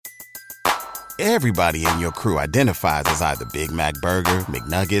Everybody in your crew identifies as either Big Mac Burger,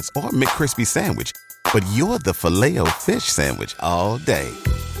 McNuggets, or McCrispy Sandwich. But you're the Filet-O-Fish Sandwich all day.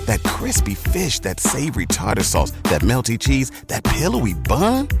 That crispy fish, that savory tartar sauce, that melty cheese, that pillowy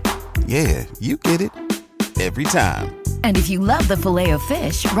bun. Yeah, you get it. Every time. And if you love the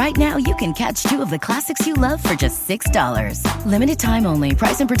Filet-O-Fish, right now you can catch two of the classics you love for just $6. Limited time only.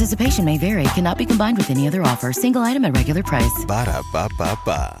 Price and participation may vary. Cannot be combined with any other offer. Single item at regular price.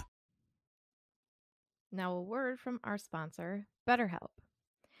 Ba-da-ba-ba-ba. Now a word from our sponsor, BetterHelp.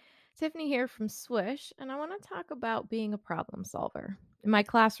 Tiffany here from Swish, and I want to talk about being a problem solver. In my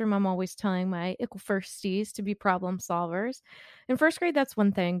classroom, I'm always telling my ickle firsties to be problem solvers. In first grade, that's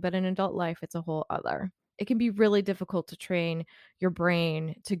one thing, but in adult life, it's a whole other. It can be really difficult to train your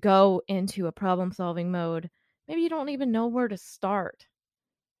brain to go into a problem-solving mode. Maybe you don't even know where to start.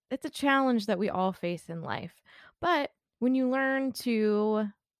 It's a challenge that we all face in life. But when you learn to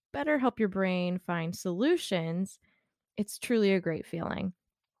better help your brain find solutions, it's truly a great feeling.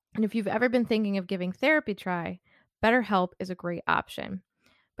 And if you've ever been thinking of giving therapy a try, BetterHelp is a great option.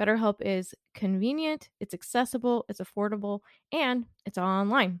 BetterHelp is convenient, it's accessible, it's affordable, and it's all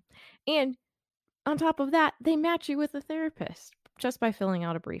online. And on top of that, they match you with a therapist just by filling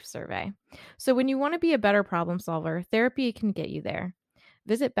out a brief survey. So when you want to be a better problem solver, therapy can get you there.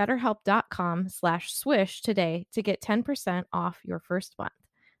 Visit betterhelp.com/swish today to get 10% off your first month.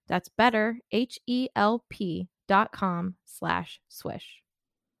 That's betterhelp.com/swish.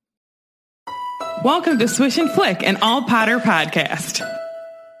 Welcome to Swish and Flick, an all Potter podcast.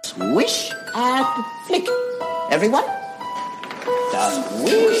 Swish and flick. Everyone?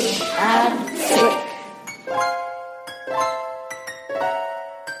 Swish and flick.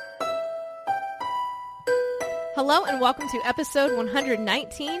 Hello and welcome to episode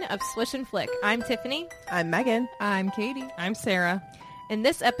 119 of Swish and Flick. I'm Tiffany. I'm Megan. I'm Katie. I'm Sarah. And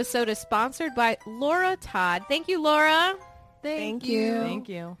this episode is sponsored by Laura Todd. Thank you, Laura. Thank you. Thank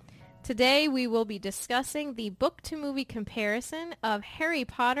you. Today we will be discussing the book-to-movie comparison of Harry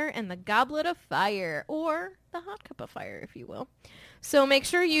Potter and the Goblet of Fire, or the Hot Cup of Fire, if you will. So make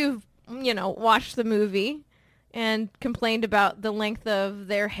sure you've, watched the movie and complained about the length of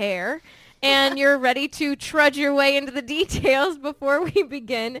their hair, and you're ready to trudge your way into the details before we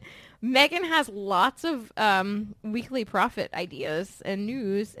begin. Megan has lots of weekly profit ideas and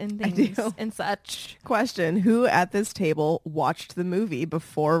news and things and such. Question: who at this table watched the movie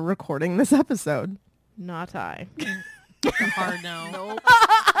before recording this episode? Not I. It's a hard no. Nope.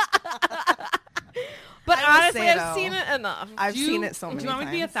 But I will honestly, say, I've though, seen it enough. I've seen it so many times. Do you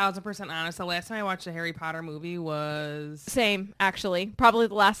want me to be times. 1,000% honest? The last time I watched a Harry Potter movie was... Same, actually. Probably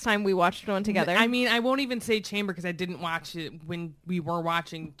the last time we watched one together. I mean, I won't even say Chamber because I didn't watch it when we were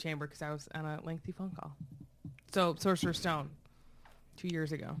watching Chamber because I was on a lengthy phone call. So, Sorcerer's Stone, 2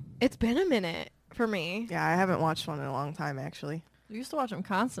 years ago. It's been a minute for me. Yeah, I haven't watched one in a long time, actually. We used to watch them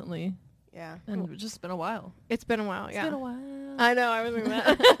constantly, Yeah. and it's just been a while. It's been a while, yeah. It's been a while. I know, I was thinking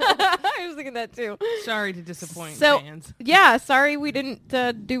that. I was thinking that too. Sorry to disappoint So, fans. yeah, sorry we didn't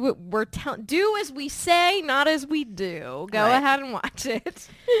do what we're telling. Do as we say, not as we do. Go Right. ahead and watch it.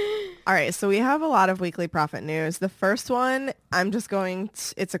 All right, so we have a lot of weekly profit news. The first one,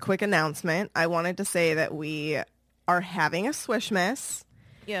 it's a quick announcement. I wanted to say that we are having a Swishmas.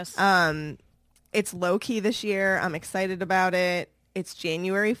 Yes. It's low-key this year. I'm excited about it. It's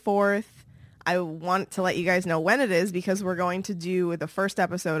January 4th. I want to let you guys know when it is because we're going to do the first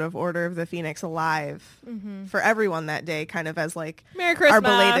episode of Order of the Phoenix live for everyone that day, kind of as like Merry Christmas. our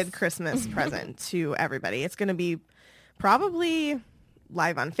belated Christmas present to everybody. It's going to be probably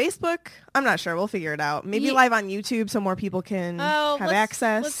live on Facebook. I'm not sure. We'll figure it out. Maybe live on YouTube so more people can have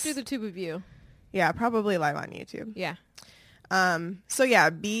access. Let's do the tube of you. Yeah, probably live on YouTube. Yeah. So yeah,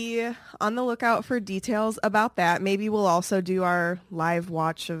 be on the lookout for details about that. Maybe we'll also do our live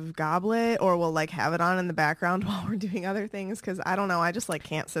watch of Goblet, or we'll like have it on in the background while we're doing other things. Cause I don't know. I just like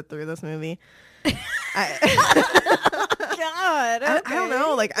can't sit through this movie. God. I don't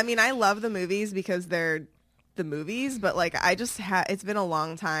know. Like, I mean, I love the movies because they're the movies, but like, I just it's been a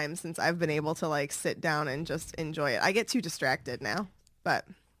long time since I've been able to like sit down and just enjoy it. I get too distracted now, but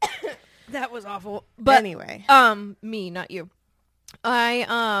That was awful. But anyway, me, not you. I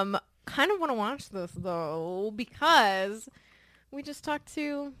kind of want to watch this though because we just talked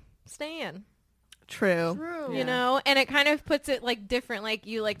to Stan. true. You know, and it kind of puts it like different. Like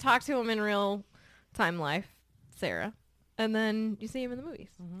you like talk to him in real time life, Sarah, and then you see him in the movies.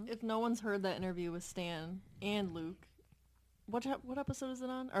 If no one's heard that interview with Stan and Luke, what episode is it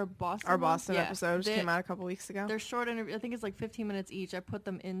on? Our Boston. Our one? Boston Yeah. episode just came out a couple weeks ago. They're short interview. I think it's like 15 minutes each. I put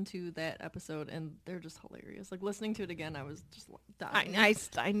them into that episode, and they're just hilarious. Like listening to it again, I was just dying.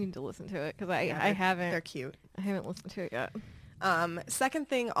 I need to listen to it because I haven't. They're cute. I haven't listened to it yet. Second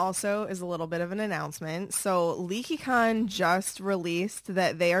thing also is a little bit of an announcement. So LeakyCon just released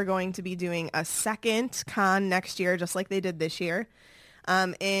that they are going to be doing a second con next year, just like they did this year,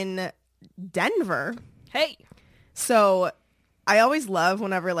 in Denver. Hey. So I always love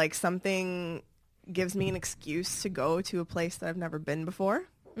whenever like something gives me an excuse to go to a place that I've never been before.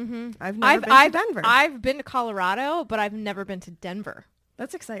 Mm-hmm. I've never been to Denver. I've been to Colorado, but I've never been to Denver.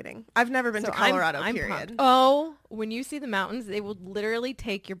 That's exciting. I've never been to I'm- Colorado, I'm period. pumped. Oh, when you see the mountains, they will literally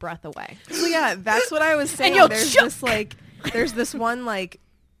take your breath away. So yeah, that's what I was saying. you'll There's choke. this like, there's this one like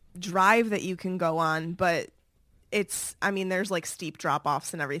drive that you can go on, but there's like steep drop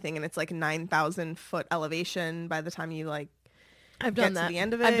offs and everything, and it's like 9,000 foot elevation by the time you like I've get done to that. the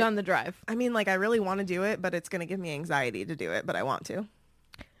end of I've it. done the drive. I mean, like I really want to do it, but it's gonna give me anxiety to do it, but I want to.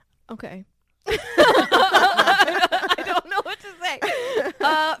 Okay. I don't know what to say.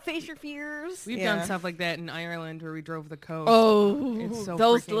 Face your fears. We've Yeah. done stuff like that in Ireland where we drove the coast. Oh, It's so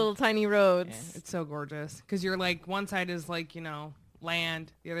those freaking- little tiny Yeah, roads. it's so gorgeous because you're like one side is like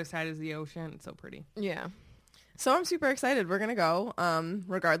land, the other side is the ocean. It's so pretty. Yeah. So I'm super excited. We're gonna go,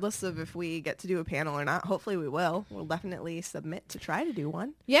 regardless of if we get to do a panel or not. Hopefully we will. We'll definitely submit to try to do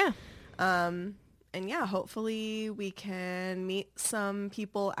one. Yeah. And yeah, hopefully we can meet some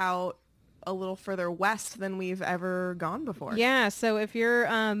people out a little further west than we've ever gone before. Yeah. So if you're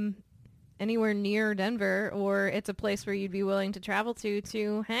anywhere near Denver, or it's a place where you'd be willing to travel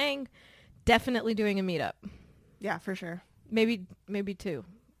to hang, definitely doing a meetup. Yeah, for sure. Maybe two.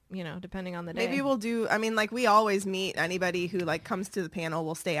 Depending on the day. Maybe we'll do. I mean, like we always meet anybody who like comes to the panel.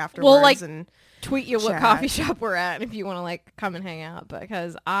 We'll stay afterwards. We'll, like, and tweet you what chat. coffee shop we're at if you want to like come and hang out,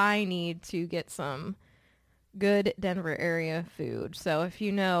 because I need to get some good Denver area food. So if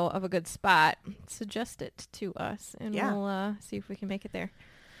you know of a good spot, suggest it to us and Yeah. we'll see if we can make it there.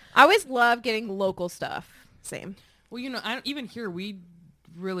 I always love getting local stuff. same. Well, I don't, even here we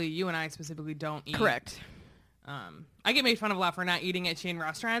really, you and I specifically don't eat. Correct. I get made fun of a lot for not eating at chain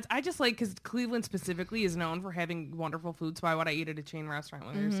restaurants. I just like, because Cleveland specifically is known for having wonderful food, so why would I eat at a chain restaurant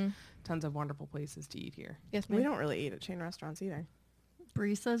when there's tons of wonderful places to eat here? Yes, We ma'am. don't really eat at chain restaurants either.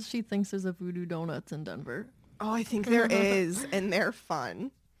 Bree says she thinks there's a Voodoo Donuts in Denver. Oh, I think there is, and they're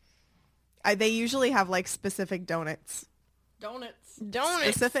fun. They usually have like specific donuts. Donuts.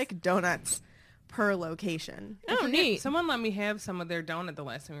 Specific donuts per location. Oh, neat. Someone let me have some of their donut the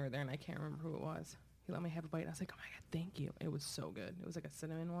last time we were there, and I can't remember who it was. He let me have a bite. I was like, oh my God, thank you. It was so good. It was like a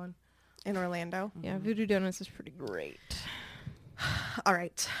cinnamon one. In Orlando. Yeah, Voodoo Donuts is pretty great. All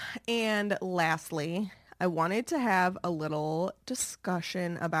right. And lastly, I wanted to have a little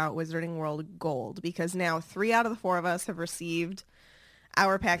discussion about Wizarding World Gold, because now 3 out of the 4 of us have received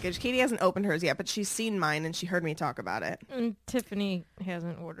our package. Katie hasn't opened hers yet, but she's seen mine and she heard me talk about it. And Tiffany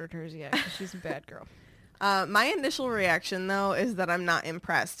hasn't ordered hers yet 'cause she's a bad girl. My initial reaction, though, is that I'm not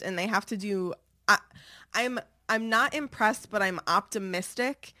impressed, and they have to do. I'm not impressed, but I'm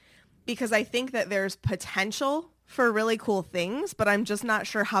optimistic, because I think that there's potential for really cool things, but I'm just not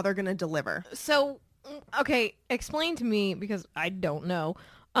sure how they're going to deliver. So, okay, explain to me, because I don't know.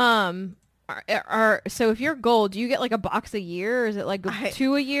 So if you're gold, do you get like a box a year, or is it like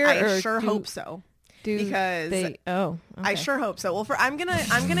 2 a year? I or sure do- hope so. do because they, I okay. sure hope so. Well, I'm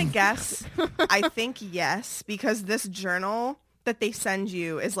gonna guess. I think yes, because this journal that they send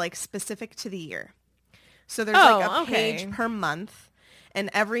you is like specific to the year. So there's like a page per month, and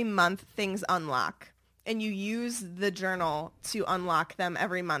every month things unlock, and you use the journal to unlock them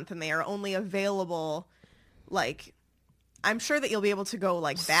every month, and they are only available, like, I'm sure that you'll be able to go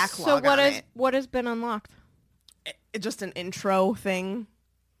like backlog on it. What has been unlocked? Just an intro thing.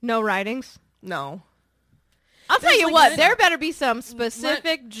 No writings. No. I'll tell you like what, a- there better be some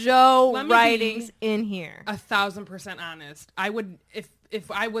specific Joe let me writings be in here. 1,000% honest. I would,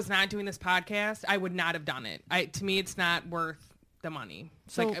 if I was not doing this podcast, I would not have done it. To me, it's not worth the money.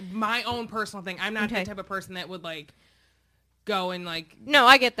 It's So- like my own personal thing. I'm not Okay. that type of person that would like go and like No,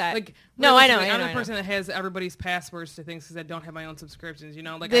 I get that. like no, I know. realistically, I I'm know, the I know. person that has everybody's passwords to things because I don't have my own subscriptions.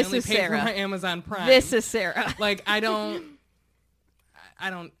 Like This I only is pay Sarah. for my Amazon Prime. This is Sarah. like I don't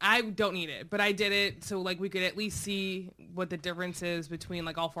need it, but I did it so like we could at least see what the difference is between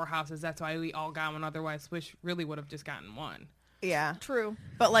like all 4 houses. That's why we all got one. Otherwise, Swish really would have just gotten one. Yeah. True.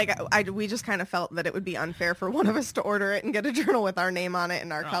 But like we just kind of felt that it would be unfair for one of us to order it and get a journal with our name on it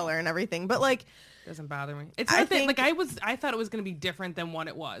and our color and everything. But like Doesn't bother me. It's I not that, think- like I thought it was going to be different than what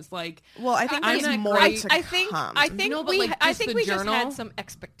it was. Like, Well, I think I'm there's not more great- to I think come. No, but, like, I just think the we just journal. had some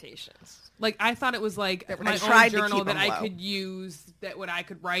expectations. like I thought it was like my tried own to journal keep that them I low. could use, that what I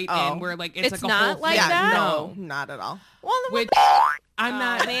could write Oh. in, where like it's It's like a not whole like thing. that? No, not at all. Well, Which I'm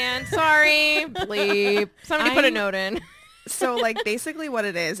not. Man, sorry. Bleep. Somebody put a note in. So like basically what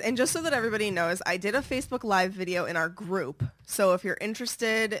it is, and just so that everybody knows, I did a Facebook Live video in our group. So if you're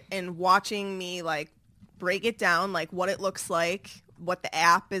interested in watching me like break it down, like what it looks like, what the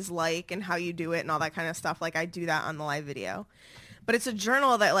app is like, and how you do it and all that kind of stuff, like I do that on the live video. But it's a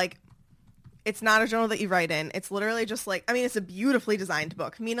journal that like, it's not a journal that you write in. It's literally just like, I mean, it's a beautifully designed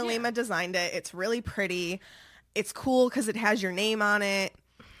book. Mina Lima designed it. It's really pretty. It's cool because it has your name on it.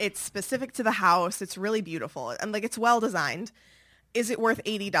 It's specific to the house. It's really beautiful. And like, it's well designed. Is it worth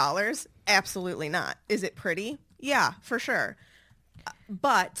 $80? Absolutely not. Is it pretty? Yeah, for sure.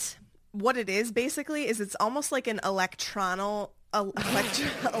 But what it is basically is it's almost like an electronic I'm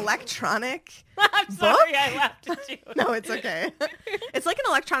sorry, I laughed at you. No, it's okay. It's like an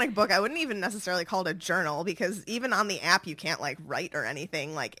electronic book. I wouldn't even necessarily call it a journal because even on the app, you can't like write or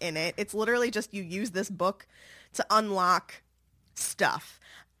anything like in it. It's literally just you use this book to unlock stuff.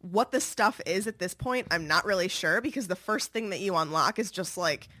 What the stuff is at this point, I'm not really sure because the first thing that you unlock is just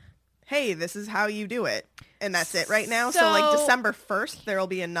like, hey, this is how you do it. And that's it right now. So like So- December 1st, there will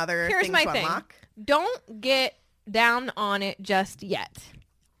be another Here's thing my to thing. unlock. Don't get down on it just yet.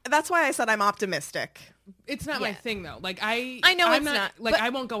 That's why I said I'm optimistic. It's not my Yeah. thing though. Like I know I'm it's not, Like but- I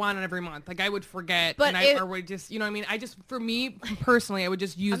won't go on it every month. Like I would forget, But and or would just, you know what I mean? I just, for me personally, I would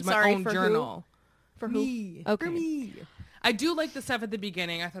just use I'm my sorry, own for who? journal. For who? Okay. I do like the stuff at the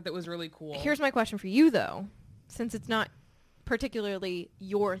beginning. I thought that was really cool. Here's my question for you, though. Since it's not particularly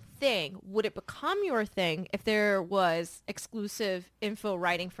your thing, would it become your thing if there was exclusive info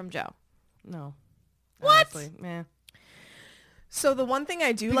writing from Joe? no. What? Honestly, meh. So the one thing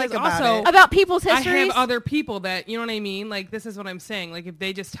I do Because like about also- it, About people's I histories? have other people that, you know what I mean? Like, this is what I'm saying. Like, if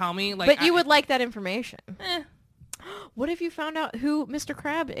they just tell me, like, but you would like that information. Eh. What if you found out who Mr.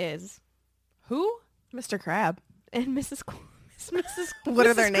 Crab is? Who? Mr. Crab. And Mrs. What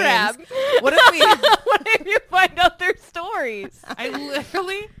are their Mrs. names? Crab. What if we? What if you find out their stories? I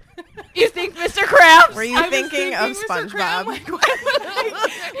literally. You think Mr. Krabs? Were you I was thinking of Mr. Crab. SpongeBob? Like, what,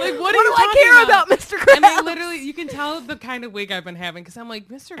 what What are you do I talking care about Mr. Krabs? And they literally, you can tell the kind of week I've been having because I'm like,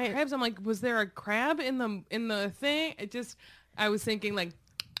 Mr. Krabs. I'm like, was there a crab in the thing? I was thinking like.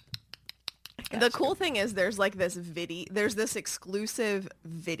 The cool thing is there's like there's this exclusive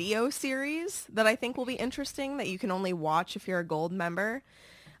video series that I think will be interesting that you can only watch if you're a gold member.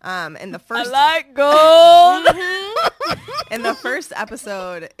 And the first like gold. and the first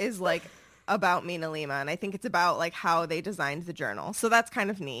episode is like about Mina Lima, and I think it's about like how they designed the journal. So that's kind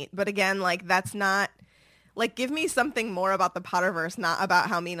of neat. But again, like that's not like give me something more about the Potterverse, not about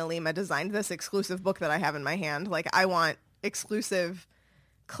how Mina Lima designed this exclusive book that I have in my hand. Like I want exclusive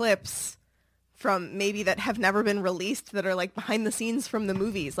clips from maybe that have never been released that are like behind the scenes from the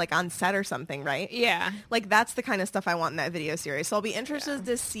movies, like on set or something, right? Yeah. Like that's the kind of stuff I want in that video series. So I'll be interested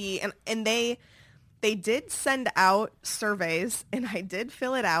to see. And they did send out surveys, and I did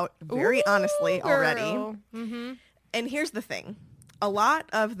fill it out very honestly already. Mm-hmm. And here's the thing. A lot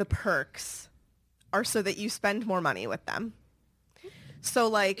of the perks are so that you spend more money with them. So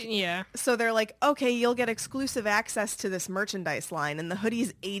like, Yeah. so they're like, okay, you'll get exclusive access to this merchandise line, and the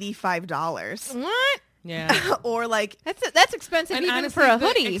hoodie's $85. What? Yeah. Or like, That's expensive And even honestly, for a the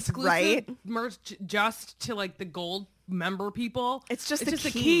hoodie. exclusive Right? merch just to like the gold member people. It's just the a key.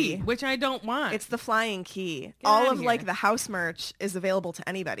 key, which I don't want. it's the flying key. Get All outta of like here. the house merch is available to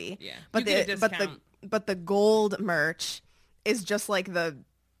anybody. Yeah. But You get a but the discount. but the gold merch is just like the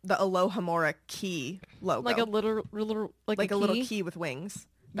Alohomora key logo. Like a little like a little key with wings.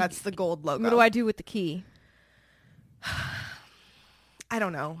 That's the gold logo. What do I do with the key? I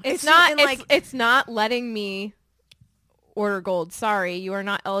don't know. It's just- not. and, It's, like it's not letting me order gold. Sorry, you are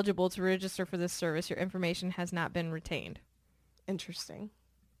not eligible to register for this service. Your information has not been retained. interesting.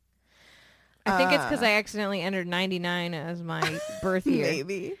 I think it's because I accidentally entered 99 as my birth year.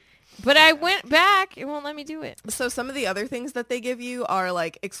 Maybe. But I went back. It won't let me do it. So some of the other things that they give you are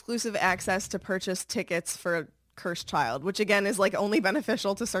like exclusive access to purchase tickets for Cursed Child, which again is like only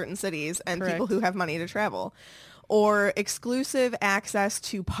beneficial to certain cities and people Correct. who have money to travel. Or exclusive access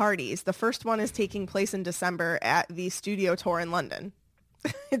to parties. The first one is taking place in December at the Studio Tour in London.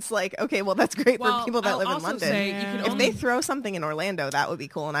 It's like, okay, well, that's great Well, for people that I'll live in also London. say you can If only- they throw something in Orlando, that would be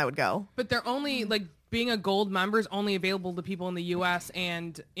cool, and I would go. But they're only like being a gold member is only available to people in the U.S.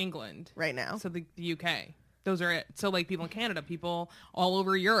 and England Right now. So the UK, those are it. So like people in Canada, people all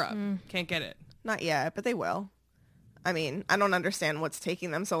over Europe can't get it. Not yet, but they will. I mean, I don't understand what's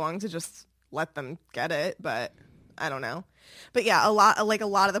taking them so long to just let them get it, but I don't know. But yeah, a lot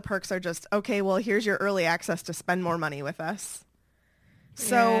of the perks are just, okay, well, here's your early access to spend more money with us.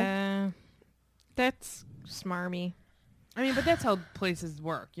 So Yeah. That's smarmy. I mean, but that's how places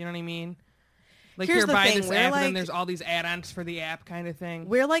work. You know what I mean? Like, Here's here, the buy thing, this we're app, and like- then there's all these add-ons for the app kind of thing.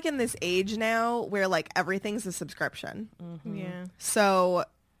 we're like in this age now where like everything's a subscription. Yeah. So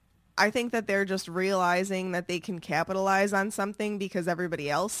I think that they're just realizing that they can capitalize on something because everybody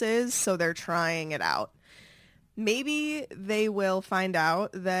else is, so they're trying it out. Maybe they will find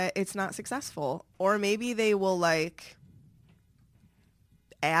out that it's not successful, or maybe they will like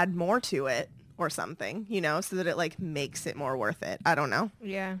add more to it or something, you know, so that it like makes it more worth it. I don't know.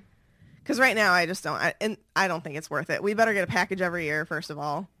 Yeah. Because right now I just don't, I don't think it's worth it. We better get a package every year, first of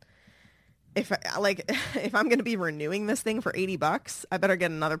all. If I'm going to be renewing this thing for $80, I better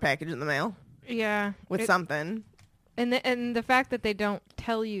get another package in the mail Yeah. with something. And the fact that they don't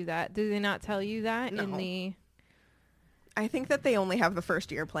tell you that, do they not tell you that in No. the... I think that they only have the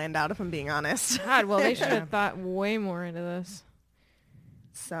first year planned out, if I'm being honest. God, well, they should have thought way more into this.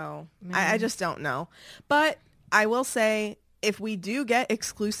 So I Man. just don't know. But I will say, if we do get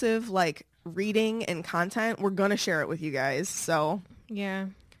exclusive like reading and content, we're going to share it with you guys. So Yeah.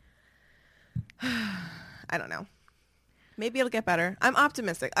 I don't know. Maybe it'll get better. I'm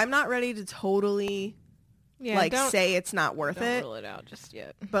optimistic. I'm not ready to totally Yeah. like don't, say it's not worth don't it. rule it out just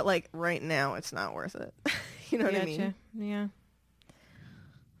yet. But like right now, it's not worth it. You know what I mean? Gotcha. Yeah.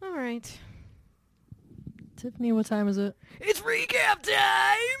 All right. Tiffany, what time is it? It's recap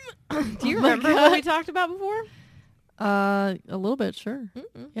time. Do you Oh my remember what we talked about before? A little bit, sure.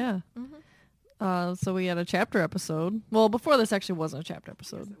 Yeah. So we had a chapter episode. Well, before this actually wasn't a chapter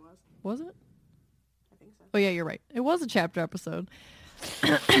episode. Yes, it was. Was it? I think so. Oh yeah, you're right. It was a chapter episode.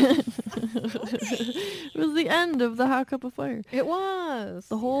 It was the end of the Hot Cup of Fire. It was.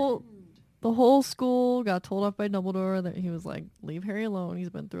 The whole school got told off by Dumbledore that he was like, leave Harry alone.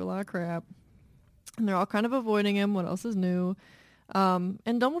 He's been through a lot of crap. And they're all kind of avoiding him. What else is new? And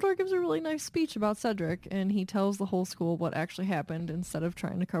Dumbledore gives a really nice speech about Cedric, and he tells the whole school what actually happened instead of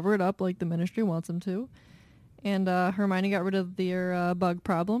trying to cover it up like the Ministry wants him to. And Hermione got rid of their bug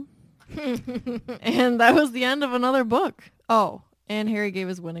problem. And that was the end of another book. Oh, and Harry gave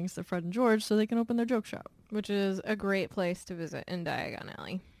his winnings to Fred and George so they can open their joke shop. Which is a great place to visit in Diagon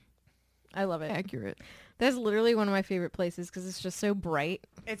Alley. I love it. Accurate. That's literally one of my favorite places because it's just so bright.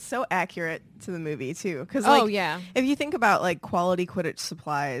 It's so accurate to the movie too. Because Oh, yeah. if you think about like quality Quidditch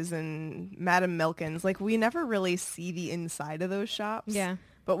supplies and Madame Milkins, like we never really see the inside of those shops. Yeah.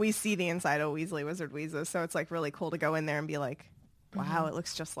 But we see the inside of Weasley Wizard Weasley, so it's like really cool to go in there and be like, wow, it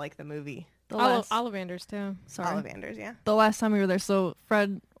looks just like the movie. Ollivanders, too. Sorry. Ollivanders, yeah. The last time we were there, so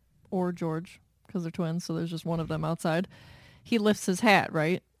Fred or George, because they're twins, so there's just one of them outside, he lifts his hat,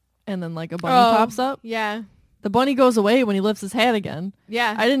 right? And then like a bunny pops up. Yeah. The bunny goes away when he lifts his hat again.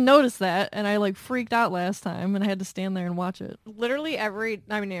 Yeah. I didn't notice that, and I like freaked out last time, and I had to stand there and watch it. Literally I've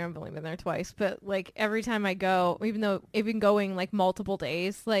only been there twice, but like every time I go, even going like multiple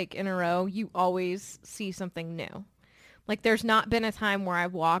days like in a row, you always see something new. Like there's not been a time where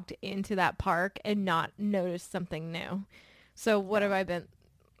I've walked into that park and not noticed something new. So what have I been,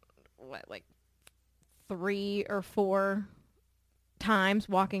 like 3 or 4 times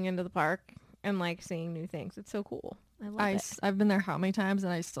walking into the park and like seeing new things. It's so cool. I love it. I've been there how many times,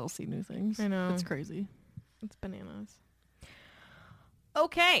 and I still see new things. I know. It's crazy. It's bananas.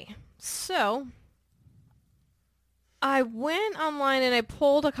 Okay, so I went online and I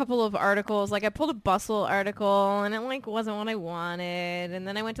pulled a couple of articles. Like I pulled a Bustle article, and it like wasn't what I wanted. And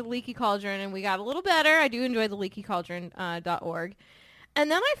then I went to Leaky Cauldron, and we got a little better. I do enjoy the leakycauldron.org. And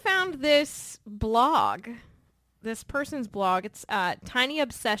then I found this blog, this person's blog. It's Tiny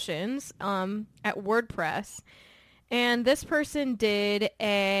Obsessions at WordPress. And this person did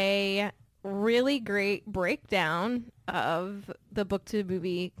a really great breakdown of the book to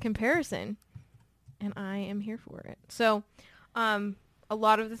movie comparison. And I am here for it. So a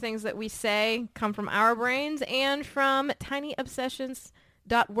lot of the things that we say come from our brains and from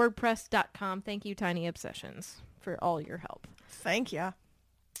tinyobsessions.wordpress.com. Thank you, Tiny Obsessions, for all your help. Thank you.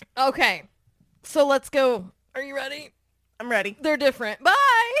 Okay, so let's go. Are you ready? I'm ready. They're different.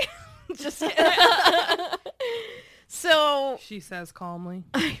 Bye! Just So... She says calmly.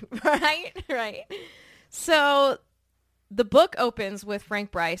 Right. So the book opens with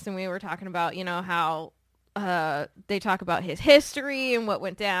Frank Bryce, and we were talking about, how they talk about his history and what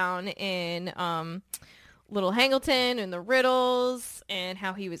went down in Little Hangleton and the Riddles and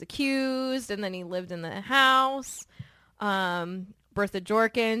how he was accused, and then he lived in the house. Bertha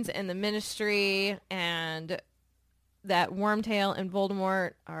Jorkins and the Ministry, and that Wormtail and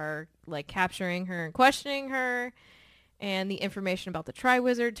Voldemort are like capturing her and questioning her, and the information about the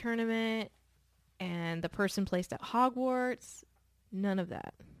Triwizard Tournament and the person placed at Hogwarts. None of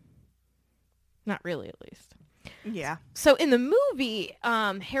that. Not really, at least. Yeah. So in the movie,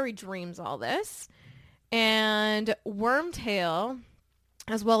 Harry dreams all this, and Wormtail,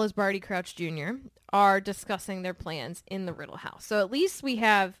 as well as Barty Crouch Jr., are discussing their plans in the Riddle House. So at least we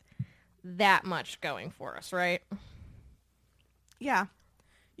have that much going for us, right? Yeah.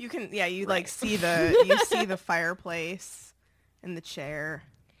 You can, yeah, you like see the fireplace and the chair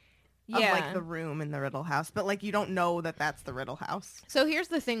of like the room in the Riddle House, but like you don't know that that's the Riddle House. So here's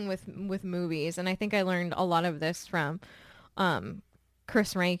the thing with movies, and I think I learned a lot of this from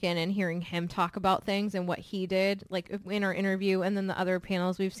Chris Rankin and hearing him talk about things and what he did, like in our interview, and then the other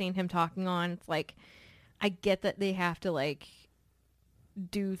panels we've seen him talking on. It's like, I get that they have to like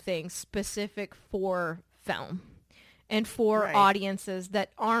do things specific for film and for audiences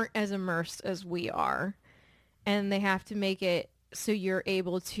that aren't as immersed as we are, and they have to make it so you're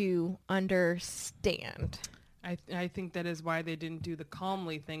able to understand. I think that is why they didn't do the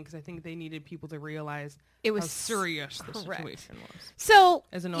calmly thing, because I think they needed people to realize it was how serious the situation was. So,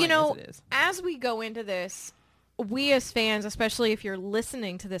 as annoying as it is. As we go into this, we as fans, especially if you're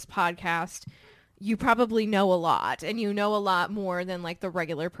listening to this podcast, you probably know a lot, and you know a lot more than like the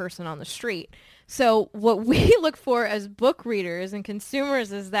regular person on the street. So what we look for as book readers and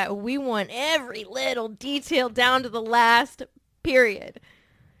consumers is that we want every little detail down to the last period.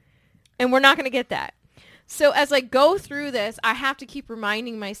 And we're not going to get that. So as I go through this, I have to keep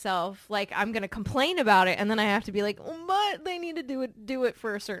reminding myself, like, I'm going to complain about it, and then I have to be like, but they need to do it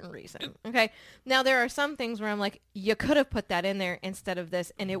for a certain reason. Okay. Now there are some things where I'm like, you could have put that in there instead of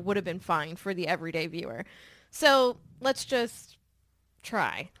this, and it would have been fine for the everyday viewer. So let's just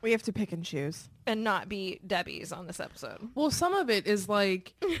try. We have to pick and choose. And not be Debbie's on this episode. Well, some of it is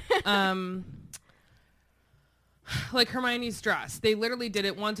like, like Hermione's dress. They literally did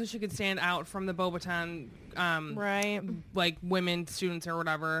it one so she could stand out from the Beauxbaton, right, like women students or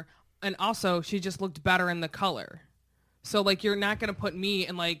whatever. And also, she just looked better in the color. So, like, you're not going to put me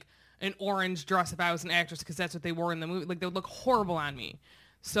in, like, an orange dress if I was an actress, because that's what they wore in the movie. Like, they would look horrible on me.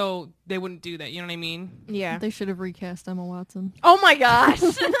 So, they wouldn't do that. You know what I mean? Yeah. They should have recast Emma Watson. Oh, my gosh.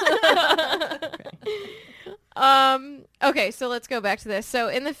 Okay, so let's go back to this. So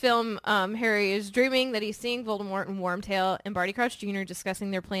in the film, Harry is dreaming that he's seeing Voldemort and Wormtail and Barty Crouch Jr. discussing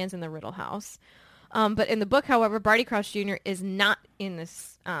their plans in the Riddle House. But in the book, however, Barty Crouch Jr. is not in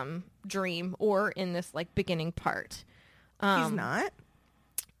this dream or in this like beginning part. He's not?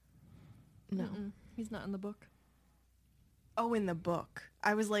 No. He's not in the book. Oh, in the book.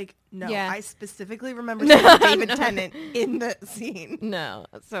 I was like, no. Yeah. I specifically remember seeing David Tennant in the scene. No.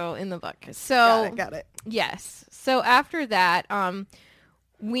 So in the book. So Got it. Yes. So after that,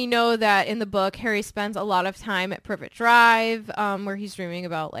 we know that in the book, Harry spends a lot of time at Privet Drive, where he's dreaming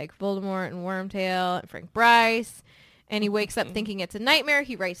about like Voldemort and Wormtail and Frank Bryce. And he wakes up thinking it's a nightmare.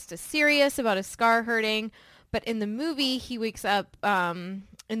 He writes to Sirius about his scar hurting. But in the movie, he wakes up in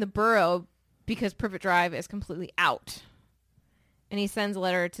the Burrow because Privet Drive is completely out. And he sends a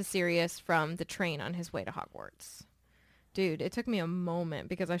letter to Sirius from the train on his way to Hogwarts. Dude, it took me a moment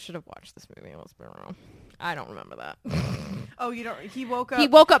because I should have watched this movie. I don't remember that. Oh, you don't? He woke up. He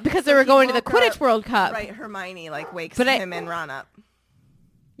woke up because they were going to the Quidditch World Cup. Right, Hermione like wakes But him and Ron up.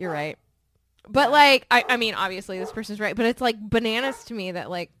 You're right. But like, I mean, obviously this person's right, but it's like bananas to me that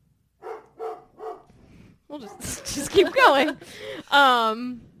like, we'll just keep going.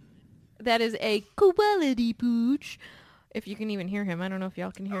 That is a quality pooch. If you can even hear him. I don't know if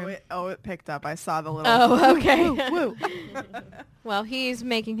y'all can hear him. It picked up. I saw the little... Oh, okay. Woo. Well, he's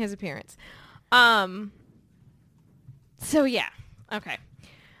making his appearance. So, yeah. Okay.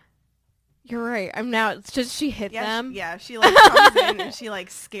 You're right. It's just she hit them. Yeah, she like comes in and she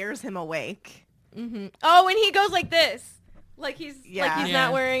like scares him awake. Mm-hmm. Oh, and he goes like this. Like he's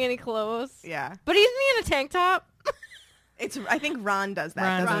not wearing any clothes. Yeah. But isn't he in a tank top? I think Ron does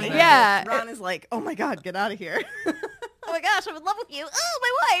that, doesn't he? Yeah. Ron is like, oh my God, get out of here. Oh my gosh, I'm in love with you. Oh,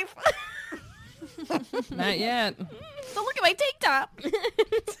 my wife. Not yet. Don't look at my tank top.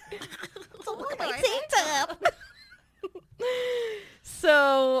 Don't look at my tank top.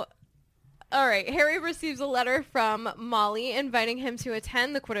 So, all right. Harry receives a letter from Molly inviting him to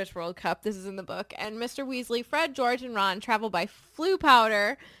attend the Quidditch World Cup. This is in the book. And Mr. Weasley, Fred, George, and Ron travel by Floo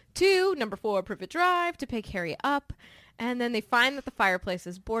powder to number 4 Privet Drive to pick Harry up. And then they find that the fireplace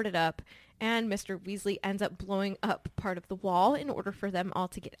is boarded up. And Mr. Weasley ends up blowing up part of the wall in order for them all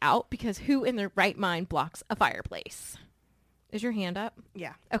to get out, because who in their right mind blocks a fireplace? Is your hand up?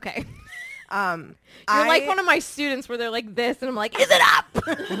 Yeah. Okay. You're You're like one of my students where they're like this, and I'm like, is it up?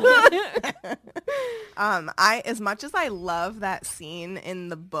 I as much as I love that scene in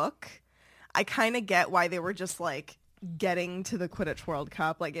the book, I kind of get why they were just like getting to the Quidditch World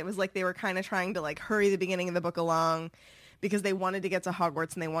Cup. Like it was like they were kind of trying to like hurry the beginning of the book along because they wanted to get to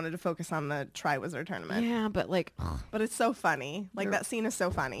Hogwarts and they wanted to focus on the Triwizard Tournament. Yeah, but like, But it's so funny. Like that scene is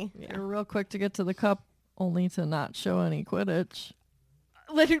so funny. They were real quick to get to the cup, only to not show any Quidditch.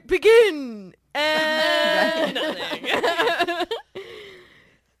 let it begin. And nothing.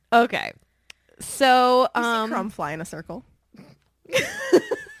 Okay. So, You see Crumb fly in a circle.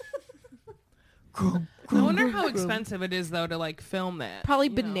 I wonder how expensive it is though to like film that. probably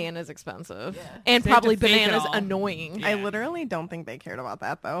you know? bananas expensive. And They have to probably fake it bananas all. annoying. I literally don't think they cared about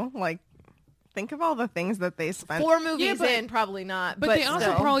that though. Like, think of all the things that they spent. 4 movies Yeah, but- in, probably not. But they also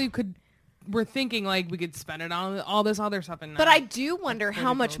still. probably were thinking like we could spend it on all this other stuff and But I do wonder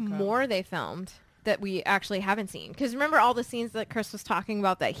how Quidditch much World Cup. more they filmed that we actually haven't seen. Because remember all the scenes that Chris was talking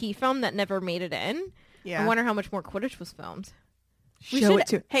about that he filmed that never made it in? Yeah. I wonder how much more Quidditch was filmed. Show should- it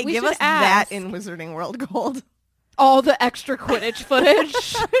to. Hey, we give should us that ask. in Wizarding World Gold. All the extra Quidditch footage.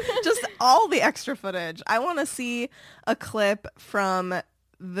 Just all the extra footage. I want to see a clip from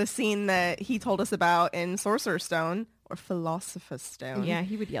the scene that he told us about in Sorcerer's Stone or Philosopher's Stone. Yeah,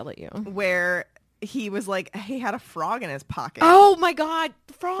 he would yell at you. Where he was like, he had a frog in his pocket Oh my god,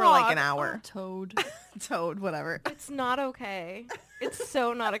 frog. for like an hour. Toad. Toad, whatever. It's not okay. It's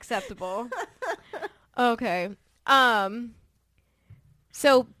so not acceptable. Okay.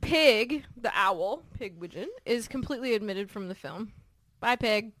 So Pig, the owl, Pigwidgeon, is completely omitted from the film. Bye,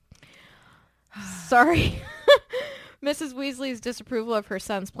 Pig. Sorry. Mrs. Weasley's disapproval of her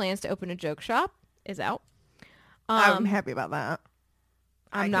son's plans to open a joke shop is out. I'm happy about that.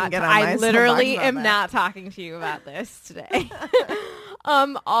 I I'm can not. get on my I literally soapbox about am that. not talking to you about this today.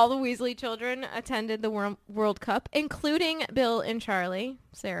 All the Weasley children attended the World Cup, including Bill and Charlie.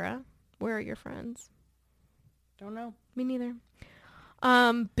 Sarah, where are your friends? Don't know. Me neither.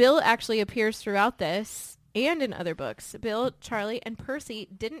 Bill actually appears throughout this and in other books. Bill, Charlie, and Percy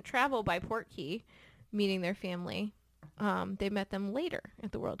didn't travel by Portkey, meeting their family. They met them later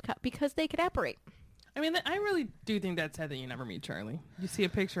at the World Cup because they could apparate. I mean, I really do think that's sad that you never meet Charlie. You see a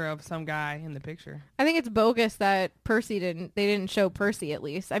picture of some guy in the picture. I think it's bogus that Percy didn't. They didn't show Percy at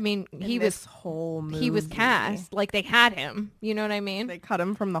least. I mean, he In this was whole movie. he was cast like they had him. You know what I mean? They cut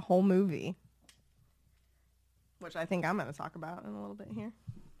him from the whole movie. Which I think I'm going to talk about in a little bit here.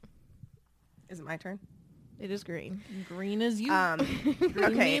 Is it my turn? It is green. Green as you. Green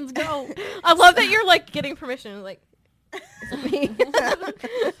Okay. means go. I love that you're like getting permission. Like, is it me?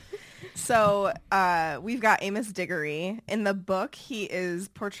 So we've got Amos Diggory. In the book, he is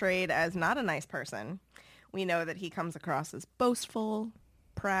portrayed as not a nice person. We know that he comes across as boastful,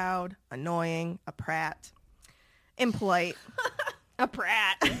 proud, annoying, a prat, impolite. A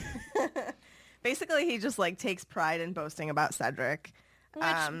brat. Basically, he just like takes pride in boasting about Cedric. Which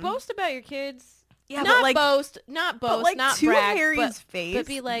boast about your kids. Yeah, not but like, boast, not boast, but like not to brag, Harry's but face,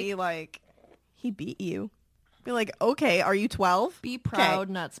 be like, he beat you. Be like, okay, are you 12? Be proud,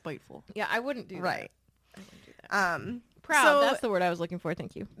 not spiteful. yeah, I wouldn't do that. Right. I wouldn't do that. Proud. So- That's the word I was looking for.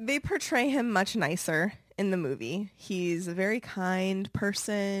 Thank you. They portray him much nicer in the movie. He's a very kind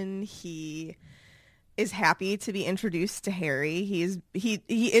person. He is happy to be introduced to Harry. He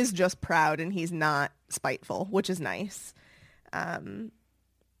is just proud and he's not spiteful, which is nice.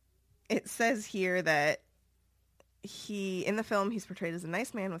 It says here that in the film, he's portrayed as a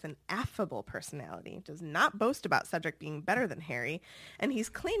nice man with an affable personality, does not boast about Cedric being better than Harry, and he's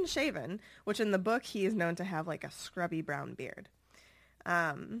clean shaven, which in the book he is known to have like a scrubby brown beard.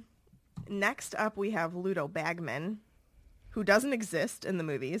 Next up, we have Ludo Bagman, who doesn't exist in the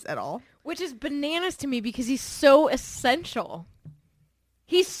movies at all. Which is bananas to me because he's so essential.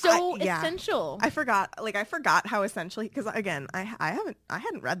 He's so yeah. essential. I forgot how essentially, because again, I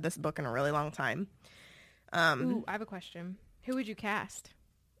hadn't read this book in a really long time. Ooh, I have a question. Who would you cast?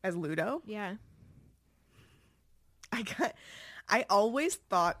 As Ludo, Yeah. I always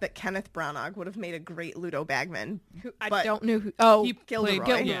thought that Kenneth Branagh would have made a great Ludo Bagman. I But don't know who. Oh, He Gilderoy.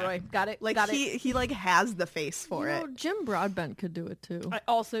 played- Gilderoy. yeah. Got it. Like got it. he like has the face for You it. know, Jim Broadbent could do it too. I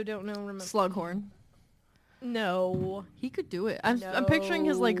also don't know. Remember? Slughorn. No. He could do it. I'm picturing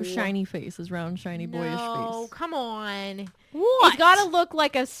his like No. shiny face, his round, shiny, boyish No, face. come on. What? He's got to look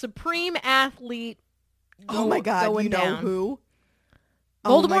like a supreme athlete. Oh my god, going you know down. who?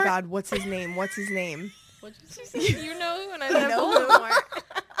 Oh my Voldemort? god, what's his name? What's his name? You know who? And I said know who. Voldemort.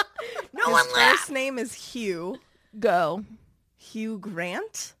 No his first name is Hugh. Go. Hugh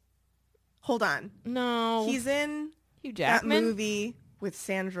Grant? Hold on. No. He's in Hugh That Jackman. movie with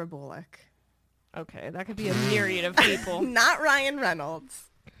Sandra Bullock. Okay, that could be a myriad of people. Not Ryan Reynolds.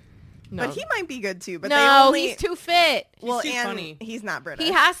 No. But he might be good too. But no, they only, he's too fit. well, too and funny. he's not British.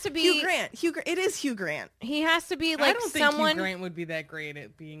 He has to be. Hugh Grant. It is Hugh Grant. He has to be I like don't think someone. Hugh Grant would be that great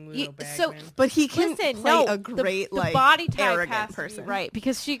at being Ludo Bagman. so- But he can Listen, play no, a great the like body type arrogant has person. to be right,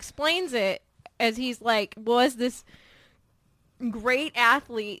 because she explains it as he's like was this great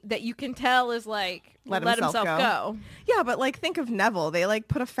athlete that you can tell is like Let himself himself go. Yeah, but like think of Neville. They like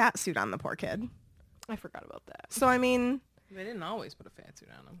put a fat suit on the poor kid. I forgot about that. So I mean, They didn't always put a fat suit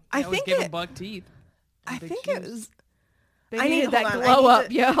on him. I They always think gave him it- buck teeth. I Big think shoes. it was. They I need- needed that hold on, I glow need up,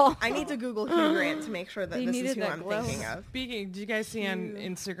 to- yo. I need to Google Hugh Grant to make sure that They this is needed who that I'm glow thinking up. of. Speaking, did you guys see on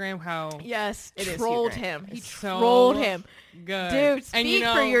Instagram how Yes, It is Hugh trolled Grant. him. He It's so trolled him. good? Dude, speak And you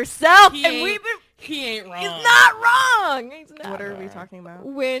know, for yourself. He And ain't, we've been. he ain't wrong. He's not wrong. He's not What are we wrong. talking about?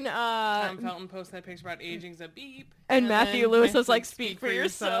 When Tom Felton posted that picture about aging's a beep. and Matthew then Lewis was Matthew, like, "Speak for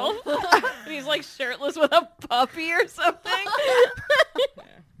yourself." And he's like shirtless with a puppy or something.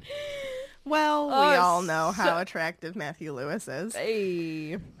 Well, we Oh, all know how so- attractive Matthew Lewis is.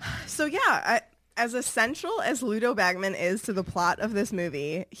 Hey. So yeah, as essential as Ludo Bagman is to the plot of this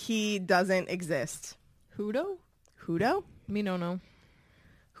movie, he doesn't exist. Hudo? Hudo? Me no know.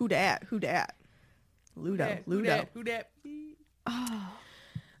 Who dat? Who dat? Ludo. Ludo. Who dat?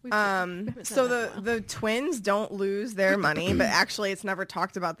 So the twins don't lose their money, but actually it's never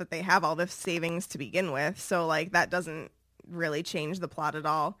talked about that they have all this savings to begin with. So like that doesn't really change the plot at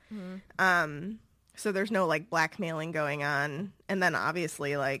all. So there's no like blackmailing going on. And then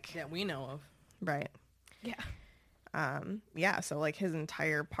obviously like That we know of. right. Yeah. So like his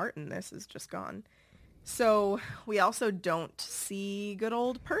entire part in this is just gone. So we also don't see good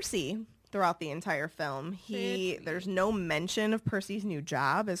old Percy throughout the entire film. There's no mention of Percy's new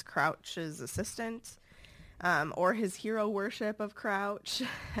job as Crouch's assistant, or his hero worship of Crouch.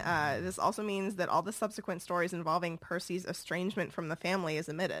 This also means that all the subsequent stories involving Percy's estrangement from the family is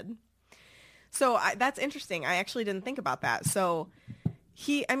omitted. So that's interesting. I actually didn't think about that. So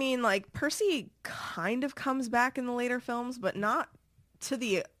Percy kind of comes back in the later films, but not to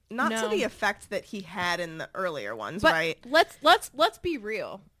the effect that he had in the earlier ones, But right? let's be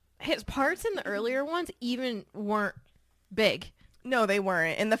real. His parts in the earlier ones even weren't big No, they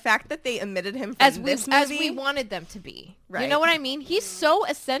weren't. And the fact that they omitted him from this movie, as we wanted them to be. You Right. know what I mean? He's so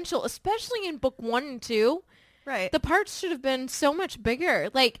essential, especially in book 1 and 2. right? The parts should have been so much bigger.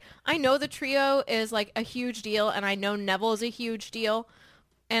 Like, I know the trio is like a huge deal, and I know Neville is a huge deal,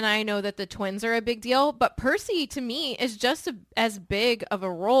 and I know that the twins are a big deal, but Percy to me is just as big of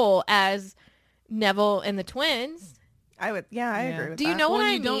a role as Neville and the twins. I agree with Do you that. know what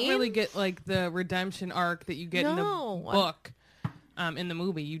I you mean? don't really get like the redemption arc that you get in the No. book. In the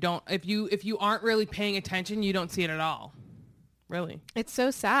movie, you don't. If you aren't really paying attention, you don't see it at all. Really. It's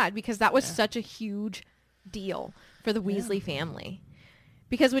so sad because that was such a huge deal for the Weasley family.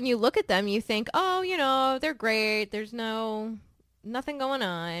 Because when you look at them, you think, oh, you know, they're great. There's nothing going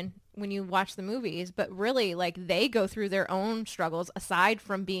on when you watch the movies. But really, like, they go through their own struggles aside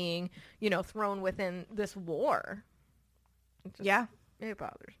from being, you know, thrown within this war. Yeah. It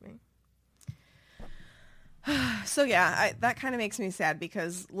bothers me. So yeah, that kind of makes me sad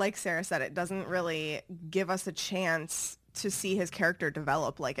because, like Sarah said, it doesn't really give us a chance to see his character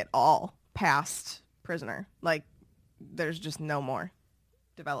develop like at all past Prisoner. Like, there's just no more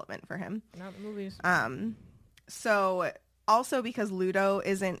development for him. Not the movies. So also because Ludo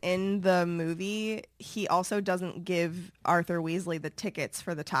isn't in the movie, he also doesn't give Arthur Weasley the tickets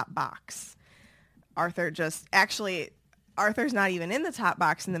for the top box. Arthur's not even in the top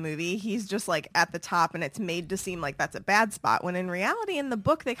box in the movie. He's just like at the top, and it's made to seem like that's a bad spot, when in reality in the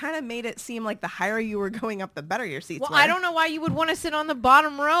book they kind of made it seem like the higher you were going up, the better your seats Well, were. I don't know why you would want to sit on the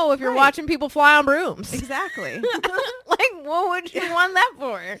bottom row if you're Right. watching people fly on brooms. Exactly. Like, what would you want that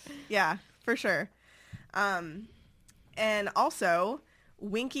for? Yeah, for sure. And also,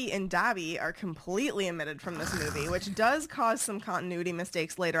 Winky and Dobby are completely omitted from this movie, which does cause some continuity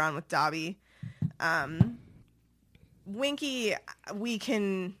mistakes later on with Dobby. Winky, we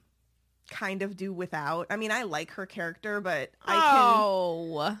can kind of do without. I mean, I like her character, but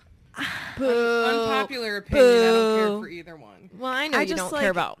Oh. Unpopular opinion. I don't care for either one. Well, I know I you just, don't like-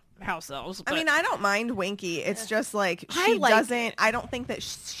 care about house elves. I mean, I don't mind Winky. It's just like I she like doesn't. it. I don't think that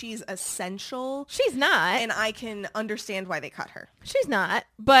she's essential, she's not. and I can understand why they cut her. She's not.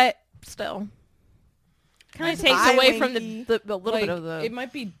 But still, kind of takes Bye, away from Winky. the little Like, bit of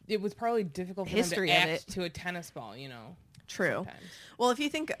the. it was probably difficult for history them of to act it. to a tennis ball, you know. True. sometimes. Well, if you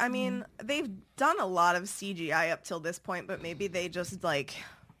think, I mean, they've done a lot of CGI up till this point, but maybe they just like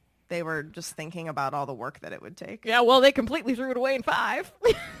They were just thinking about all the work that it would take. Yeah, well, they completely threw it away in 5.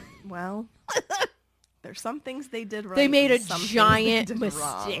 Well, there's some things they did right. They made a and some things they giant did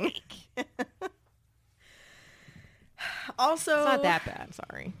wrong. mistake. Also, It's not that bad,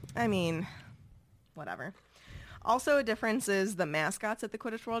 sorry. I mean, whatever. Also, a difference is the mascots at the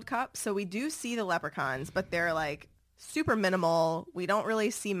Quidditch World Cup. So we do see the leprechauns, but they're like super minimal. We don't really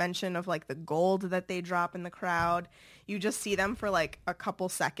see mention of like the gold that they drop in the crowd. You just see them for like a couple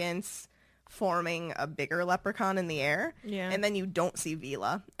seconds forming a bigger leprechaun in the air. Yeah. And then you don't see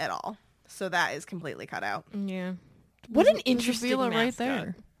Vila at all. So that is completely cut out. Yeah. What an interesting Vila mascot. right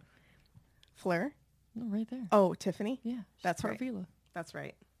there. Fleur? No, right there. Oh, Tiffany? Yeah, That's right. Vila. That's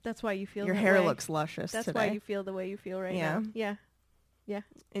right. That's why you feel Your that hair way. looks luscious That's today. why you feel the way you feel right Yeah. now. Yeah. Yeah.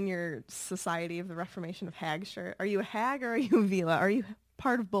 In your Society of the Reformation of Hag shirt. Are you a hag or are you a Vila? Are you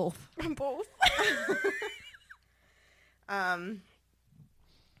part of both? Both.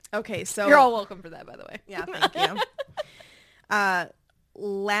 Okay, so You're all welcome for that, by the way. yeah, thank you.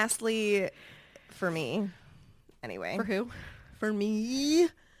 Lastly, for me, anyway, For who? for me,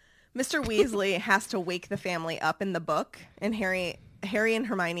 Mr. Weasley has to wake the family up in the book, and Harry and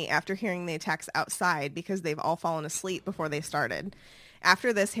Hermione, after hearing the attacks outside because they've all fallen asleep before they started.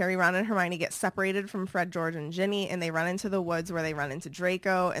 After this, Harry, Ron, and Hermione get separated from Fred, George, and Ginny, and they run into the woods where they run into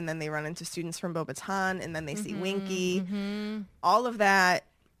Draco, and then they run into students from Beauxbaton, and then they see Winky. All of that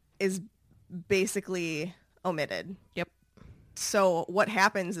is basically omitted. Yep. So what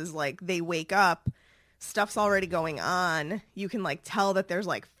happens is like they wake up, stuff's already going on. You can like tell that there's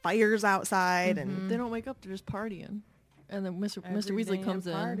like fires outside and They don't wake up; they're just partying. And then Mr. Weasley day comes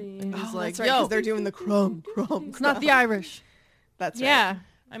a in party. and he's oh, like, that's right, 'cause "Yo, they're doing the crumb. it's not the Irish." That's right. Yeah.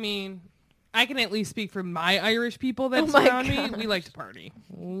 I mean, I can at least speak for my Irish people that Oh my surround me. God. We like to party.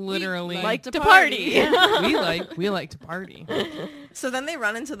 Literally. like to party. we like to party. So then they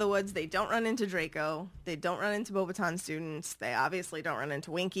run into the woods. They don't run into Draco. They don't run into Beauxbaton students. They obviously don't run into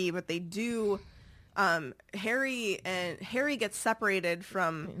Winky, but they do. Harry gets separated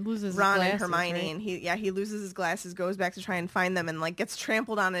from He loses his Ron and glasses, Hermione, right? and he loses his glasses, goes back to try and find them, and like gets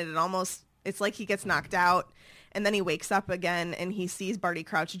trampled on it. It's like he gets knocked out, and then he wakes up again, and he sees Barty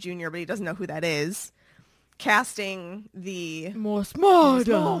Crouch Jr., but he doesn't know who that is, casting the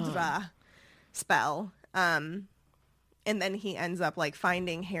Moldra spell. And then he ends up like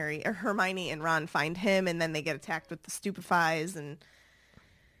finding Hermione and Ron find him, and then they get attacked with the stupefies, and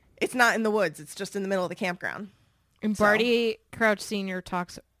it's not in the woods. It's just in the middle of the campground. And Barty Crouch Sr.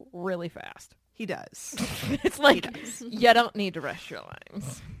 talks really fast. He does. It's like, you don't need to rush your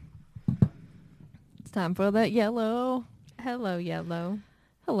lines. It's time for that yellow. Hello, Yellow.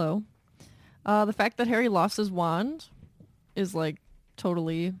 Hello. The fact that Harry lost his wand is like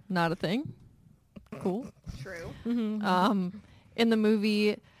totally not a thing. Cool. True. In the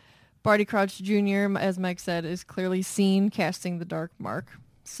movie, Barty Crouch Jr., as Mike said, is clearly seen casting the Dark Mark.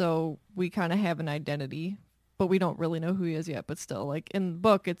 So we kind of have an identity, but we don't really know who he is yet. But still, like in the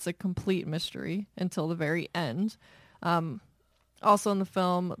book, it's a complete mystery until the very end. Also in the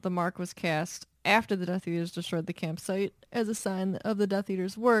film, the mark was cast after the Death Eaters destroyed the campsite as a sign of the Death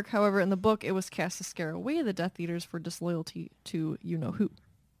Eaters' work. However, in the book, it was cast to scare away the Death Eaters for disloyalty to you-know-who.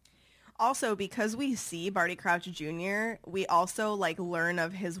 Also, because we see Barty Crouch Jr., we also like learn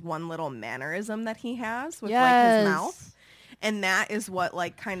of his one little mannerism that he has with like his mouth. And that is what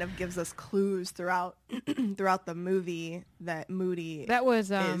like kind of gives us clues throughout throughout the movie that Moody That was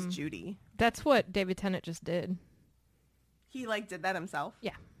is Judy. That's what David Tennant just did. He like did that himself.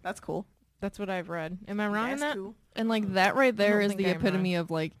 Yeah. That's cool. That's what I've read. Am I wrong in That's that? cool. And like that right there don't is think the I'm epitome of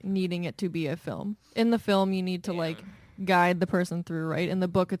like needing it to be a film. In the film, you need to like guide the person through, right? In the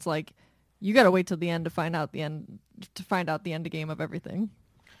book, it's like you got to wait till the end to find out the end game of everything.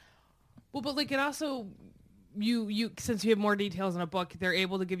 Well, but like it also, you since you have more details in a book, they're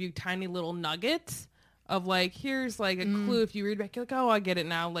able to give you tiny little nuggets of like, here's like a clue. If you read back, you're like, oh, I get it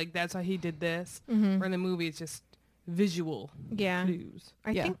now. Like that's how he did this. Or in the movie, it's just visual Yeah. clues.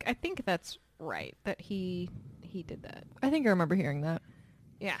 I think that's right. That he did that. I think I remember hearing that.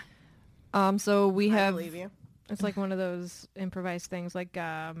 Yeah. So we I have believe you. It's like one of those improvised things, like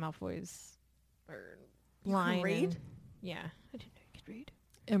Malfoy's line. read? and- yeah. I didn't know you could read.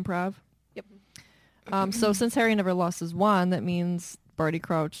 improv. Yep. So since Harry never lost his wand, that means Barty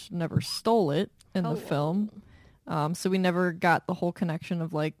Crouch never stole it in the Oh. film. So we never got the whole connection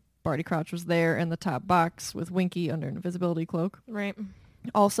of like Barty Crouch was there in the top box with Winky under an invisibility cloak. Right.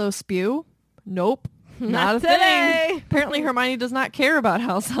 Also spew. Nope. Not a today. thing. Apparently Hermione does not care about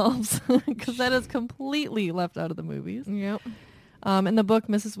house elves because that is completely left out of the movies. Yep. In the book,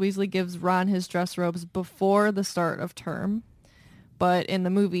 Mrs. Weasley gives Ron his dress robes before the start of term. but in the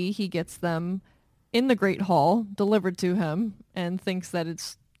movie he gets them in the Great Hall delivered to him and thinks that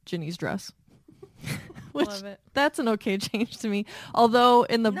it's Ginny's dress. Which, Love it. that's an okay change to me. Although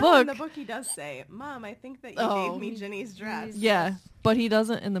in the book... in the book he does say, Mom, I think that you gave me Ginny's dress. Yeah, but he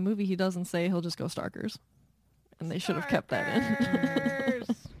doesn't, in the movie, he doesn't say he'll just go Starkers. And they should have kept that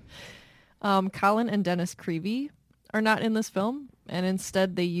in. Colin and Dennis Creevy are not in this film, and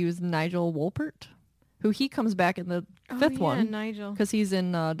instead they use Nigel Wolpert, who he comes back in the fifth one. Nigel. Because he's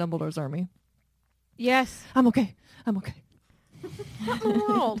in Dumbledore's army. Yes. I'm okay. What in the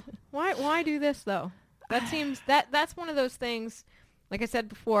world? Why do this though? That seems that's one of those things. Like I said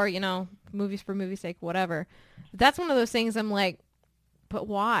before, you know, movies for movie's sake, whatever. That's one of those things. I'm like, but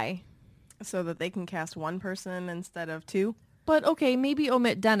why? So that they can cast one person instead of two. But okay, maybe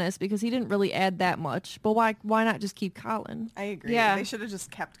omit Dennis because he didn't really add that much. But why not just keep Colin? I agree. Yeah. They should have just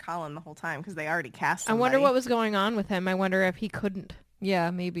kept Colin the whole time because they already cast I somebody. wonder what was going on with him. I wonder if he couldn't.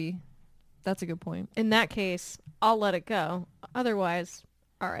 Yeah, maybe. That's a good point. In that case, I'll let it go. Otherwise,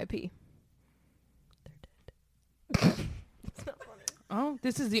 R.I.P. Oh,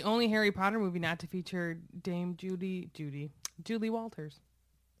 this is the only Harry Potter movie not to feature Dame Julie Walters.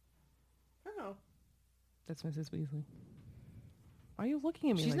 Oh. That's Mrs. Weasley. Why are you looking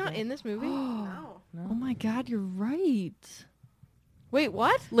at me? She's like not that? in this movie? No. Oh my God, you're right. Wait,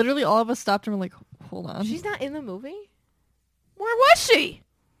 what? Literally all of us stopped and were like, hold on. She's not in the movie? Where was she?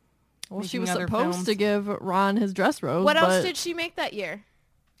 Well, she Making was other supposed films. to give Ron his dress robe. What else but- did she make that year?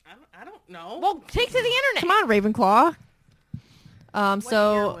 I don't know. Well, take to the internet. Come on, Ravenclaw. What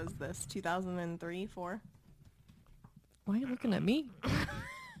So year was this? 2003, 4? why are you looking at me?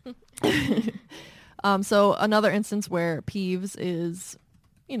 So another instance where Peeves is,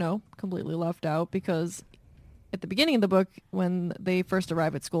 completely left out because at the beginning of the book, when they first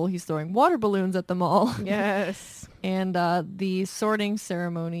arrive at school, he's throwing water balloons at them all. Yes. And the sorting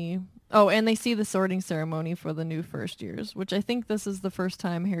ceremony. Oh, and they see the sorting ceremony for the new first years, which I think this is the first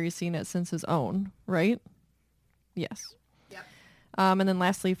time Harry's seen it since his own, right? Yes. Yep. And then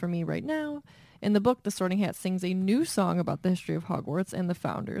lastly for me right now, in the book, the Sorting Hat sings a new song about the history of Hogwarts and the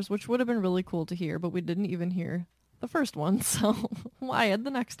founders, which would have been really cool to hear, but we didn't even hear the first one, so why add the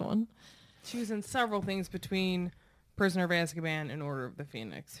next one? She was in several things between Prisoner of Azkaban and Order of the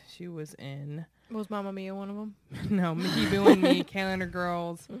Phoenix. She was in... Was Mamma Mia one of them? No, Mickey Boo and Me, Calendar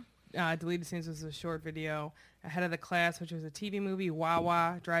Girls, Deleted Scenes was a short video, Ahead of the Class, which was a TV movie,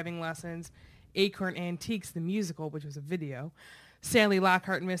 Wawa, Driving Lessons, Acorn Antiques, the musical, which was a video, Sally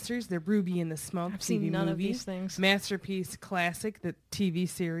Lockhart Mysteries, The Ruby and the Smoke, I've TV seen none movie, of these things. Masterpiece Classic, the TV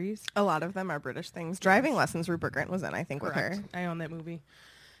series. A lot of them are British things. Driving Lessons, Rupert Grint was in, I think, with her. Correct. I own that movie.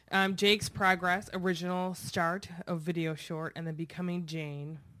 Jake's Progress, original start of video short, and then Becoming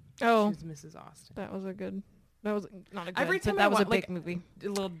Jane. Oh, She was Mrs. Austin. that was not a good, Every time but that was a wa- big like, movie. A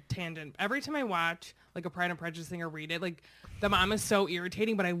little tangent. Every time I watch like a Pride and Prejudice thing or read it, like the mom is so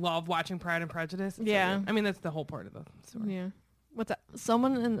irritating, but I love watching Pride and Prejudice. It's so Yeah. good. I mean, that's the whole part of the story. Yeah. What's that?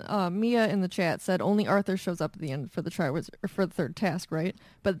 Someone in Mia in the chat said only Arthur shows up at the end for the for the third task, right?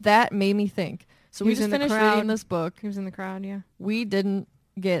 But that made me think. So He we was just in the finished crowd. reading this book. He was in the crowd, yeah. We didn't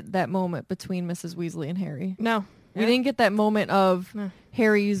get that moment between Mrs. Weasley and Harry. No. We didn't get that moment of No.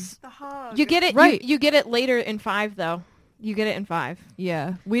 Harry's. The hug. You get it Right. You get it later in 5 though. You get it in 5.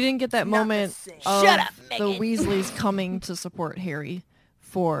 Yeah, we didn't get that Not the moment same. of Shut up, the Weasleys coming to support Harry.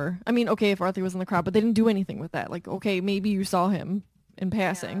 Okay, if Arthur was in the crowd, but they didn't do anything with that. Like, okay, maybe you saw him in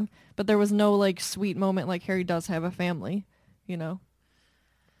passing, but there was no like sweet moment like Harry does have a family, It's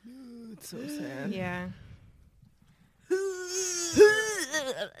so sad. Yeah.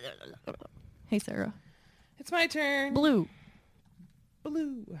 Hey, Sarah. It's my turn. Blue.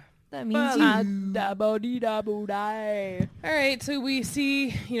 Blue. That means you. All right, so we see,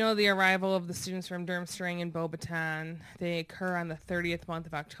 the arrival of the students from Durmstrang and Beauxbaton. They occur on the 30th month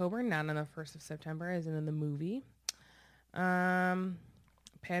of October, not on the 1st of September, as in the movie. Padma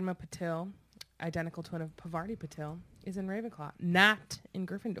Patil, identical twin of Pavarti Patil, is in Ravenclaw, not in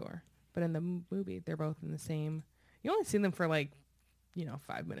Gryffindor, but in the movie. They're both in the same. You only see them for 5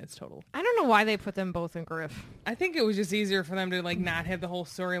 minutes total. I don't know why they put them both in Griff. I think it was just easier for them to not have the whole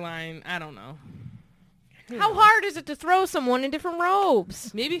storyline. I don't know. How hard is it to throw someone in different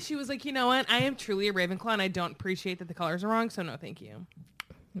robes? Maybe she was like, you know what? I am truly a Ravenclaw and I don't appreciate that the colors are wrong, so no thank you.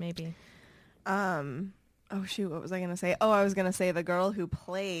 Maybe. Oh shoot, what was I gonna say? Oh, I was gonna say the girl who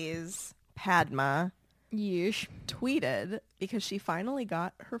plays Padma Yeesh. tweeted because she finally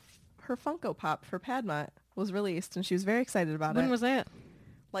got her Funko Pop for Padma was released and she was very excited about it. When was that?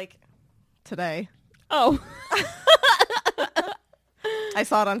 Like today. Oh. I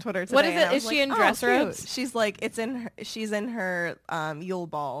saw it on Twitter today. What is and I it? was Is she like, in "Oh, dress cute." robes? She's like, she's in her Yule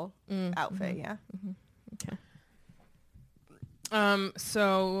Ball Mm, outfit. Yeah. Okay.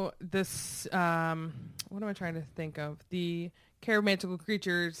 So this, what am I trying to think of? The Care of Magical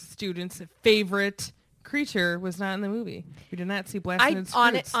Creatures students' favorite creature was not in the movie. We did not see Blasted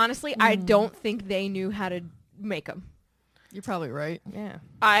Honestly, I don't think they knew how to make them. You're probably right. Yeah.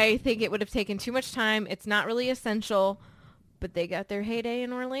 I think it would have taken too much time. It's not really essential, but they got their heyday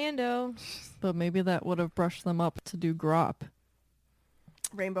in Orlando. But maybe that would have brushed them up to do Grop.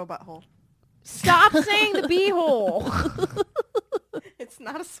 Rainbow butthole. Stop saying the beehole. It's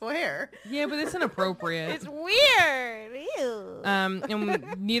not a swear. Yeah, but it's inappropriate. It's weird. Ew. And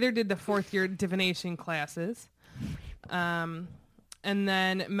neither did the fourth year divination classes. And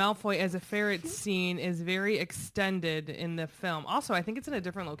then Malfoy as a ferret scene is very extended in the film. Also, I think it's in a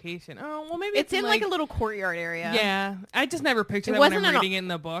different location. Oh, well, maybe It's in like a little courtyard area. Yeah, I just never pictured It that when wasn't I'm in a- reading it in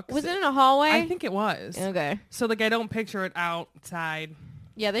the books. Was it in a hallway? I think it was. Okay. So, like, I don't picture it outside.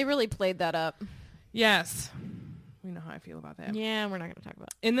 Yeah, they really played that up. Yes. We know how I feel about that. Yeah, we're not going to talk about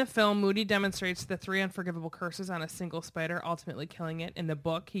it. In the film, Moody demonstrates the 3 unforgivable curses on a single spider, ultimately killing it. In the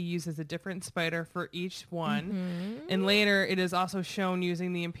book, he uses a different spider for each one. And later, it is also shown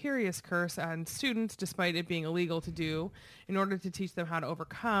using the Imperious curse on students, despite it being illegal to do, in order to teach them how to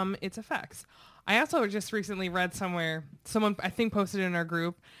overcome its effects. I also just recently read somewhere, someone I think posted it in our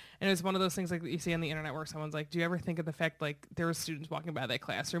group, and it was one of those things like that you see on the internet where someone's like, do you ever think of the fact like there were students walking by that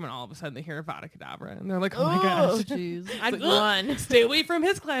classroom and all of a sudden they hear Avada Kedavra and they're like, oh my Oh, gosh. jeez. I'd run. Stay away from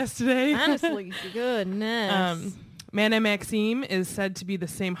his class today. Honestly, goodness. Mana Maxime is said to be the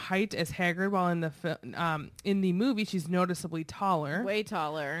same height as Hagrid, while in the movie she's noticeably taller. Way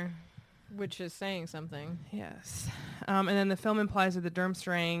taller, which is saying something. Yes. And then the film implies that the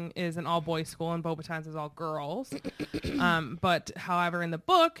Durmstrang is an all-boys school and Beauxbatons is all girls. But however, in the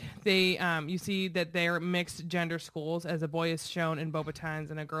book, they you see that they're mixed gender schools, as a boy is shown in Beauxbatons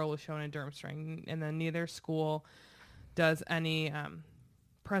and a girl is shown in Durmstrang. And then neither school does any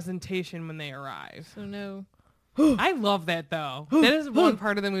presentation when they arrive. So no. I love that, though. That is one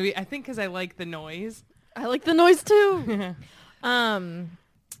part of the movie. I think because I like the noise. I like the noise too.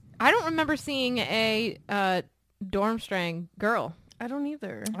 I don't remember seeing a Durmstrang girl. I don't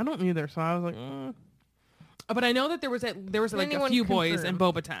either. I don't either, so I was like, But I know that there was like a anyone few boys in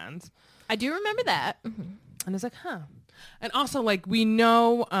confirm? Beauxbatons. I do remember that. And it's like, huh. And also, like, we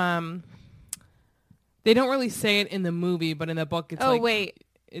know they don't really say it in the movie, but in the book, it's Wait.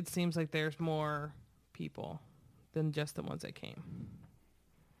 it seems like there's more people than just the ones that came.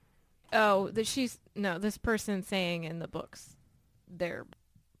 Oh, this person saying in the books, they're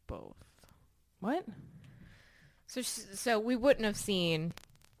both. What? So we wouldn't have seen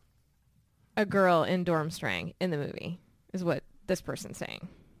a girl in Durmstrang in the movie, is what this person's saying.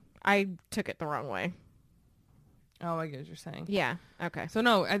 I took it the wrong way. Oh, I get what you're saying. Yeah. Okay. So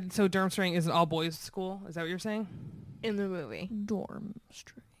no, so Durmstrang is an all-boys school? Is that what you're saying? In the movie.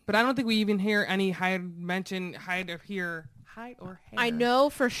 Durmstrang. But I don't think we even hear any hide or hair. I know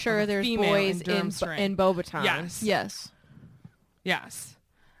for sure there's female boys in in Durmstrang. in Beauxbatons. Yes. Yes. Yes.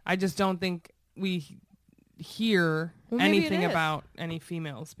 I just don't think we hear Well, maybe it anything is. about any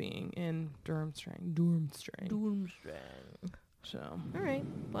females being in Durmstrang. So. All right.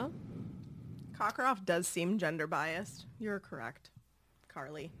 Well, Cockcroft does seem gender biased. You're correct,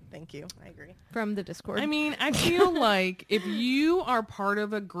 Carly. Thank you. I agree. from the Discord. I mean, I feel like if you are part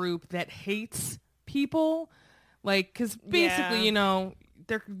of a group that hates people, like, because basically, Yeah. you know,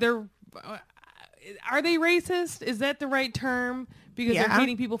 they're are they racist? Is that the right term? Because they're Yeah.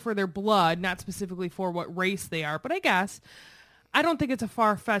 hating people for their blood, not specifically for what race they are. But I guess I don't think it's a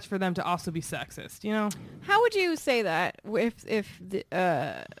far fetch for them to also be sexist. You know? how would you say that if the,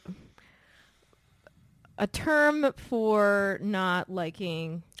 a term for not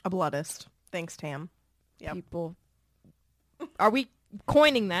liking A bloodist. Thanks, Tam. Yep. people? Are we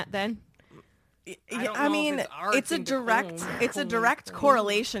coining that then? I don't I know if mean, it's our it's a thing to direct, coin. it's a direct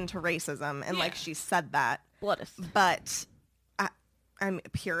correlation to racism, and like Yeah. she said that. Bloodist. But I'm a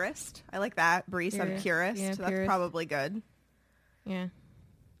purist. I like that. Bree said purist. Yeah, That's purist. probably good. Yeah.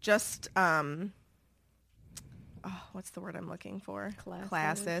 Just what's the word I'm looking for?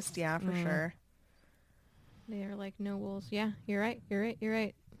 Classist. Yeah, for sure. They are like nobles. Yeah, you're right.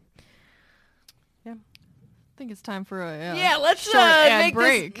 I think it's time for a Yeah, let's short ad make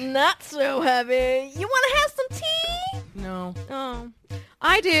break. this not so heavy. You want to have some tea? No. Oh,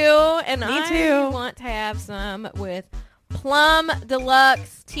 I do, and I too. want to have some with Plum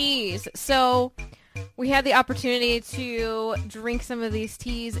Deluxe teas. So we had the opportunity to drink some of these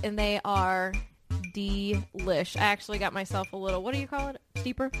teas, and they are delish. I actually got myself a little, what do you call it?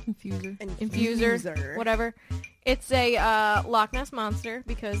 Steeper? Infuser. Whatever. It's a Loch Ness Monster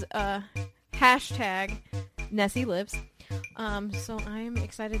because hashtag Nessie lives. So I'm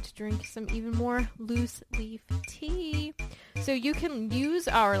excited to drink some even more loose leaf tea. So you can use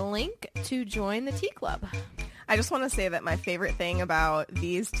our link to join the tea club. I just want to say that my favorite thing about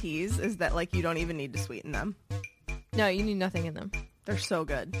these teas is that like you don't even need to sweeten them. No, you need nothing in them. They're so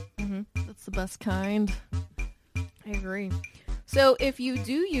good. That's the best kind. I agree. So if you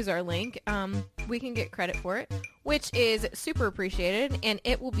do use our link, we can get credit for it, which is super appreciated, and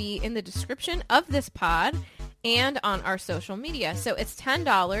it will be in the description of this pod and on our social media. So it's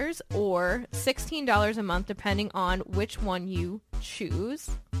 $10 or $16 a month, depending on which one you choose.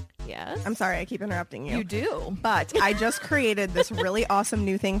 Yes. I'm sorry, I keep interrupting you. You do. But I just created this really awesome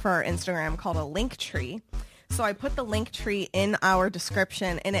new thing for our Instagram called a link tree. So I put the link tree in our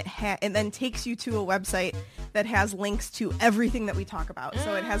description, and it then takes you to a website that has links to everything that we talk about.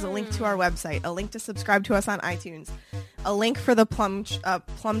 So it has a link to our website, a link to subscribe to us on iTunes, a link for the Plum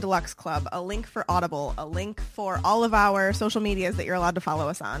Deluxe Club, a link for Audible, a link for all of our social medias that you're allowed to follow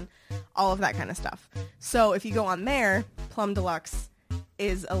us on, all of that kind of stuff. So if you go on there, Plum Deluxe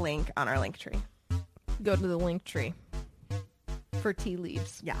is a link on our link tree. Go to the link tree for tea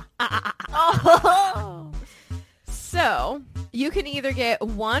leaves. Yeah. So you can either get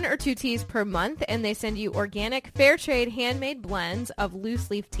 1 or 2 teas per month, and they send you organic, fair trade, handmade blends of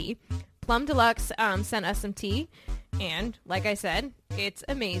loose leaf tea. Plum Deluxe sent us some tea, and like I said, it's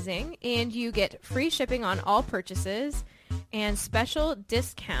amazing. And you get free shipping on all purchases and special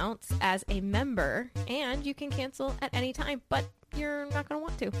discounts as a member, and you can cancel at any time, but you're not going to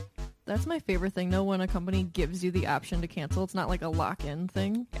want to. That's my favorite thing, though, when a company gives you the option to cancel. It's not like a lock-in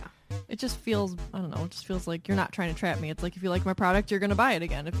thing. Yeah. It just feels, I don't know, it just feels like you're not trying to trap me. It's like if you like my product, you're going to buy it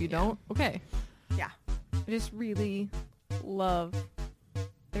again. If you don't, okay. Yeah. I just really love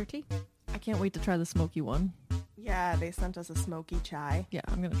their tea. I can't wait to try the smoky one. Yeah, they sent us a smoky chai. Yeah,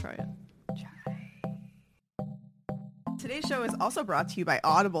 I'm going to try it. Today's show is also brought to you by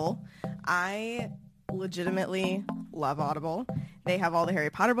Audible. I legitimately love Audible. They have all the Harry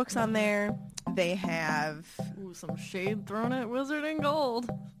Potter books on there. They have... Ooh, some shade thrown at Wizarding Gold.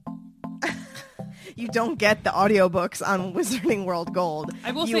 You don't get the audiobooks on Wizarding World Gold.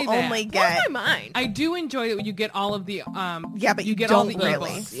 I will you say that. only get... Blows my mind. I do enjoy that you get all of the Yeah, but you get don't all the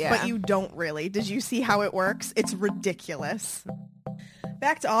really. ebooks. Yeah. But you don't really. Did you see how it works? It's ridiculous.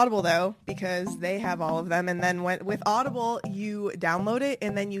 Back to Audible, though, because they have all of them. And then with Audible, you download it,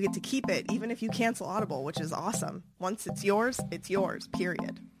 and then you get to keep it, even if you cancel Audible, which is awesome. Once it's yours,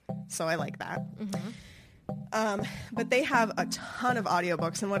 period. So I like that. But they have a ton of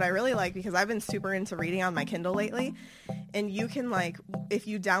audiobooks, and what I really like, because I've been super into reading on my Kindle lately, and you can, like, if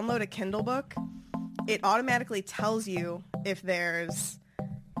you download a Kindle book, it automatically tells you if there's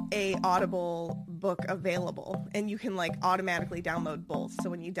a Audible book available, and you can like automatically download both. So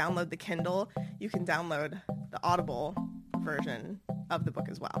when you download the Kindle, you can download the Audible version of the book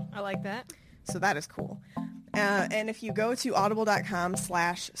as well. I like that. So that is cool. And if you go to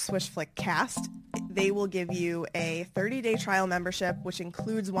audible.com/swishflickcast, they will give you a 30-day trial membership, which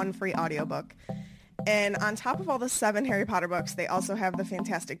includes 1 free audiobook. And on top of all the 7 Harry Potter books, they also have the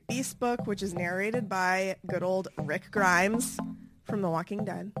Fantastic Beasts book, which is narrated by good old Rick Grimes from The Walking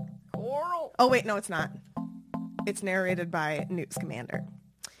Dead. Coral. Oh, wait, no, it's not. It's narrated by Newt Scamander.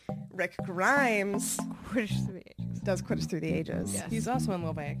 Rick Grimes does Quidditch Through the Ages. Yes. He's also in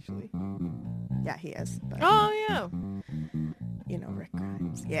Love Actually. Yeah, he is. But, Oh, yeah. you know, Rick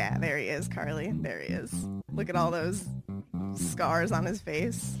Grimes. Yeah, there he is, Carly. There he is. Look at all those scars on his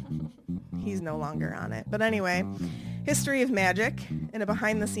face. He's no longer on it. But anyway, History of Magic in a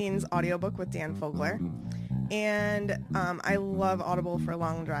behind-the-scenes audiobook with Dan Fogler. And I love Audible for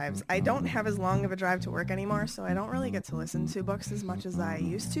long drives. I don't have as long of a drive to work anymore, so I don't really get to listen to books as much as I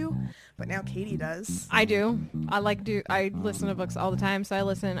used to. But now Katie does. I do. I listen to books all the time, so I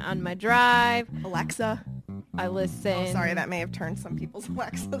listen on my drive. Alexa. I listen. Oh, sorry, that may have turned some people's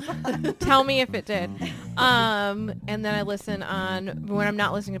Alexas on. Tell me if it did. And then I listen on, when I'm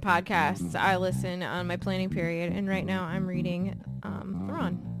not listening to podcasts, I listen on my planning period. And right now I'm reading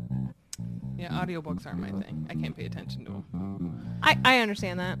Thrawn. Yeah, audiobooks aren't my thing. I can't pay attention to them. I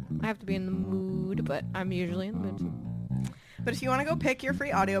understand that. I have to be in the mood, but I'm usually in the mood. But if you want to go pick your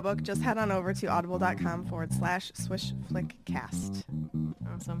free audiobook, just head on over to audible.com/swishflickcast.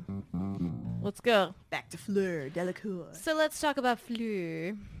 Awesome. Let's go. Back to Fleur Delacour. So let's talk about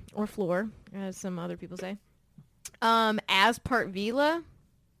Fleur, or Floor, as some other people say. As part Vila,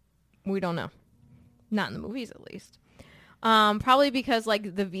 we don't know. Not in the movies, at least. Probably because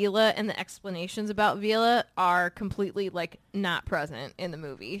like the Vila and the explanations about Vila are completely like not present in the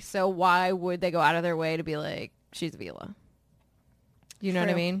movie. So why would they go out of their way to be like, she's Vila? You know what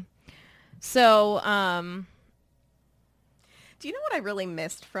I True. mean? So, Do you know what I really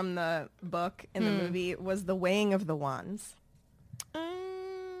missed from the book and the movie was the weighing of the wands.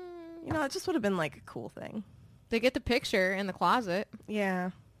 You know, it just would have been like a cool thing. they get the picture in the closet,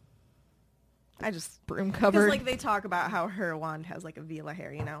 Yeah. I just broom because covered. like they talk about how her wand has like a Vila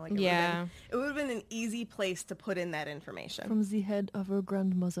hair, you know, like Yeah. it would have been an easy place to put in that information. From the head of her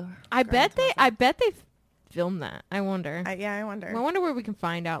grandmother. I bet they filmed that. I wonder. I wonder. I wonder where we can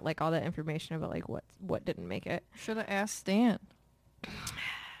find out like all that information about like what didn't make it. Should have asked Stan.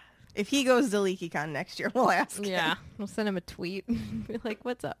 If he goes to LeakyCon next year, we'll ask. Yeah, we'll send him a tweet. Be like,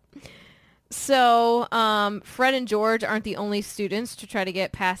 what's up? So, Fred and George aren't the only students to try to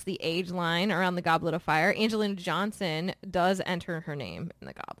get past the age line around the Goblet of Fire. Angelina Johnson does enter her name in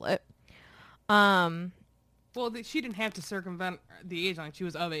the goblet. Well, she didn't have to circumvent the age line. She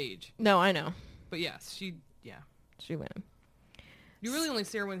was of age. No, I know. But yes, she went. You really only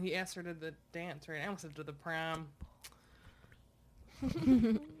see her when he asked her to the dance, right? I almost said to the prom.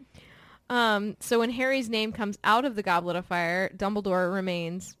 So when Harry's name comes out of the Goblet of Fire, Dumbledore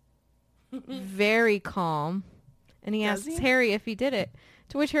remains very calm, and he Does asks he? Harry if he did it,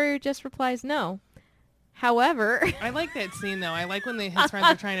 to which Harry just replies no. However, I like that scene, though. I like when his friends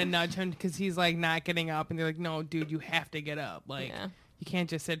are trying to nudge him because he's, like, not getting up. And they're like, no, dude, you have to get up. Like, Yeah. you can't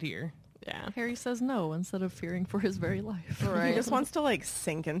just sit here. yeah, Harry says no instead of fearing for his very life. He just wants to like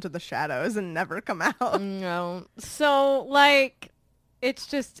sink into the shadows and never come out. no. So like,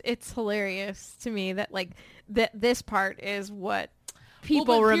 it's hilarious to me that like this part is what people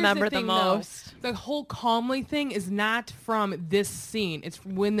Well, but here's remember the thing, though. most. The whole calmly thing is not from this scene. It's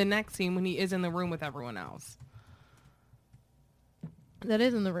when the next scene when he is in the room with everyone else. That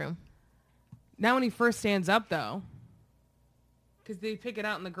is in the room. Now when he first stands up, though, because they pick it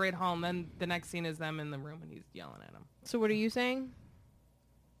out in the Great Hall, and then the next scene is them in the room and he's yelling at him. So what are you saying?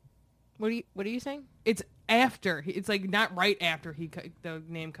 What are you saying? It's after. It's like not right after the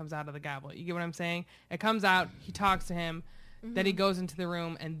name comes out of the goblet. You get what I'm saying? It comes out. He talks to him. Then he goes into the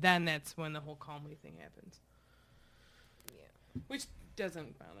room, and then that's when the whole calmly thing happens. Yeah, which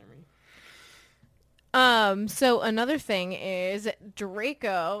doesn't bother me. So another thing is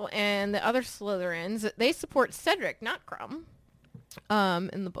Draco and the other Slytherins, they support Cedric, not Crumb,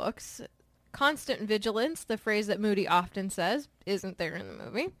 in the books. Constant vigilance, the phrase that Moody often says, isn't there in the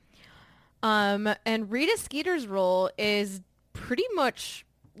movie. And Rita Skeeter's role is pretty much,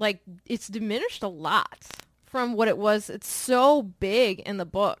 like, it's diminished a lot from what it was. It's so big in the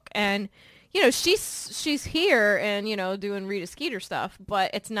book. And, you know, she's here and, you know, doing Rita Skeeter stuff,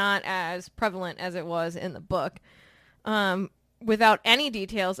 but it's not as prevalent as it was in the book. Without any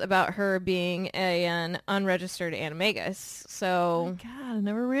details about her being an unregistered animagus. So God, I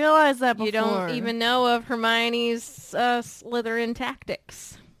never realized that before. you don't even know of Hermione's Slytherin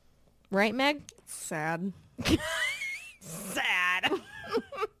tactics. Right, Meg? Sad. Sad.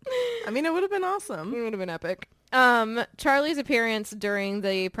 I mean, it would have been awesome. It would have been epic. Charlie's appearance during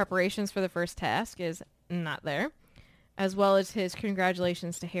the preparations for the first task is not there, as well as his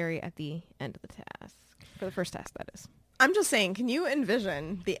congratulations to Harry at the end of the task. For the first task, that is. I'm just saying, can you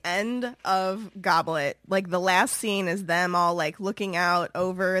envision the end of Goblet? Like, the last scene is them all, like, looking out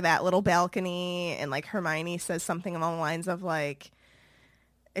over that little balcony, and, like, Hermione says something along the lines of, like,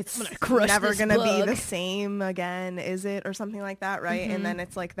 it's never going to be the same again, is it? Or something like that, right? And then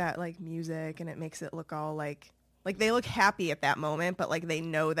it's, like, that, like, music, and it makes it look all, like, they look happy at that moment, but, like, they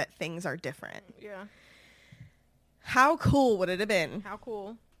know that things are different. Yeah. How cool would it have been? How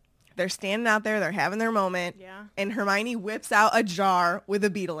cool. They're standing out there, they're having their moment, Yeah. and Hermione whips out a jar with a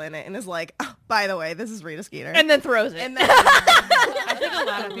beetle in it and is like, oh, by the way, this is Rita Skeeter. And then throws it. And then I think a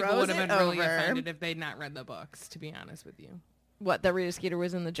lot of people Throws would have it been really over. offended if they'd not read the books, to be honest with you. What, that Rita Skeeter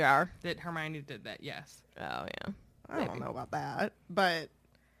was in the jar? That Hermione did that, yes. Oh, yeah. I don't know about that, but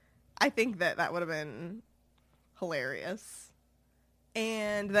I think that would have been hilarious.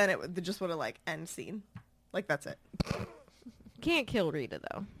 And then it just would have, like, end scene. Like, that's it. Can't kill Rita,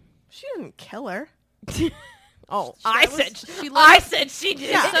 though. She didn't kill her. Oh, I said she did.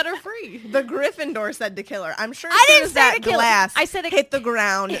 Yeah. set her free. The Gryffindor said to kill her. I'm sure as I soon didn't as say that to kill her. glass I said it hit the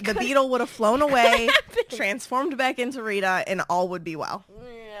ground, the could've- beetle would have flown away, transformed back into Rita, and all would be well.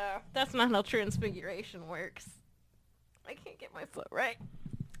 Yeah, that's not how transfiguration works. I can't get my foot right.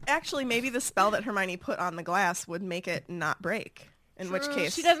 Actually, maybe the spell that Hermione put on the glass would make it not break. In which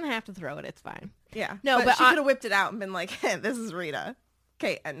case, She doesn't have to throw it. It's fine. Yeah. No, but but she I- could have whipped it out and been like, hey, this is Rita.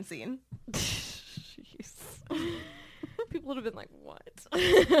 Okay, end scene. Jeez. people would have been like, what?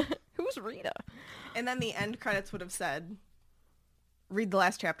 Who's Rita? And then the end credits would have said, read the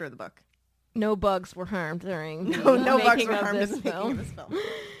last chapter of the book. No bugs were harmed during No bugs making were of harmed in this the making film. of this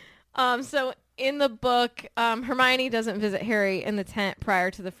film. So in the book, Hermione doesn't visit Harry in the tent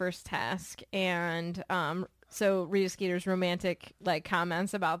prior to the first task, and so Rita Skeeter's romantic like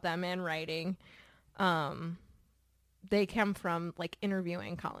comments about them and writing, they come from like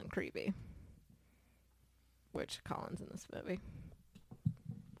interviewing Colin Creevey, which Colin's in this movie.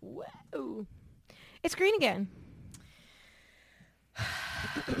 Whoa, it's green again.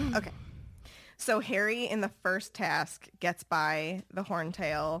 Okay. So Harry in the first task gets by the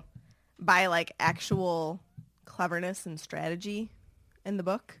Horntail by like actual cleverness and strategy in the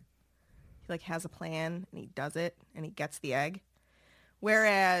book. He like has a plan and he does it and he gets the egg.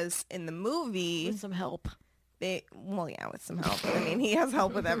 Whereas in the movie, With some help. with some help. I mean, he has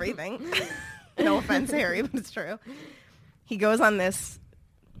help with everything. No offense, Harry, but it's true. He goes on this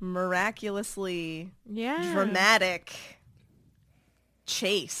miraculously dramatic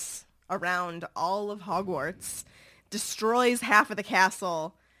chase around all of Hogwarts, destroys half of the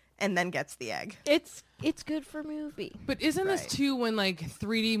castle, and then gets the egg. It's good for movie. But isn't this Right. too when like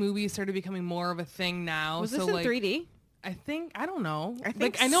 3D movies started becoming more of a thing now? Was this so in like 3D? I don't know. I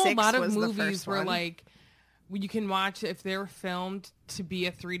think like I know a 6 lot of was the movies first where one. like you can watch if they're filmed to be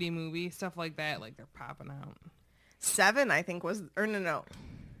a 3D movie, stuff like that, like they're popping out. 7, I think, was, or no.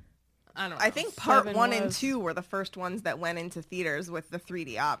 I don't know. I think part 7 1 and was. 2 were the first ones that went into theaters with the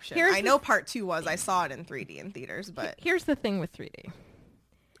 3D option. Here's I the know part 2 was. I saw it in 3D in theaters, but Here's the thing with 3D.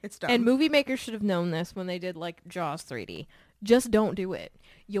 it's dumb. And movie makers should have known this when they did like Jaws 3D. Just don't do it.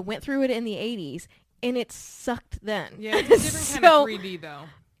 You went through it in the 80s and it sucked then. Yeah, it's a different kind So, of 3D though.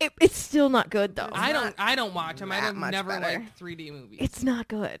 It's still not good though. I don't watch them. that I've much never better. liked 3D movies. It's not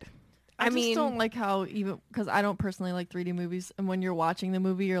good. I mean, just don't like how even because I don't personally like 3D movies, and when you're watching the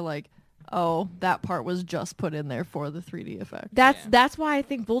movie, you're like, oh, that part was just put in there for the 3D effect. that's why I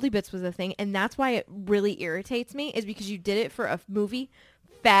think Voldy Bits was a thing, and that's why it really irritates me is because you did it for a movie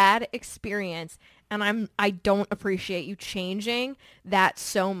fad experience, and I don't appreciate you changing that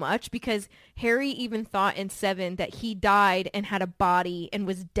so much because Harry even thought in 7 that he died and had a body and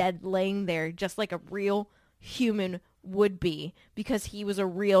was dead laying there just like a real human would be because he was a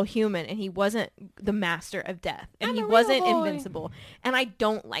real human and he wasn't the master of death and he wasn't invincible, and I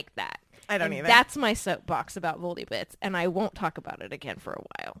don't like that. I don't And either. That's my soapbox about Voldy Bits, and I won't talk about it again for a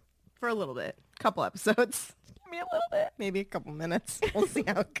while. For a little bit. Couple episodes. Give me a little bit. Maybe a couple minutes. We'll see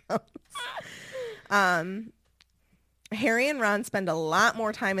how it goes. Harry and Ron spend a lot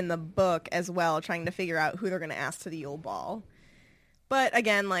more time in the book as well trying to figure out who they're going to ask to the Yule Ball. But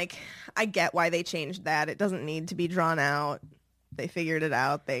again, like, I get why they changed that. It doesn't need to be drawn out. They figured it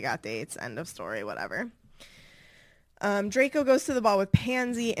out. They got dates. End of story, whatever. Draco goes to the ball with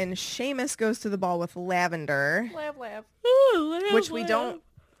Pansy, and Seamus goes to the ball with Lavender, Laugh. which we don't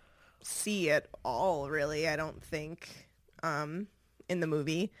see at all, really, I don't think, in the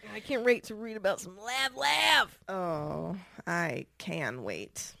movie. I can't wait to read about some laugh. Oh, I can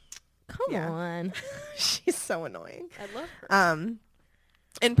wait. Come Yeah. on. She's so annoying. I love her.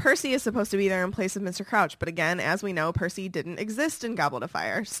 And Percy is supposed to be there in place of Mr. Crouch, but again, as we know, Percy didn't exist in Goblet of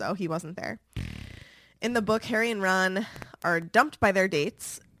Fire, so he wasn't there. In the book, Harry and Ron are dumped by their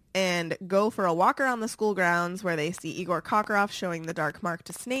dates and go for a walk around the school grounds where they see Igor Karkaroff showing the dark mark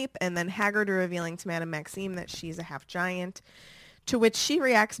to Snape and then Hagrid revealing to Madame Maxime that she's a half-giant, to which she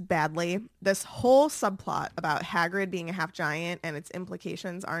reacts badly. This whole subplot about Hagrid being a half-giant and its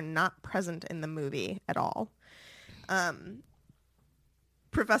implications are not present in the movie at all.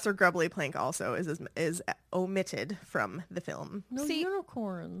 Professor Grubbly Plank also is omitted from the film. No See-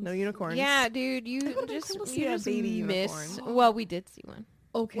 unicorns. No unicorns. Yeah, dude, you would've just been cool to you see a just baby miss. unicorn. Well, we did see one.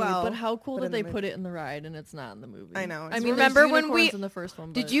 Okay, Well, but how cool but did in the they movie. put it in the ride and it's not in the movie? I know. I It's mean, Remember there's when we- unicorns in the first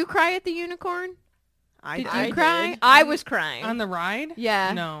one? Did but- you cry at the unicorn? I Did did. you cry? did. I was crying. On the ride?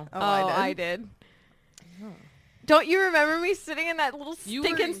 Yeah. No. Oh, I did. Don't you remember me sitting in that little You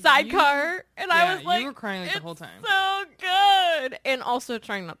stinking were- sidecar? And yeah, I was like, you were crying like the "It's whole time." so good. And also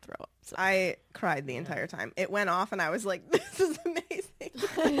trying not to throw up. So. I cried the entire time. It went off and I was like, this is amazing.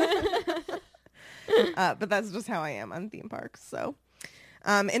 But that's just how I am on theme parks. So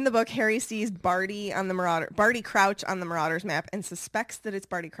in the book, Harry sees Barty Crouch on the Marauders map and suspects that it's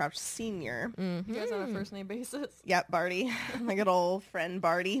Barty Crouch Sr. You guys on a first name basis? Yep, Barty. My good old friend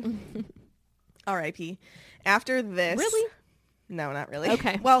Barty. R.I.P. After this. Really? No, not really.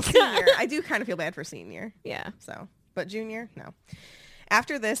 Okay. Well, Senior. I do kind of feel bad for Senior. Yeah. So, but Junior, no.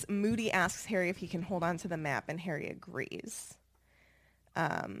 After this, Moody asks Harry if he can hold on to the map, and Harry agrees.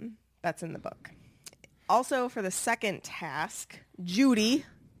 That's in the book. Also, for the second task, Judy,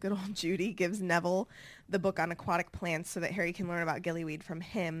 good old Judy, gives Neville the book on aquatic plants so that Harry can learn about gillyweed from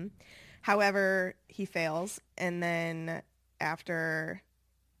him. However, he fails, and then after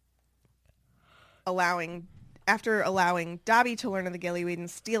allowing Dobby to learn of the gillyweed and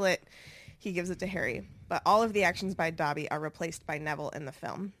steal it, he gives it to Harry. But all of the actions by Dobby are replaced by Neville in the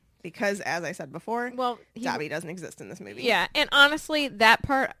film. Because, as I said before, Dobby doesn't exist in this movie. Yeah, and honestly, that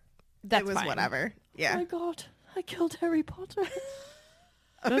part, that's it was fine. whatever. Yeah. Oh my god, I killed Harry Potter.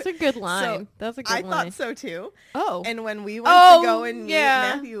 That's a good line. That's a good I line. thought so too. Oh. And when we went to go and meet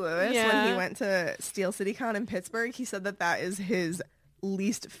yeah. Matthew Lewis, when he went to Steel City Con in Pittsburgh, he said that is his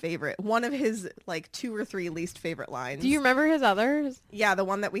least favorite. One of his like 2 or 3 least favorite lines. Do you remember his others? Yeah, the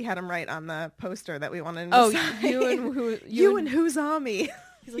one that we had him write on the poster that we wanted him Oh, to sign. you and who's on me?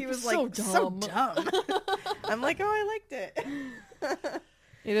 He was so like, so dumb. I'm like, oh, I liked it.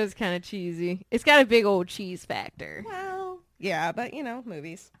 It is kind of cheesy. It's got a big old cheese factor. Well, yeah, but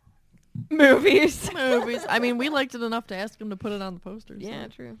Movies. Movies. I mean, we liked it enough to ask him to put it on the posters. Yeah, so.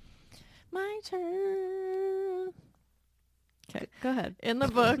 true. My turn. Okay. Go ahead. In the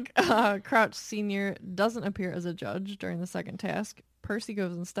book, Crouch Sr. doesn't appear as a judge during the second task. Percy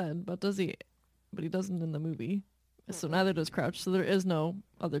goes instead, but he doesn't in the movie. So neither does Crouch, so there is no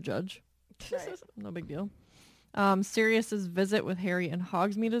other judge. Right. No big deal. Sirius's visit with Harry and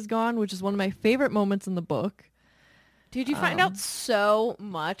Hogsmeade is gone, which is one of my favorite moments in the book. Dude, you find out so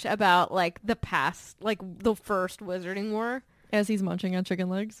much about, like, the past, like, the first Wizarding War. As he's munching on chicken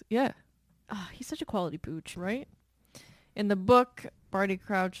legs. Yeah. Oh, he's such a quality pooch. Right? In the book, Barty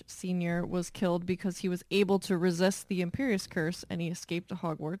Crouch Sr. was killed because he was able to resist the Imperius Curse and he escaped to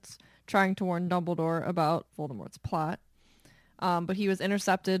Hogwarts, trying to warn Dumbledore about Voldemort's plot. But he was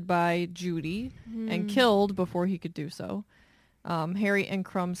intercepted by Judy and killed before he could do so. Harry and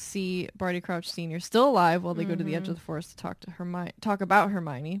Crumb see Barty Crouch Sr. still alive while they go to the edge of the forest to talk about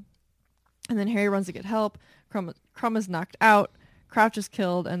Hermione. And then Harry runs to get help. Crumb is knocked out. Crouch is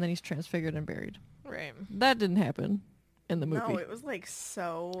killed, and then he's transfigured and buried. Right. That didn't happen in the movie. no, it was like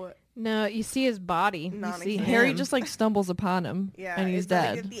so. No, you see his body. You see Non-existent. Harry him. just like stumbles upon him, Yeah, and he's it's like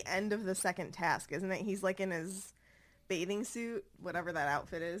dead. at the end of the second task, isn't it? He's like in his bathing suit, whatever that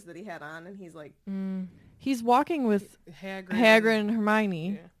outfit is that he had on, and he's like, He's walking with Hagrid and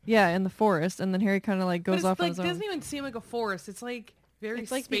Hermione, yeah, in the forest, and then Harry kind of like goes off on his It own. doesn't even seem like a forest. It's like very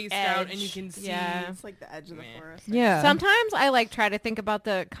It's like the spaced out, and edge. you can see. Yeah. it's like the edge of the forest. Yeah, Sometimes I like try to think about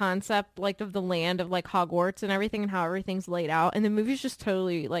the concept like of the land of like Hogwarts and everything and how everything's laid out, and the movies just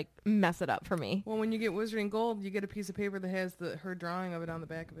totally like mess it up for me. Well, when you get Wizarding Gold, you get a piece of paper that has her drawing of it on the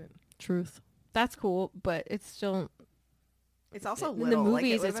back of it. truth. That's cool, but it's still It's also In the little. Like, it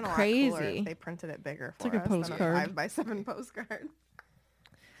movies, would've it's been a lot cooler crazy. if they printed it bigger for like a us postcard. than a 5x7 postcard.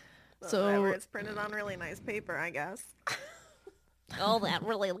 So- Whatever, it's printed on really nice paper, I guess. Oh, that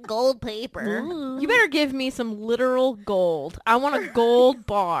really gold paper. You better give me some literal gold. I want a gold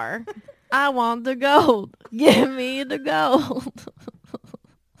bar. I want the gold. Give me the gold.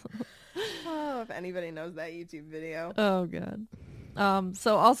 Oh, if anybody knows that YouTube video. Oh god.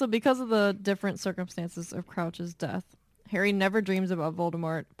 So also because of the different circumstances of Crouch's death, Harry never dreams about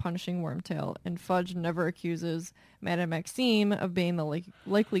Voldemort punishing Wormtail, and Fudge never accuses Madame Maxime of being the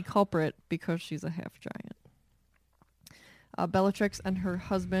likely culprit because she's a half-giant. Bellatrix and her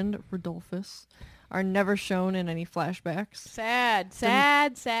husband, Rodolphus, are never shown in any flashbacks. Sad,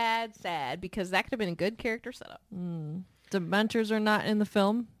 because that could have been a good character setup. Dementors are not in the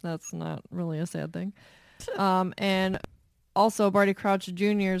film. That's not really a sad thing. And also Barty Crouch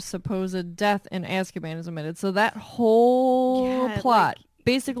Jr.'s supposed death in Azkaban is omitted. So that whole Yeah, plot,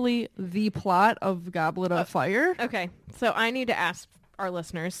 basically the plot of Goblet of Fire. Okay, so I need to ask our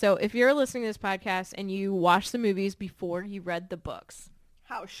listeners. So if you're listening to this podcast and you watched the movies before you read the books,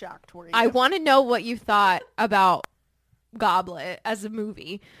 How shocked were you? I want to know what you thought about Goblet as a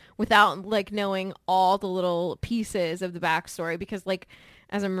movie without like knowing all the little pieces of the backstory, because like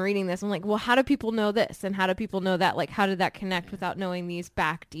as I'm reading this I'm like, well, how do people know this and how do people know that? Like, how did that connect without knowing these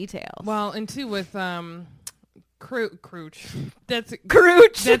back details? Well, and two with Crouch. That's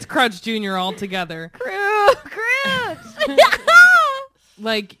Crouch. That's Crouch Jr. altogether. Crouch.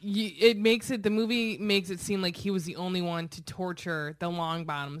 Like the movie makes it seem like he was the only one to torture the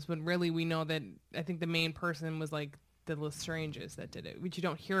Longbottoms, but really we know that I think the main person was like the Lestranges that did it, which you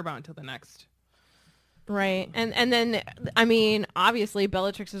don't hear about until the next. Right. And then, I mean, obviously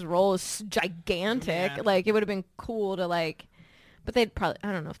Bellatrix's role is gigantic. Yeah. Like, it would have been cool to, like, but they'd probably,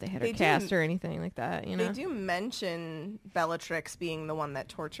 I don't know if they had her They do- cast or anything like that, you know? They do mention Bellatrix being the one that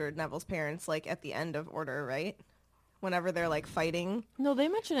tortured Neville's parents, like, at the end of Order, right? Whenever they're, like, fighting. No, they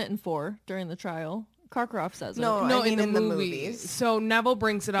mention it in 4 during the trial. Karkaroff says it. No, I mean in the movies. So Neville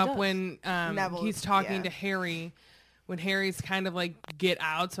brings it up does. when Neville, he's talking yeah. to Harry, when Harry's kind of like, get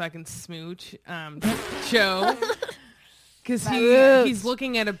out so I can smooch Cho. Because he's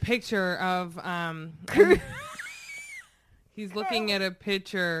looking at a picture of he's looking at a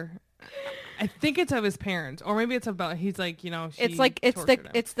picture. I think it's of his parents, or maybe it's about. He's like, she It's like it's tortured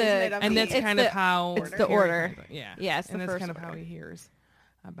him. And that's kind of how it's the order. Yeah, Yeah, it's and the that's first kind of how order. he hears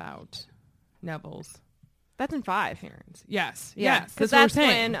about Neville's That's in 5. parents. Yes, Yeah, yes, because that's what we're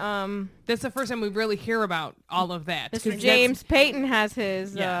that's saying. when That's the first time we really hear about all of that. 'Cause Mr. that's- James Payton has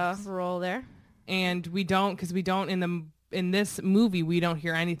his Yes. role there. and we don't in this movie we don't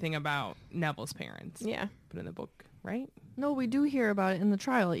hear anything about Neville's parents. Yeah, But in the book, right? No, we do hear about it in the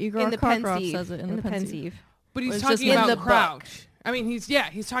trial. Igor in the Karkaroff pensieve. says it in the pensieve. But Well, he's it's just talking in about the book. Crouch. I mean,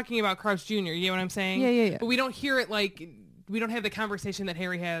 he's talking about Crouch Jr. You know what I'm saying? Yeah. But we don't hear it like we don't have the conversation that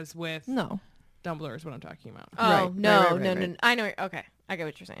Harry has with No. Dumbledore is what I'm talking about. Oh Right, no, right. no! I know. Okay, I get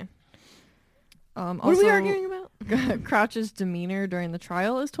what you're saying. Also, What are we arguing about? Crouch's demeanor during the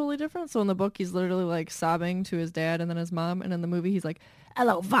trial is totally different. So in the book, he's literally like sobbing to his dad and then his mom, and in the movie, he's like,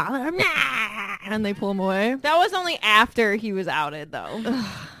 "Hello, father," and they pull him away. That was only after he was outed, though.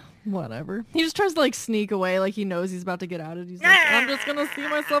 Whatever. He just tries to like sneak away, like he knows he's about to get outed. He's like, "I'm just gonna see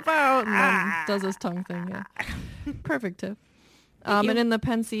myself out," and then does his tongue thing. Yeah, perfect tip. And in the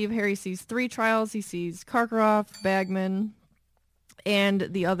pensieve, Harry sees 3 trials. He sees Karkaroff, Bagman, and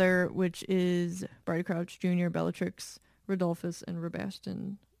the other, which is Barty Crouch Jr., Bellatrix, Rodolphus, and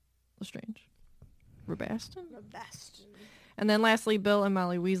Rabaston Lestrange. Rabaston? And then lastly, Bill and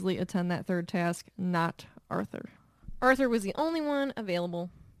Molly Weasley attend that third task, not Arthur. Arthur was the only one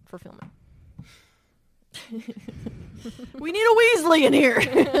available for filming. We need a Weasley in here.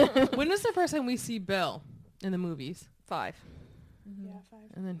 When was the first time we see Bill in the movies? 5. Yeah, 5.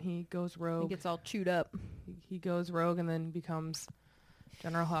 And then he goes He rogue. gets all chewed up. He goes rogue and then becomes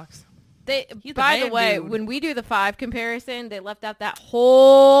General Hux. He's a By the bad way, dude. when we do the 5 comparison, they left out that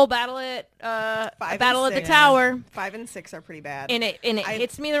whole battle at and Battle at the 6. Tower, 5 and 6 are pretty bad. and it I-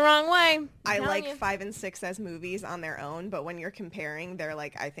 hits me the wrong way. I I'm like telling you. 5 and 6 as movies on their own, but when you're comparing, they're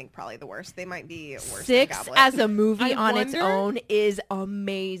like, I think probably the worst. They might be worse than 6 Goblet. as a movie I on its wonder- own is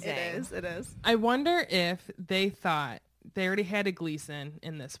amazing. It is. I wonder if they thought they already had a Gleason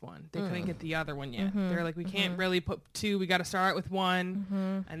in this one. They couldn't get the other one yet. They're like, we can't really put 2. We got to start out with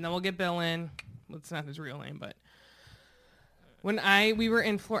 1, and then we'll get Bill in. Well, it's not his real name, but when we were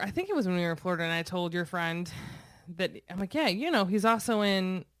in Florida, I think it was when we were in Florida, and I told your friend that I'm like, yeah, he's also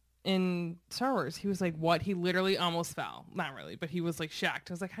in Star Wars. He was like, what? He literally almost fell. Not really, but he was like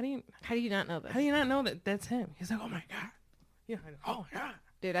shocked. I was like, how do you not know this? not know that that's him? He's like, oh my god. Yeah, I know. Oh my god.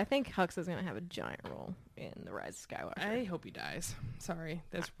 Dude, I think Hux is going to have a giant role in The Rise of Skywalker. I hope he dies. Sorry,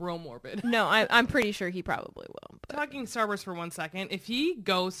 that's real morbid. No, I'm pretty sure he probably will. But Talking Star Wars for 1 second, if he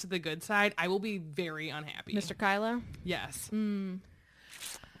goes to the good side, I will be very unhappy. Mr. Kylo? Yes.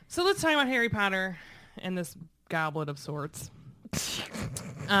 So let's talk about Harry Potter and this goblet of sorts.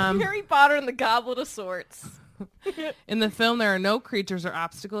 Harry Potter and the Goblet of Sorts. In the film, there are no creatures or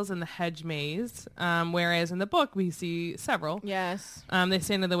obstacles in the hedge maze, whereas in the book, we see several. Yes. They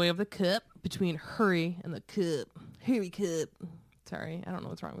stand in the way of the cup between Harry and the cup. Harry cup. Sorry, I don't know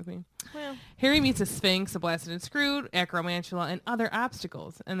what's wrong with me. Well, Harry meets a Sphinx, a Blasted and Screwed, Acromantula, and other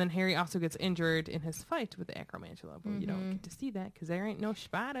obstacles. And then Harry also gets injured in his fight with the Acromantula. But you don't get to see that because there ain't no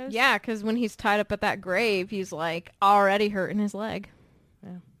spiders. yeah, because when he's tied up at that grave, he's like already hurting his leg.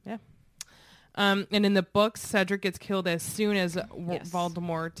 Yeah. And in the books, Cedric gets killed as soon as Yes.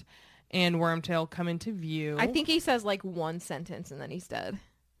 Voldemort and Wormtail come into view. I think he says like one sentence and then he's dead.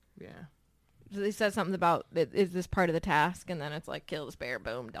 Yeah. He says something about, is this part of the task? And then it's like, kill this bear,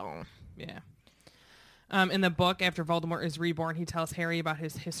 boom, dong. Yeah. In the book, after Voldemort is reborn, he tells Harry about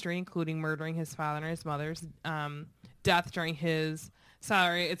his history, including murdering his father and his mother's death during his...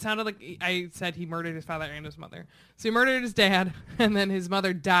 Sorry, it sounded like I said he murdered his father and his mother. So he murdered his dad, and then his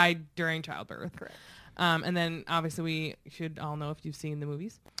mother died during childbirth. Correct. And then, obviously, we should all know if you've seen the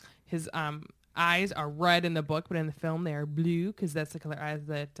movies. His eyes are red in the book, but in the film, they are blue, because that's the color eyes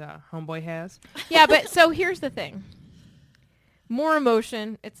that Homeboy has. Yeah, but so here's the thing. More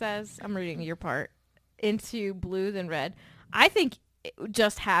emotion, it says, I'm reading your part, into blue than red. I think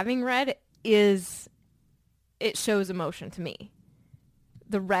just having red it shows emotion to me.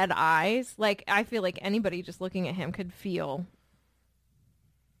 The red eyes, like I feel like anybody just looking at him could feel,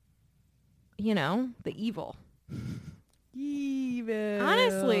 the evil. Evil.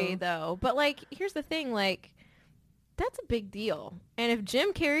 Honestly, though. But like, here's the thing, like, that's a big deal. And if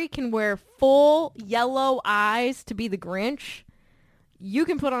Jim Carrey can wear full yellow eyes to be the Grinch, you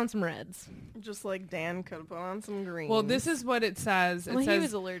can put on some reds. Just like Dan could put on some green. Well, this is what it says. It Well, says, he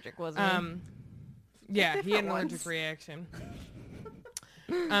was allergic, wasn't yeah, he had an different allergic ones. reaction.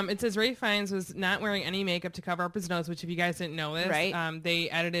 It says Ray Fiennes was not wearing any makeup to cover up his nose, which if you guys didn't know this, Right. They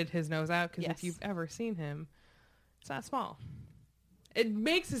edited his nose out because Yes. if you've ever seen him, it's not small. It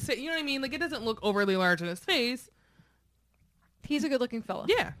makes his, you know what I mean? Like, it doesn't look overly large in his face. he? He's a good-looking fella.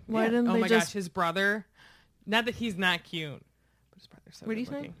 Yeah. Why yeah. didn't oh they my just- gosh, his brother. Not that he's not cute, but his brother's so What do you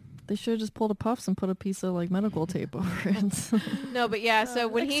good looking. They should have just pulled a puffs and put a piece of like medical tape over it. No, but yeah. So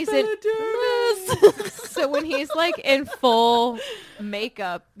when he's in, Expelliarmus! so when he's like in full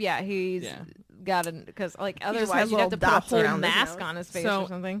makeup, yeah, he's Yeah. got to because like just otherwise has you'd have little to put a dots whole around his mask nose. on his face So- or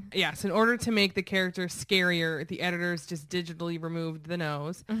something. Yes, in order to make the character scarier, the editors just digitally removed the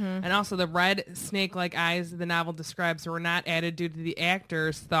nose. Mm-hmm. And also the red snake-like eyes the novel describes were not added due to the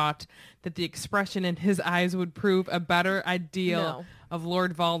actors thought that the expression in his eyes would prove a better ideal No. of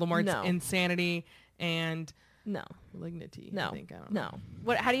Lord Voldemort's No. insanity and No, malignity. no, I think. I don't know. no.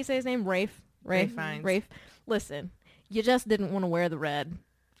 What? How do you say his name? Rafe. Ralph Fiennes. Rafe. Listen, you just didn't want to wear the red.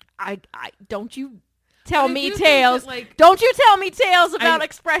 I don't you tell But I me do think tales. that, like- Don't you tell me tales about I-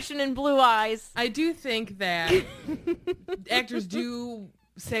 expression in blue eyes. I do think that actors do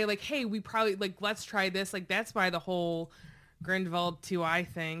say like, hey, we probably like, let's try this. Like, that's why the whole Grindelwald 2i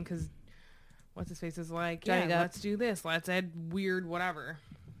thing, because what's his face is like, Johnny yeah, Depp. let's do this. Let's add weird whatever.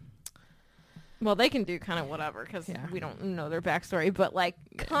 Well, they can do kind of whatever because Yeah. we don't know their backstory. But like,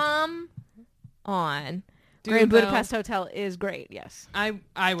 come on, Dude, Grand though, Budapest Hotel is great. Yes.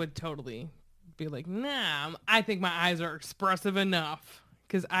 I would totally be like, nah, I think my eyes are expressive enough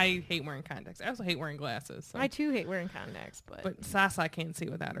because I hate wearing contacts. I also hate wearing glasses. So. I too hate wearing contacts, But Sasa can't see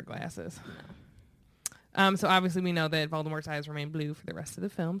without her glasses. So obviously we know that Voldemort's eyes remain blue for the rest of the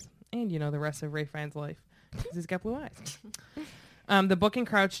films, and you know the rest of Ray Fiennes' life because he's got blue eyes. The book in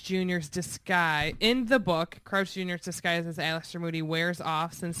Crouch Jr.'s disguise in the book, Crouch Jr.'s disguise as Aleister Moody wears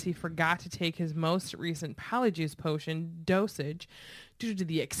off since he forgot to take his most recent Polyjuice potion dosage due to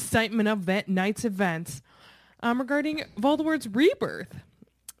the excitement of that night's events regarding Voldemort's rebirth.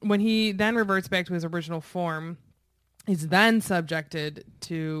 When he then reverts back to his original form, he's then subjected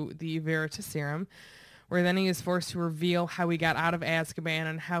to the Veritaserum, where then he is forced to reveal how he got out of Azkaban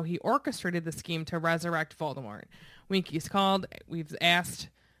and how he orchestrated the scheme to resurrect Voldemort. Winky's called.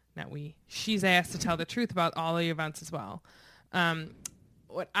 She's asked to tell the truth about all the events as well.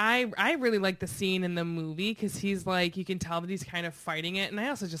 What I really like the scene in the movie because he's like, you can tell that he's kind of fighting it. And I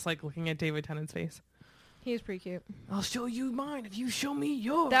also just like looking at David Tennant's face. he's pretty cute. I'll show you mine if you show me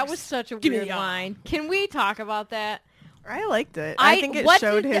yours. That was such a Give me weird yours. line. Can we talk about that? I liked it. I- I think it what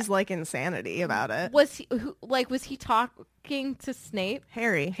showed did his that- like insanity about it. Was he talking to Snape?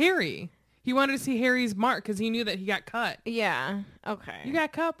 Harry. Harry. He wanted to see Harry's mark because he knew that he got cut. Yeah. Okay. You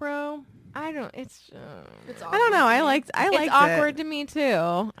got cut, bro. I don't. It's I don't know. I liked it's awkward to me too.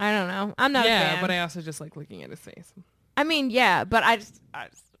 I don't know. I'm not a Yeah, fan. but I also just like looking at his face. I mean, yeah, but I just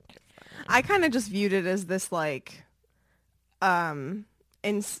I kind of just viewed it as this like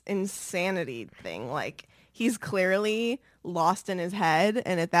insanity thing. Like he's clearly lost in his head,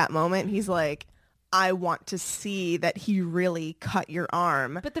 and at that moment he's like, I want to see that he really cut your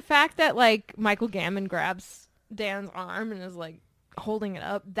arm. But the fact that like Michael Gambon grabs Dan's arm and is like holding it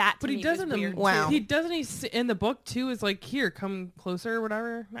up, that to But he me doesn't. was weird. Wow. He doesn't. In the book too. Is like, here, come closer or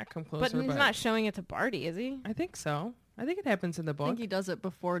whatever. Not come closer, But he's not showing it to Barty, is he? I think so. I think it happens in the I book. think he does it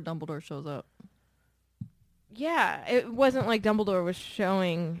before Dumbledore shows up. Yeah, it wasn't like Dumbledore was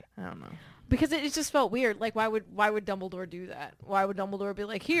showing I don't know. because it just felt weird. Like why would Dumbledore do that? Why would Dumbledore be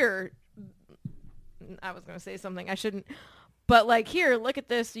like, here? I was gonna say something I shouldn't, but like, here, look at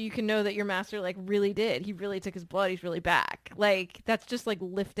this, so you can know that your master like really did. He really took his blood. He's really back. Like that's just like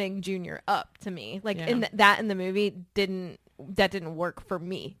lifting Junior up to me. Like Yeah. in that in the movie didn't work for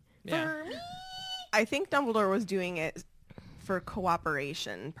me. Yeah. I think Dumbledore was doing it for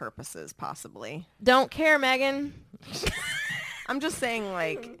cooperation purposes, possibly. Don't care, Megan. I'm just saying,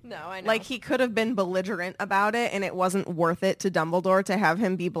 like, No, I know. like he could have been belligerent about it, and it wasn't worth it to Dumbledore to have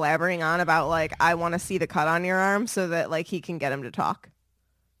him be blabbering on about like, I want to see the cut on your arm, so that like he can get him to talk.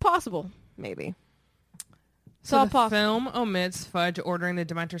 possible. Maybe. So So the possible. film omits Fudge ordering the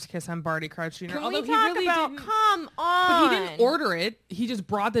Dementor's kiss on Barty Crouch Jr. Can Although we he talk really about? didn't. Come on. But he didn't order it. He just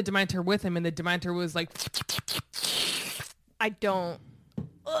brought the Dementor with him, and the Dementor was like, I don't.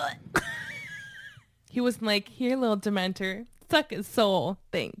 he was like, here, little Dementor, suck his soul,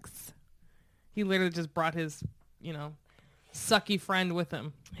 thanks. He literally just brought his, sucky friend with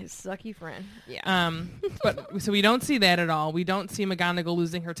him. His sucky friend. Yeah. But so we don't see that at all. We don't see McGonagall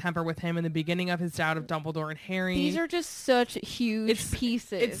losing her temper with him in the beginning of his doubt of Dumbledore and Harry. These are just such huge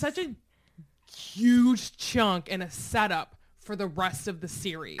pieces. It's such a huge chunk and a setup for the rest of the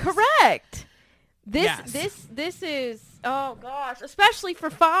series. Correct. Yes. This is, oh gosh, especially for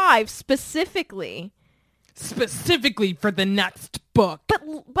 5 specifically for the next book.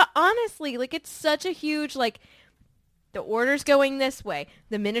 But honestly, like, it's such a huge, like, the Order's going this way,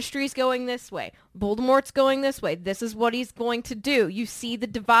 the Ministry's going this way, Voldemort's going this way, this is what he's going to do. You see the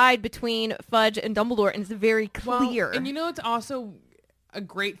divide between Fudge and Dumbledore, and it's very clear. Well, and you know what's also a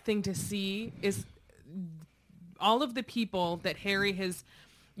great thing to see is all of the people that Harry has,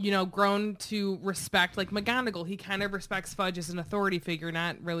 grown to respect, like McGonagall. He kind of respects Fudge as an authority figure,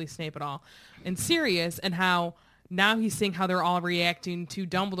 not really Snape at all. And Sirius, and how now he's seeing how they're all reacting to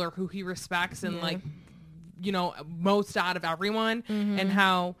Dumbledore, who he respects and most out of everyone, and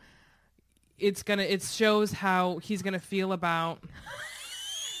how it shows how he's gonna feel about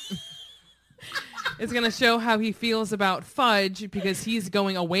it's gonna show how he feels about Fudge, because he's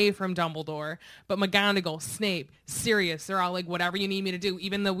going away from Dumbledore. But McGonagall, Snape, Sirius, they're all like, whatever you need me to do.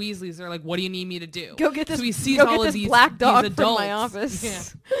 Even the Weasleys are like, what do you need me to do? Go get this, so he sees go all get of this these black dog these from adults, my office. Yeah,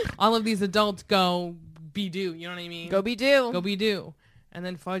 all of these adults go be do, you know what I mean? Go be do. Go be do. And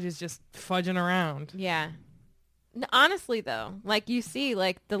then Fudge is just fudging around. Yeah. Honestly, though, like, you see,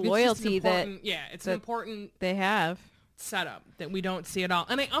 like, the loyalty it's an important they have setup that we don't see at all.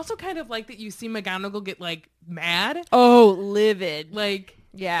 And I also kind of like that you see McGonagall get, like, mad. Oh, livid. Like,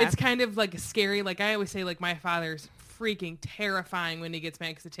 yeah, it's kind of like scary. Like, I always say, like, my father's freaking terrifying when he gets mad,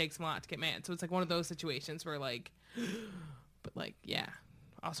 because it takes him a lot to get mad. So it's like one of those situations where, like, but, like, yeah,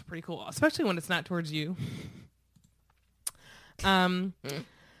 also pretty cool, especially when it's not towards you.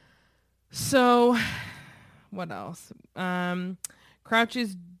 So what else?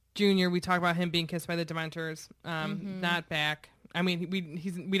 Crouches Jr., we talk about him being kissed by the Dementors. Not back. I mean,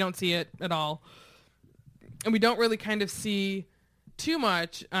 we don't see it at all. And we don't really kind of see too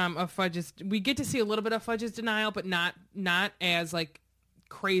much of Fudge's. We get to see a little bit of Fudge's denial, but not as, like,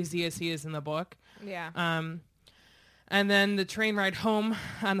 crazy as he is in the book. Yeah. And then the train ride home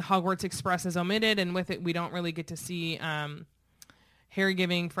on the Hogwarts Express is omitted, and with it we don't really get to see Harry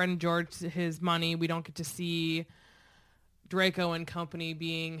giving Fred and George his money. We don't get to see Draco and company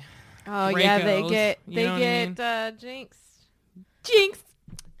being Oh Dracos, yeah, they get Jinx. Jinx.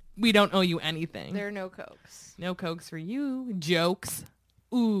 We don't owe you anything. There are no cokes. No cokes for you. Jokes.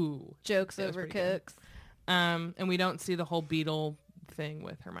 Ooh. Jokes That was over pretty good. cokes. And we don't see the whole Beetle thing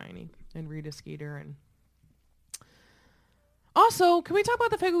with Hermione and Rita Skeeter. And also, can we talk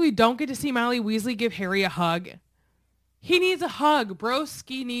about the fact that we don't get to see Molly Weasley give Harry a hug? He needs a hug.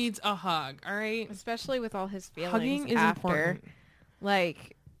 Broski needs a hug. All right. Especially with all his feelings Hugging is after. important.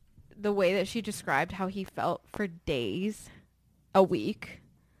 Like, the way that she described how he felt for days, a week,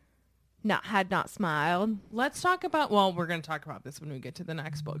 had not smiled. Let's talk about, well, we're going to talk about this when we get to the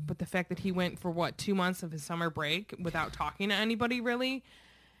next book, but the fact that he went for 2 months of his summer break without talking to anybody really,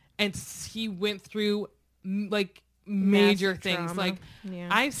 and he went through like major Massive things. trauma. Like, Yeah.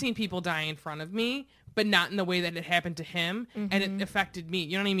 I've seen people die in front of me, but not in the way that it happened to him, and it affected me.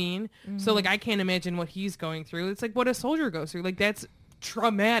 You know what I mean? So, like, I can't imagine what he's going through. It's like what a soldier goes through. Like, that's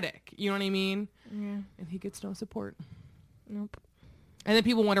traumatic. You know what I mean? Yeah. And he gets no support. Nope. And then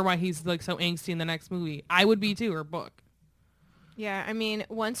people wonder why he's, like, so angsty in the next movie. I would be too, or book. Yeah, I mean,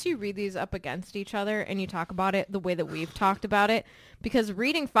 once you read these up against each other and you talk about it the way that we've talked about it, because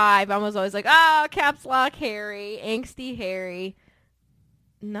reading 5, I was always like, oh, caps lock Harry, angsty Harry.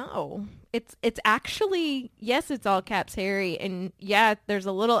 No, it's actually, yes, it's all caps Harry, and yeah, there's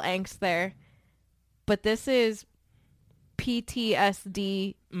a little angst there, but this is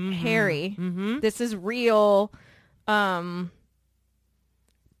PTSD Harry. This is real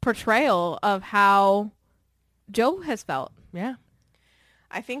portrayal of how Joe has felt. Yeah.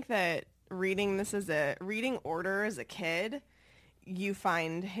 I think that reading Order as a kid, you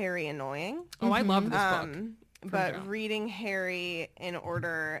find Harry annoying. Oh, I love this book. But Joe. reading Harry in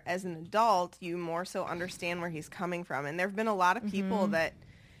Order as an adult, you more so understand where he's coming from. And there have been a lot of people that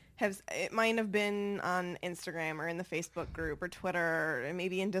it might have been on Instagram or in the Facebook group or Twitter or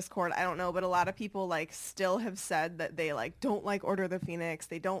maybe in Discord, I don't know, but a lot of people like still have said that they like don't like Order of the Phoenix.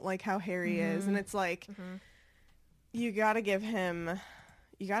 They don't like how Harry is. And it's like, you got to give him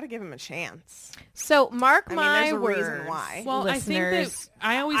a chance. So mark my there's a words. reason why. Well, I think listeners. that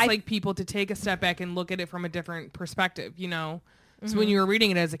I always like people to take a step back and look at it from a different perspective, you know? So when you were reading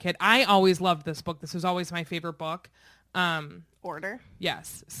it as a kid, I always loved this book. This was always my favorite book. Order.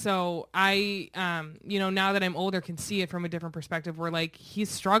 Yes. So I, now that I'm older, can see it from a different perspective where like he's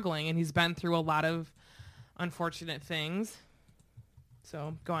struggling and he's been through a lot of unfortunate things.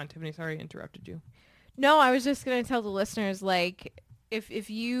 So go on, Tiffany. Sorry I interrupted you. No, I was just going to tell the listeners, like, if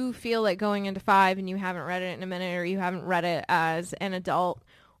you feel like going into 5 and you haven't read it in a minute or you haven't read it as an adult,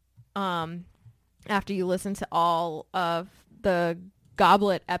 after you listen to all of the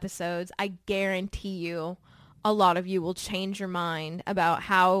Goblet episodes, I guarantee you a lot of you will change your mind about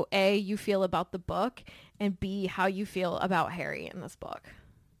how A, you feel about the book, and B, how you feel about Harry in this book.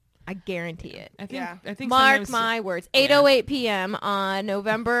 I guarantee it. I think Mark sometimes- my words. 8:08 p.m. on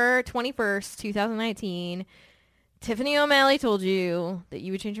November 21st, 2019. Tiffany O'Malley told you that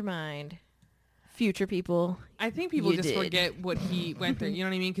you would change your mind. Future people. I think people You just did. forget what he went through. You know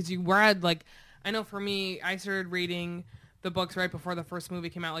what I mean? Because you read, like, I know for me, I started reading the books right before the first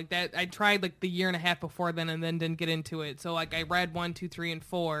movie came out. Like that, I tried like the year and a half before then and then didn't get into it. So like I read 1, 2, 3, and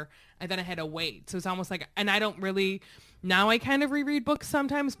 4 and then I had to wait. So it's almost like, and I don't really, now I kind of reread books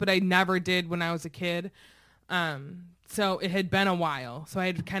sometimes, but I never did when I was a kid. So it had been a while. So I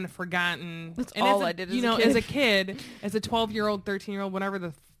had kind of forgotten. That's and all as a, I did as you a know, kid. as a kid, as a 12-year-old, 13-year-old, whenever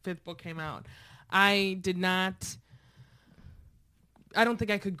the 5th book came out, I don't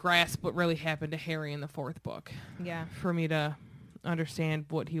think I could grasp what really happened to Harry in the 4th book. Yeah. For me to understand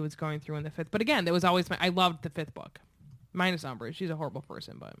what he was going through in the 5th. But again, that was always I loved the 5th book. Minus Umbridge. She's a horrible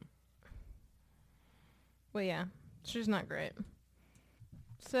person, but. Well, yeah. She's not great.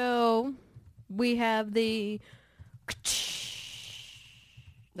 So, we have the...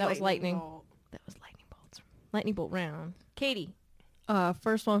 That was lightning. bolt. That was lightning bolts. Lightning bolt round. Katie.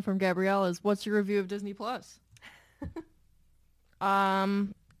 First one from Gabrielle is, what's your review of Disney Plus?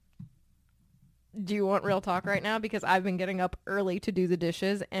 Do you want real talk right now? Because I've been getting up early to do the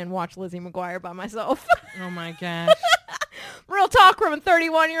dishes and watch Lizzie McGuire by myself. Oh my gosh. Real talk from a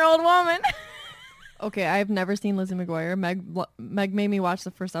 31-year-old woman. Okay, I've never seen Lizzie McGuire. Meg made me watch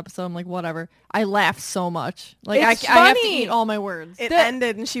the first episode. I'm like, whatever. I laughed so much. Like, It's I have to funny. eat all my words. It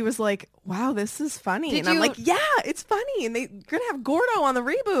ended and she was like, wow, this is funny. Did And I'm you- like, yeah, it's funny. And they're going to have Gordo on the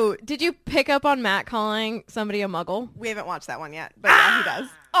reboot. Did you pick up on Matt calling somebody a muggle? We haven't watched that one yet, but yeah, he does.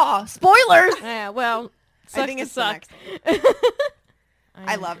 Oh, spoilers! Yeah, well, I think to it's the suck. next one.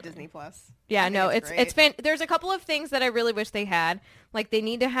 I know. love Disney Plus. Yeah, I think no, it's it's there's a couple of things that I really wish they had. Like they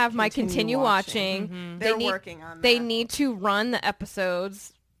need to have my continue watching. They're need, working on that. They need to run the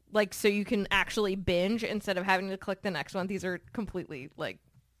episodes like so you can actually binge instead of having to click the next one. These are completely like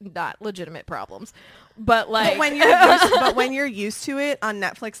not legitimate problems. But like But when you're used to it on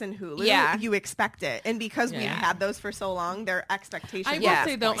Netflix and Hulu, Yeah. you expect it. And because we've Yeah. had those for so long, their expectations. I will Yeah.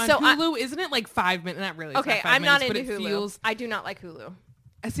 say though, on So I- Hulu, isn't it like 5 minutes? Not really. It's okay, not 5 I'm not minutes, into but it Hulu. feels. I do not like Hulu.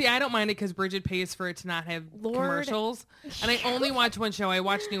 See, I don't mind it because Bridget pays for it to not have Lord. commercials, and I only watch one show. I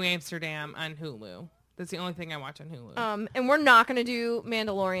watch New Amsterdam on Hulu. That's the only thing I watch on Hulu. And we're not going to do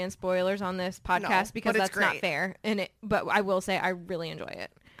Mandalorian spoilers on this podcast No, because but it's that's not great. fair. But I will say I really enjoy it.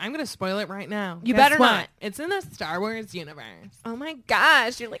 I'm gonna spoil it right now. You Guess better what? not. It's in the Star Wars universe. Oh my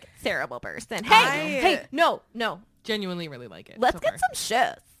gosh, you're like a terrible person. Hey, hey, no. Genuinely, really like it. Let's so get some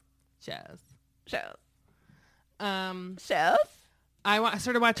shows. shows. Shows. I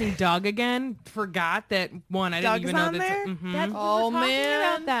started watching Doug again. Forgot that one. I Doug's didn't even know on that. there? That's, Oh, we were talking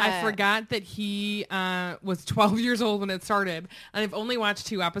man. about that. I forgot that he was 12 years old when it started, and I've only watched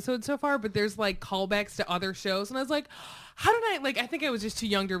 2 episodes so far. But there's like callbacks to other shows, and I was like, "How did I like?" I think I was just too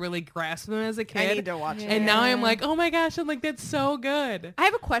young to really grasp them as a kid. I need to watch it. And now I'm like, "Oh my gosh!" I'm like, "That's so good." I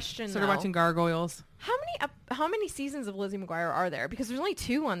have a question. Started though. watching Gargoyles. How many seasons of Lizzie McGuire are there? Because there's only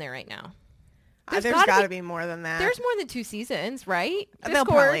 2 on there right now. There's gotta got to be- be more than that. There's more than 2 seasons, right? They'll Discord,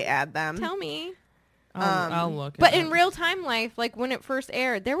 probably add them. Tell me. I'll look. But it in up. real time life, like when it first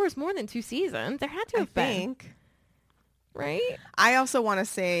aired, there was more than 2 seasons. There had to I have been, think. right? I also want to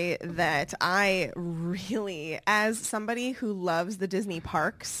say that I really, as somebody who loves the Disney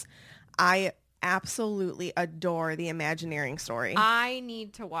parks, I absolutely adore the Imagineering story. I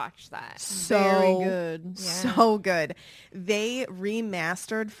need to watch that. So Very good. So good. They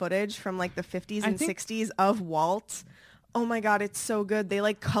remastered footage from like the 50s and 60s of Walt. Oh my God, it's so good. They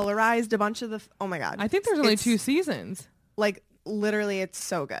like colorized a bunch of the, oh my God. I think there's only It's, 2 seasons. Like literally, it's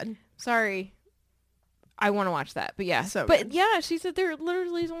so good. Sorry. I want to watch that, but yeah. So but good. yeah, she said there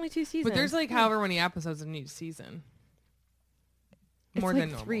literally is only 2 seasons. But there's like however many episodes in each season. it's More like than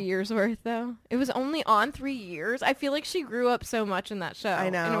normal. 3 years worth though. It was only on 3 years. I feel like she grew up so much in that show. I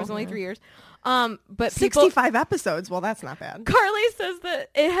And it know. was only 3 years. But people, 65 episodes. Well, that's not bad. Carly says that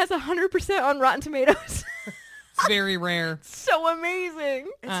it has 100% on Rotten Tomatoes. very rare. So amazing.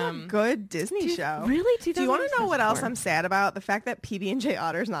 It's a good Disney show. Really? Do you want to know what else I'm sad about? The fact that PB&J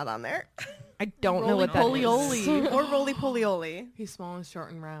Otter's not on there. I don't know what that is. Or Roly Poly. He's small and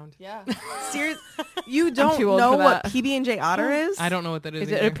short and round. Yeah. Seriously, you don't too old know for what that. PB&J Otter is? I don't know what that is.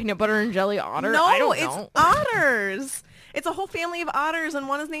 Is it either. a peanut butter and jelly otter? No, I don't it's know. otters. It's a whole family of otters, and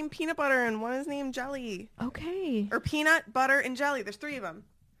one is named Peanut Butter, and one is named Jelly. Okay. Or Peanut, Butter, and Jelly. There's 3 of them.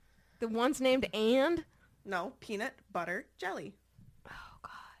 The one's named and? No, Peanut, Butter, Jelly.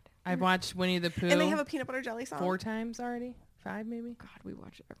 I've watched Winnie the Pooh And they have a Peanut Butter Jelly song. 4 times already. 5 maybe. God, we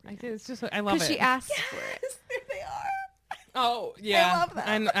watch it every I day. did. It's just I love it. Because she asked for it. Yes, there they are. Oh yeah, I love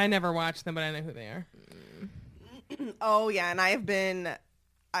them. I never watched them, but I know who they are. Oh yeah, and I've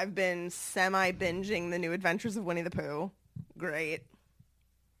been semi binging the New Adventures of Winnie the Pooh. Great.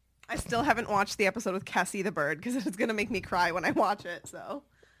 I still haven't watched the episode with Cassie the bird because it's gonna make me cry when I watch it. So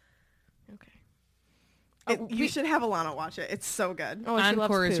Okay. you should have Alana watch it. It's so good. Oh, and she loves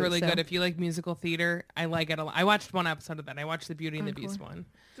Encore is Pooh, really so- good. If you like musical theater, I like it a lot. I watched 1 episode of that. I watched the Beauty and the Beast one.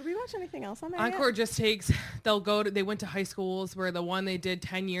 Did we watch anything else on there? yet? Encore just takes, they went to high schools where the one they did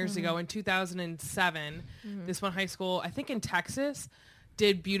 10 years ago in 2007, this one high school, I think in Texas,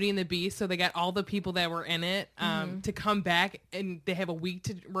 did Beauty and the Beast. So they got all the people that were in it to come back, and they have a week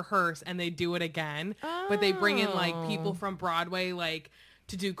to rehearse, and they do it again. But they bring in like people from Broadway, like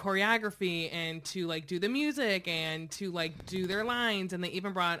to do choreography and to like do the music and to like do their lines. And they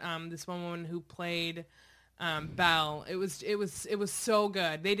even brought this one woman who played Belle. It was so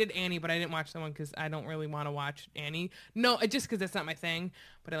good. They did Annie, but I didn't watch that one because I don't really want to watch Annie. No, just because that's not my thing.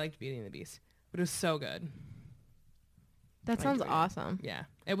 But I liked Beauty and the Beast. But it was so good. That sounds awesome. Yeah,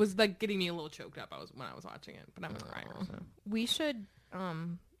 it was like getting me a little choked up. When I was watching it, but I'm a crier. So. We should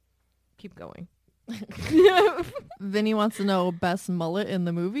keep going. Vinny wants to know best mullet in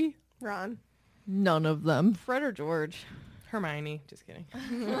the movie. Ron. None of them. Fred or George? Hermione, just kidding.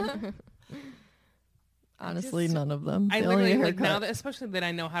 Honestly, none of them. I They only literally get like now haircut. that, especially that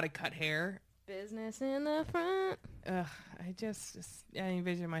I know how to cut hair. Business in the front, I just I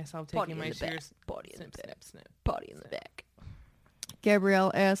envision myself Body taking in my the back, shears, body in the snip, back. snip, snip. body in the back.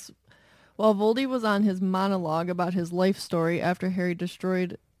 Gabrielle asks, while Voldy was on his monologue about his life story after Harry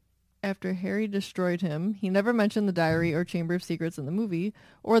destroyed him, he never mentioned the diary or Chamber of Secrets in the movie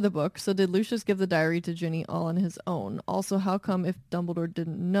or the book. So did Lucius give the diary to Ginny all on his own? Also, how come if Dumbledore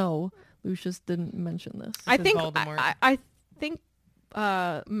didn't know, Lucius didn't mention this? I is think Voldemort. I think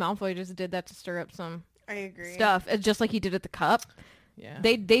Malfoy just did that to stir up some I agree. stuff. It's just like he did at the cup. Yeah.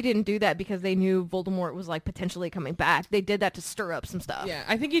 They didn't do that because they knew Voldemort was like potentially coming back. They did that to stir up some stuff. Yeah,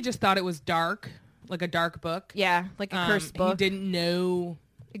 I think he just thought it was dark, like a dark book. Yeah, like a cursed book. He didn't know,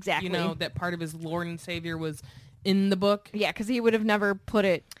 Exactly. you know, that part of his Lord and Savior was in the book. Yeah, because he would have never put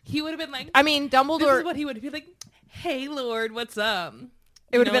it. He would have been like, I mean, this Dumbledore. is what he would be like. Hey, Lord, what's up?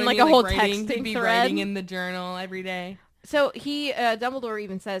 It would have been like a whole writing, texting he'd be thread. writing in the journal every day. So he, Dumbledore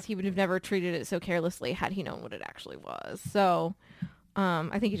even says he would have never treated it so carelessly had he known what it actually was. So,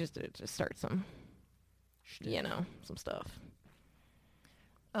 I think he just did it to start some, some stuff.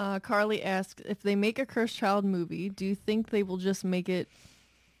 Carly asks, if they make a Cursed Child movie, do you think they will just make it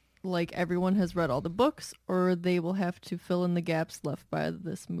like everyone has read all the books, or they will have to fill in the gaps left by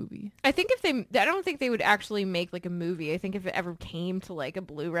this movie? I think I don't think they would actually make like a movie. I think if it ever came to like a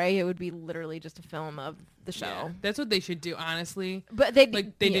Blu-ray, it would be literally just a film of the show. Yeah, that's what they should do, honestly. But they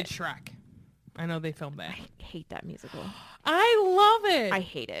did Shrek. I know they filmed that. I hate that musical. I love it. I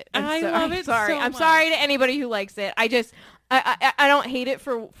hate it. I love it Sorry. so I'm much. sorry to anybody who likes it. I don't hate it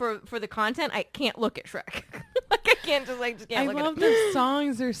for the content. I can't look at Shrek. Like I can't just can't I look love at it. the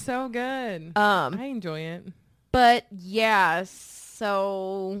songs. They're so good. I enjoy it. But yeah,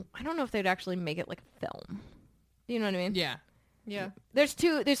 so I don't know if they'd actually make it like a film. You know what I mean? Yeah. Yeah. There's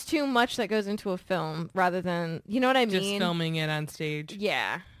too much that goes into a film rather than, you know what I mean? Just filming it on stage.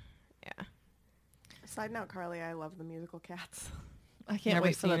 Yeah. Yeah. Side note, Carly, I love the musical Cats. I can't Never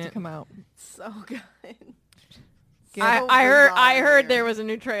wait for that seen to it. come out. It's so good. I heard there was a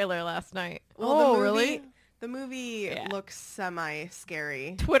new trailer last night. Well, Oh, the movie, really? The movie looks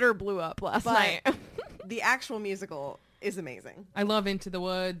semi-scary. Twitter blew up last But night. the actual musical is amazing. I love Into the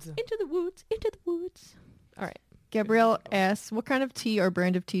Woods. Into the woods, into the woods. All right. Gabrielle asks, what kind of tea or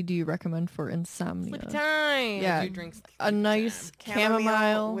brand of tea do you recommend for insomnia? Sleepy time. Yeah. I do drink A nice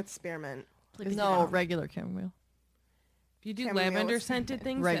chamomile. with spearmint. No, regular chamomile. If you do chamomile lavender with scented spearmint.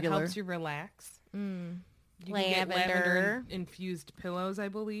 things, Regular. that helps you relax. Mm. You can get lavender Lavender. infused pillows, I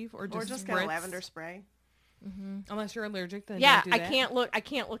believe, or just get a spritz. lavender spray. Unless you're allergic, then Yeah, don't do I that. can't look. I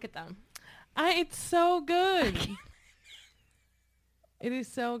can't look at them. It's so good. It is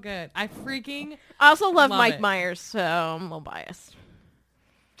so good. I also love Mike it. Myers, so I'm a little biased.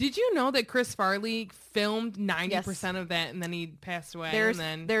 Did you know that Chris Farley filmed 90% of that and then he passed away?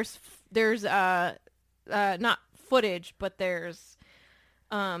 There's not footage, but there's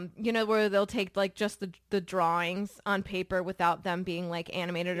where they'll take like just the drawings on paper without them being like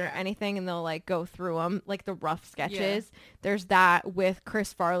animated or anything, and they'll like go through them like the rough sketches. Yeah. There's that with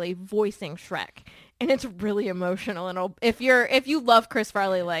Chris Farley voicing Shrek, and it's really emotional. And if you love Chris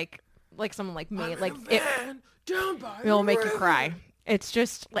Farley like someone like me, it'll make you cry. It's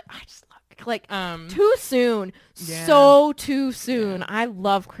just like I just love too soon, so too soon. I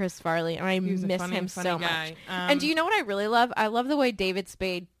love Chris Farley and I miss him so much. And do you know what I really love? I love the way David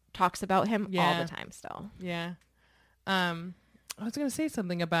Spade talks about him all the time still. Yeah. I was gonna say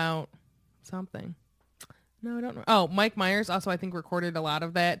something about something. No, I don't know. Oh, Mike Myers also I think recorded a lot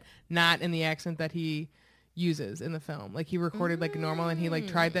of that, not in the accent that he uses in the film. Like he recorded like normal and he like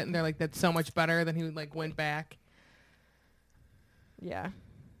tried that and they're like that's so much better. Then he like went back. Yeah.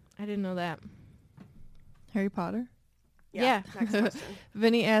 I didn't know that. Harry Potter? Yeah. Next question.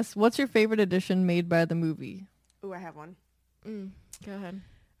 Vinny asks, what's your favorite edition made by the movie? Ooh, I have one. Go ahead.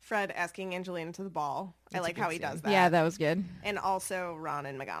 Fred asking Angelina to the ball. I like how he does that. Yeah, that was good. And also Ron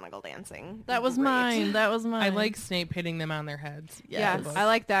and McGonagall dancing. That was Great. mine. That was mine. I like Snape hitting them on their heads. Yes. Yeah, I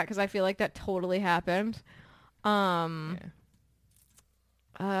like that because I feel like that totally happened. I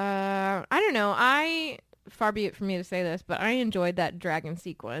don't know. Far be it from me to say this, but I enjoyed that dragon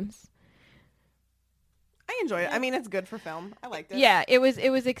sequence. I enjoyed it. I mean, it's good for film. I liked it. Yeah, it was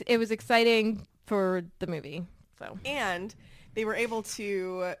exciting for the movie. So and they were able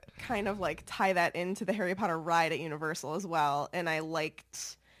to kind of like tie that into the Harry Potter ride at Universal as well, and I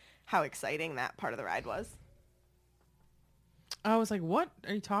liked how exciting that part of the ride was. I was like, what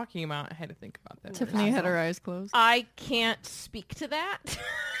are you talking about? I had to think about that. Tiffany had her eyes closed. I can't speak to that.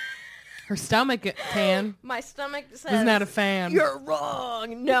 Her stomach tan. My stomach says was not a fan. You're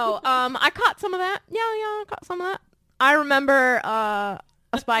wrong. No, I caught some of that. Yeah, I caught some of that. I remember a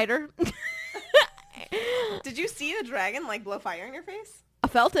spider. Did you see the dragon like blow fire in your face? I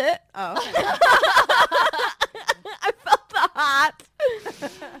felt it. Oh. Okay. I felt the hot.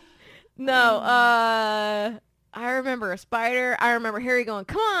 No, I remember a spider. I remember Harry going,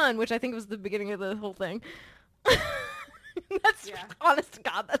 "Come on," which I think was the beginning of the whole thing. That's honest to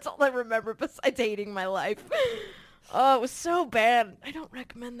God, that's all I remember besides hating my life. Oh, it was so bad. I don't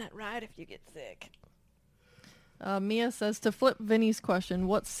recommend that ride if you get sick. Mia says, to flip Vinny's question,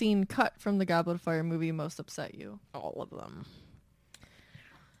 what scene cut from the Goblet of Fire movie most upset you? All of them.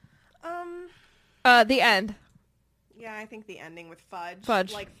 The end. Yeah, I think the ending with Fudge.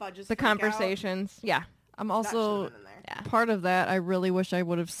 Like Fudge's the conversations. Out. Yeah. I'm also part of that. I really wish I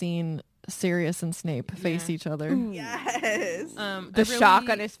would have seen Sirius and Snape face each other. Ooh. Yes. The shock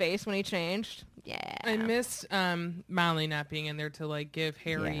on his face when he changed. Yeah. I missed Molly not being in there to like give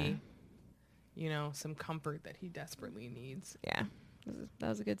Harry, some comfort that he desperately needs. Yeah. That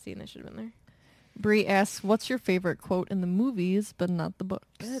was a good scene. That should have been there. Bree asks, what's your favorite quote in the movies but not the books?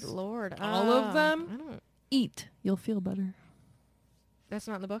 Good Lord. All of them? I don't. Eat. You'll feel better. That's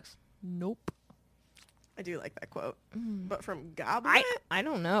not in the books? Nope. I do like that quote. But from Goblet? I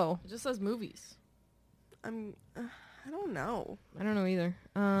don't know. It just says movies. I don't know. I don't know either.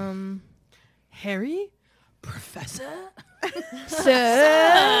 Harry? Professor?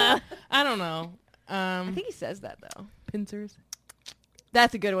 Sir? I don't know. I think he says that, though. Pincers?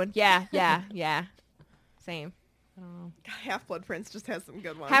 That's a good one. Yeah. Same. I don't know. Half-Blood Prince just has some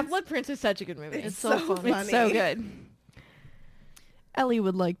good ones. Half-Blood Prince is such a good movie. It's so funny. It's so good. Ellie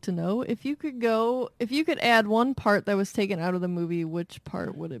would like to know, if you could add one part that was taken out of the movie, which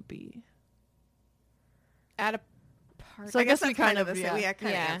part would it be? Add a part. So I guess we kind of we kind of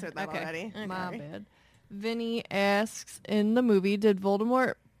answered that already. Okay. My bad. Vinny asks, in the movie, did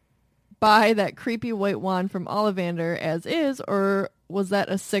Voldemort buy that creepy white wand from Ollivander as is, or was that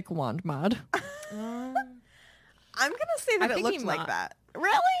a sick wand mod? I'm gonna say that it looked like that.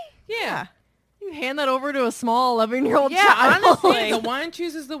 Really? Yeah. You hand that over to a small 11-year-old Yeah, child. honestly. The wand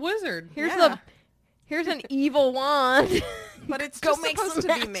chooses the wizard. Here's an evil wand. But it's Go just make supposed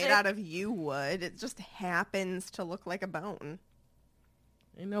some to be made magic. out of yew wood. It just happens to look like a bone.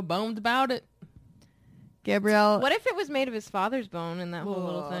 Ain't no bones about it. Gabrielle. What if it was made of his father's bone and that whole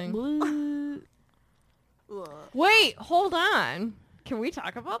little thing? Ugh. Wait, hold on. Can we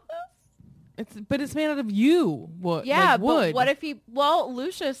talk about this? But it's made out of yew wood. Yeah, like wood. but what if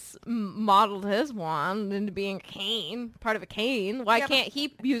Lucius modeled his wand into being a cane, part of a cane. Why can't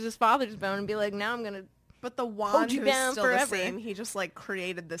he use his father's bone and be like, now I'm going to... But the wand you is down still forever. the same. He just like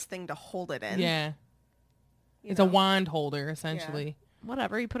created this thing to hold it in. Yeah. You It's know? a wand holder, essentially.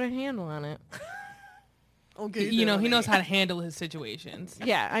 Whatever, he put a handle on it. Okay, You know, he knows Tiffany. how to handle his situations.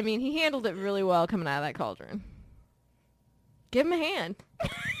 Yeah, I mean, he handled it really well coming out of that cauldron. Give him a hand.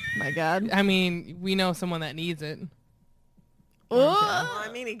 My God. I mean, we know someone that needs it. Well, I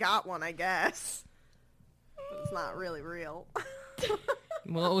mean, he got one, I guess. But it's not really real.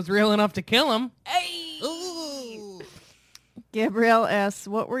 Well, it was real enough to kill him. Gabrielle asks,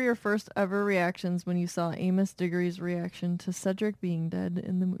 what were your first ever reactions when you saw Amos Diggory's reaction to Cedric being dead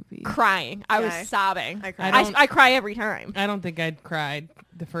in the movie? Crying. I was Yeah, sobbing. I cried. I cry every time. I don't think I'd cried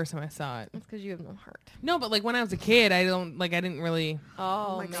the first time I saw it. That's because you have no heart. No, but like when I was a kid, I didn't really.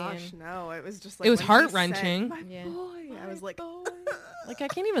 Oh, my man. gosh, no. It was just like It was when he said, heart-wrenching. "My Yeah. boy," I was like, Like, I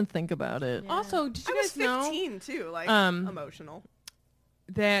can't even think about it. Yeah. Also, did you I was guys know 15 too, like emotional.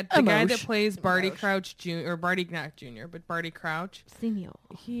 that the guy that Emotion. plays Barty Emotion. Crouch Jr. or Barty not Jr. but Barty Crouch, Senor.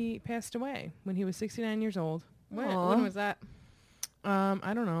 he passed away when he was 69 years old. When Aw. was that?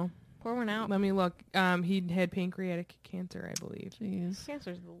 I don't know. Pour one out. Let me look. He had pancreatic cancer, I believe. Jeez.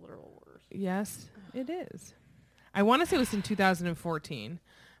 Cancer's the literal worst. Yes, it is. I want to say it was in 2014,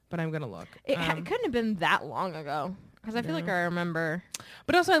 but I'm gonna look. It couldn't have been that long ago. Because I feel like No. I remember.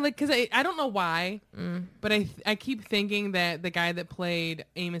 But also, because I don't know why, Mm. but I keep thinking that the guy that played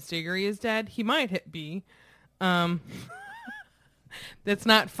Amos Diggory is dead. He might be. That's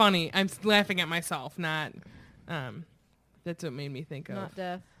not funny. I'm laughing at myself. Not. That's what made me think of. Not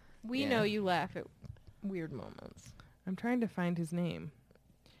death. We Yeah. know you laugh at weird moments. I'm trying to find his name.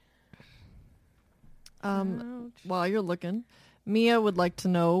 While you're looking, Mia would like to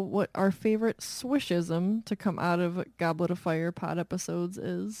know what our favorite swishism to come out of Goblet of Fire pod episodes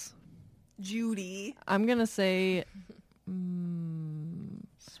is. Judy. I'm going to say Swishism.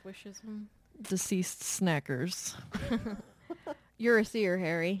 deceased snackers. You're a seer,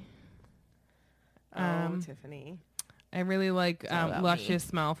 Harry. Tiffany. I really like about me.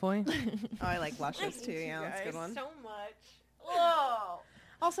 Luscious Malfoy. Oh, I like Luscious too. Yeah, that's a good one. So much. Whoa.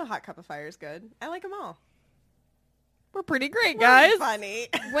 Also, Hot Cup of Fire is good. I like them all. We're pretty great, guys. Funny.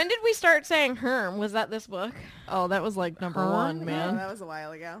 When did we start saying Herm? Was that this book? Oh, that was like number Huh? one, Yeah, man. that was a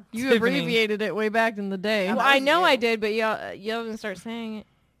while ago. You Tiffany. abbreviated it way back in the day. Well, that I was know you. I did, but you didn't start saying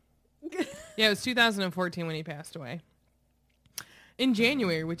it. Yeah, it was 2014 when he passed away. In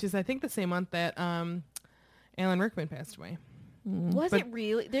January, which is I think the same month that Alan Rickman passed away. Was But it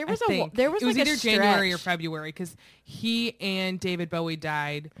really? There I was think. there was it was like either a January or stretch. February because he and David Bowie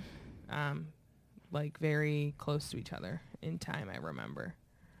died like very close to each other in time. I remember.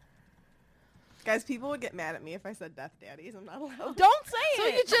 Guys, people would get mad at me if I said Death Daddies. I'm not allowed. Don't say So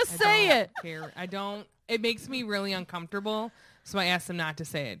it. you just I say don't it. care. I don't. It makes me really uncomfortable. So I asked them not to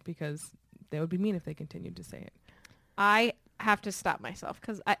say it because they would be mean if they continued to say it. I have to stop myself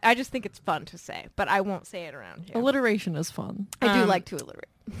because I just think it's fun to say, but I won't say it around here. Alliteration is fun. I do Um, like to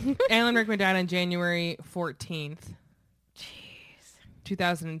alliterate. Alan Rickman died on January 14th. Jeez.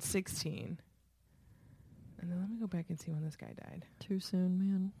 2016. And then let me go back and see when this guy died. Too soon,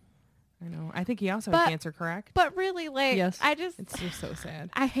 man. I know. I think he also But- had cancer, correct? But really, like, Yes. I just, It's just so sad.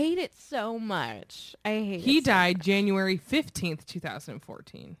 I hate it so much. I hate He it so died much. January 15th,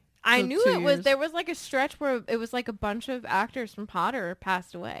 2014. I So knew 2 it was, years. there was like a stretch where it was like a bunch of actors from Potter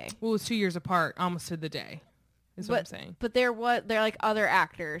passed away. Well, it was 2 years apart, almost to the day, is what I'm But, saying. but they're like other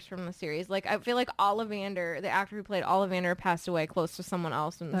actors from the series. Like I feel like Ollivander, the actor who played Ollivander, passed away close to someone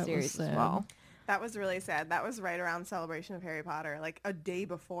else in the That was series as sad. well. That was really sad. That was right around Celebration of Harry Potter, like a day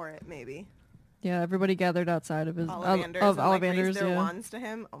before it, maybe. Yeah, everybody gathered outside of his Ollivanders of and, like, Ollivanders. raised their Yeah. wands to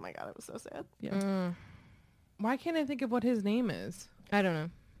him. Oh my god, it was so sad. Yeah. Why can't I think of what his name is? I don't know.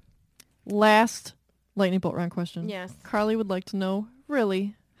 Last lightning bolt round question. Yes. Carly would like to know,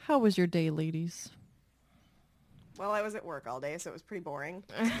 really, how was your day, ladies? Well, I was at work all day, so it was pretty boring.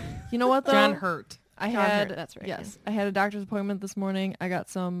 You know what though? John Hurt. I John had Hurt, that's right, Yes, I had a doctor's appointment this morning. I got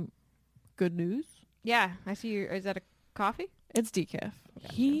some good news. Yeah, I see you. Is that a coffee? It's decaf.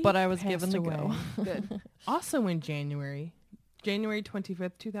 He But I was passed given the go. away. Good. Also in January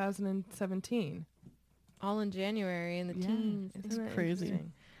 25th, 2017. All in January in the teens. Isn't that crazy.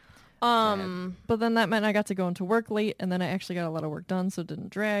 interesting? But then that meant I got to go into work late, and then I actually got a lot of work done, so it didn't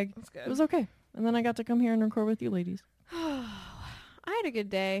drag. That's good. It was okay. And then I got to come here and record with you ladies. I had a good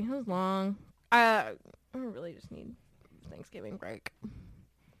day. It was long. I really just need Thanksgiving break.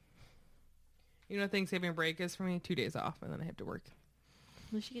 You know what Thanksgiving break is for me? 2 days off, and then I have to work.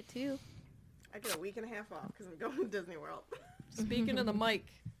 We should get two. I get a week and a half off because I'm going to Disney World. Speaking of the mic.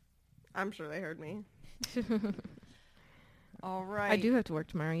 I'm sure they heard me. All right. I do have to work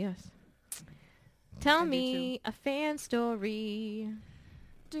tomorrow, yes. Tell do me a fan story.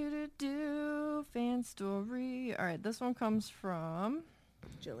 Do fan story. All right, this one comes from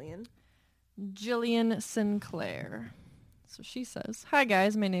Jillian Sinclair. So she says, "Hi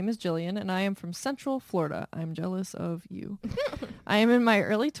guys, my name is Jillian and I am from Central Florida. I'm jealous of you. I am in my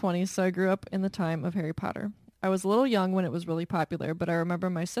early 20s, so I grew up in the time of Harry Potter. I was a little young when it was really popular, but I remember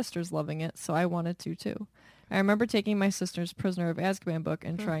my sisters loving it, so I wanted to too. I remember taking my sister's Prisoner of Azkaban book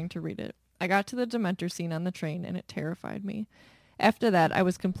and trying to read it. I got to the Dementor scene on the train and it terrified me. After that, I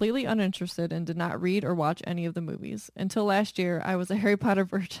was completely uninterested and did not read or watch any of the movies. Until last year, I was a Harry Potter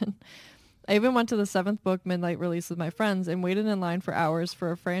virgin. I even went to the 7th book midnight release with my friends and waited in line for hours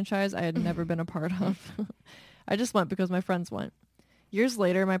for a franchise I had never been a part of. I just went because my friends went. Years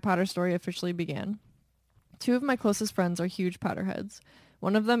later, my Potter story officially began. 2 of my closest friends are huge Potterheads.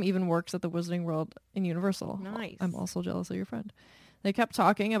 One of them even works at the Wizarding World in Universal. Nice. I'm also jealous of your friend. They kept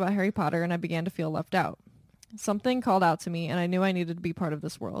talking about Harry Potter and I began to feel left out. Something called out to me and I knew I needed to be part of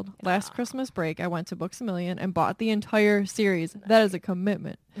this world. Last Christmas break, I went to Books A Million and bought the entire series. That is a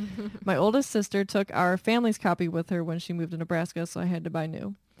commitment. My oldest sister took our family's copy with her when she moved to Nebraska, so I had to buy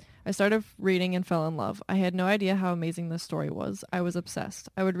new. I started reading and fell in love. I had no idea how amazing this story was. I was obsessed.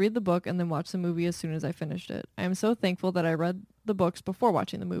 I would read the book and then watch the movie as soon as I finished it. I am so thankful that I read the books before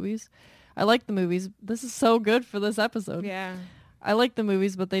watching the movies. I like the movies. This is so good for this episode. Yeah. I like the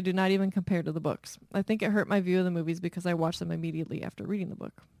movies, but they do not even compare to the books. I think it hurt my view of the movies because I watched them immediately after reading the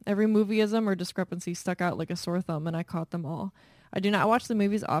book. Every movieism or discrepancy stuck out like a sore thumb, and I caught them all. I do not watch the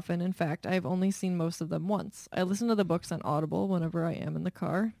movies often. In fact, I have only seen most of them once. I listen to the books on Audible whenever I am in the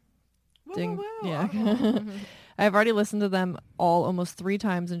car. Ding. Yeah. I have already listened to them all almost 3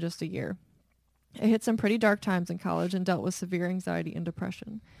 times in just a year. I hit some pretty dark times in college and dealt with severe anxiety and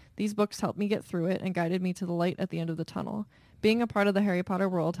depression. These books helped me get through it and guided me to the light at the end of the tunnel. Being a part of the Harry Potter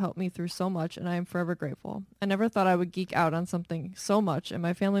world helped me through so much, and I am forever grateful. I never thought I would geek out on something so much, and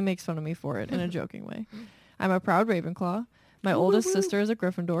my family makes fun of me for it in a joking way. I'm a proud Ravenclaw. My oldest sister is a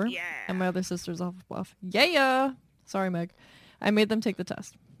Gryffindor, and my other sister is Hufflepuff. Yeah! Sorry, Meg. I made them take the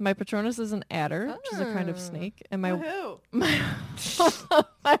test. My Patronus is an adder, which is a kind of snake, and my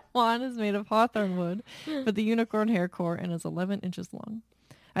wand is made of hawthorn wood, with the unicorn hair core, and is 11 inches long.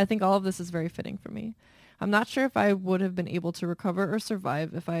 I think all of this is very fitting for me. I'm not sure if I would have been able to recover or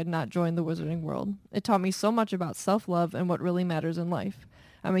survive if I had not joined the Wizarding World. It taught me so much about self-love and what really matters in life.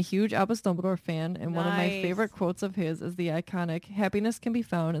 I'm a huge Albus Dumbledore fan, and one of my favorite quotes of his is the iconic, "Happiness can be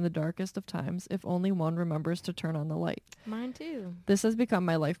found in the darkest of times if only one remembers to turn on the light." Mine too. This has become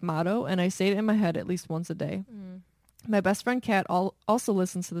my life motto, and I say it in my head at least once a day. My best friend Kat also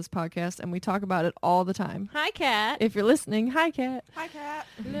listens to this podcast, and we talk about it all the time. Hi, Kat. If you're listening, hi, Kat. Hi, Kat.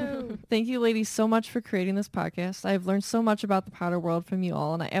 Hello. Thank you, ladies, so much for creating this podcast. I've learned so much about the Potter world from you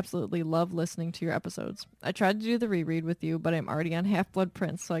all, and I absolutely love listening to your episodes. I tried to do the reread with you, but I'm already on Half-Blood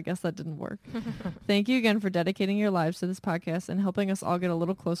Prince, so I guess that didn't work. Thank you again for dedicating your lives to this podcast and helping us all get a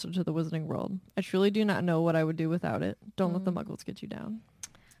little closer to the Wizarding World. I truly do not know what I would do without it. Don't let the muggles get you down.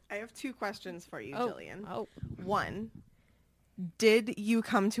 I have 2 questions for you, Jillian. Oh. 1, did you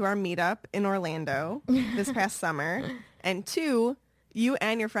come to our meetup in Orlando this past summer? And 2, you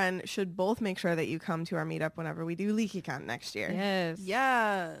and your friend should both make sure that you come to our meetup whenever we do LeakyCon next year. Yes.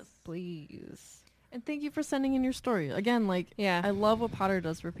 Yes. Please. And thank you for sending in your story. Again, Yeah. I love what Potter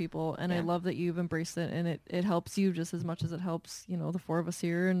does for people, and I Yeah. love that you've embraced it, and it helps you just as much as it helps, the 4 of us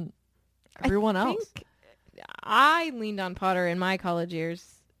here and everyone I else. think I leaned on Potter in my college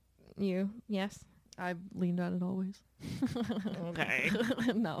years. You? Yes. I've leaned on it always. Okay.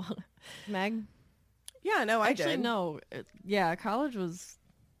 No. Meg? Yeah, no, I Actually, did. no. College was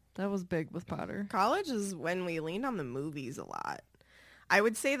big with Potter. College is when we leaned on the movies a lot. I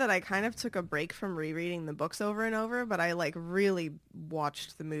would say that I kind of took a break from rereading the books over and over, but I really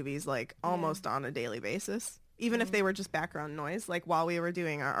watched the movies almost on a daily basis. Even if they were just background noise, while we were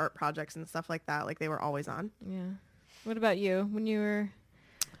doing our art projects and stuff like that, they were always on. Yeah. What about you? When you were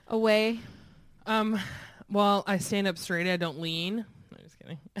away? Well, I stand up straight. I don't lean. No, just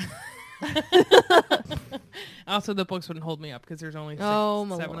kidding. Also, the books wouldn't hold me up because there's only 7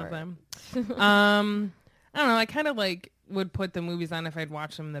 of them. I don't know. I kind of would put the movies on if I'd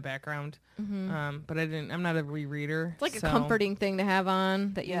watch them in the background. But I didn't. I'm not a rereader. It's like a comforting thing to have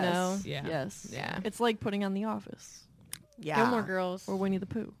on that you know. Yeah. Yes. Yeah. It's like putting on The Office Yeah. Gilmore Girls. or Winnie the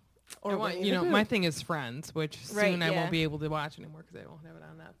Pooh. Or Winnie the Pooh. my thing is Friends, which Right, soon I yeah. won't be able to watch anymore because I won't have it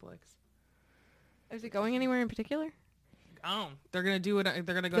on Netflix. Is it going anywhere in particular? Oh, they're gonna do it.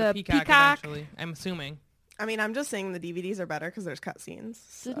 They're gonna go The to Peacock eventually. I'm assuming. I mean, I'm just saying the DVDs are better because there's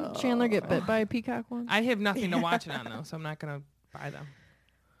cutscenes. Didn't Chandler get bit by a peacock once? I have nothing to watch it on though, so I'm not gonna buy them.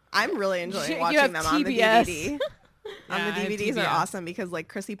 I'm really enjoying You watching have them on the TBS. DVD. Yeah, On the I have DVDs are TBS. awesome because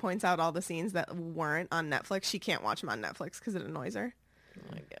Chrissy points out all the scenes that weren't on Netflix. She can't watch them on Netflix because it annoys her.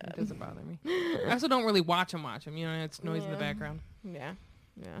 my It god. doesn't bother me. I also don't really watch them. You know, it's noise in the background. Yeah.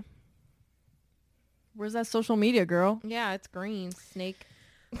 Yeah. Where's that social media, girl? Yeah, it's green. Snake.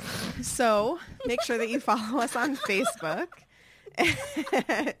 So make sure that you follow us on Facebook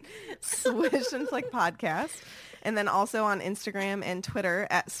at Swish and Flick Podcast, and then also on Instagram and Twitter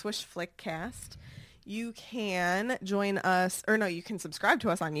at Swish Flick Cast. You can join us, or no, you can subscribe to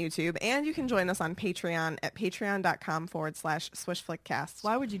us on YouTube, and you can join us on Patreon at patreon.com/swishflickcast.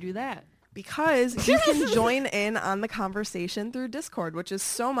 Why would you do that? Because you can join in on the conversation through Discord, which is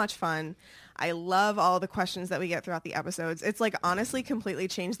so much fun. I love all the questions that we get throughout the episodes. It's like honestly completely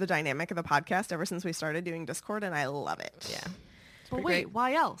changed the dynamic of the podcast ever since we started doing Discord, and I love it. Yeah. But wait,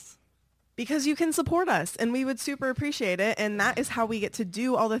 why else? Because you can support us, and we would super appreciate it. And that is how we get to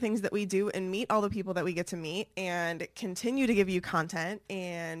do all the things that we do and meet all the people that we get to meet and continue to give you content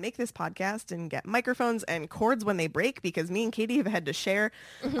and make this podcast and get microphones and cords when they break, because me and Katie have had to share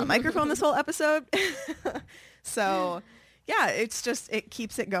a microphone this whole episode. So yeah, it's just, it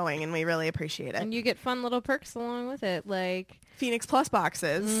keeps it going, and we really appreciate it. And you get fun little perks along with it, like Phoenix Plus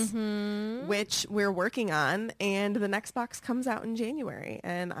boxes, which we're working on, and the next box comes out in January,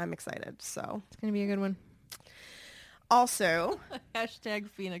 and I'm excited. So it's gonna be a good one. also, Hashtag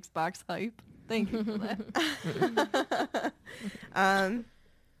Phoenix Box Hype. Thank you for that. yeah,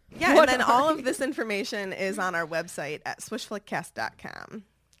 and then all of this information is on our website at swishflickcast.com.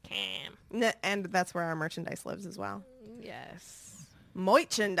 And that's where our merchandise lives as well. Yes.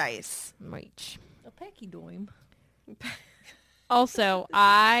 Merchandise. Merch. A packy doim. Also,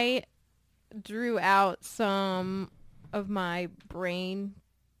 I drew out some of my brain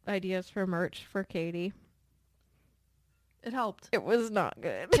ideas for merch for Katie. It helped. It was not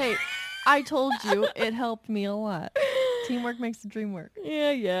good. Hey, I told you it helped me a lot. Teamwork makes the dream work.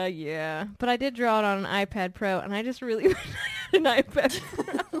 Yeah. But I did draw it on an iPad Pro, and I just really wish I had an iPad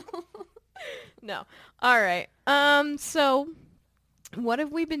Pro. No. All right. So what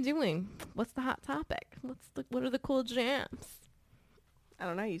have we been doing? What's the hot topic? What are the cool jams? I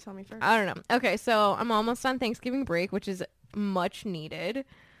don't know. You tell me first. I don't know. Okay, so I'm almost on Thanksgiving break, which is much needed.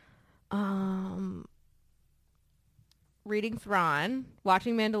 Reading Thrawn,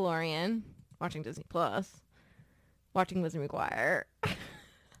 watching Mandalorian, watching Disney Plus, watching Lizzie McGuire,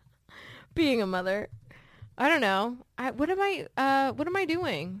 being a mother. I don't know. What am I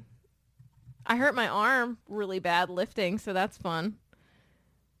doing? I hurt my arm really bad lifting, so that's fun.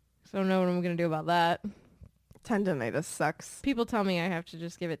 So I don't know what I'm gonna do about that. Tendonitis sucks. People tell me I have to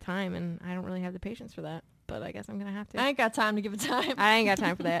just give it time, and I don't really have the patience for that. But I guess I'm gonna have to. I ain't got time to give it time. I ain't got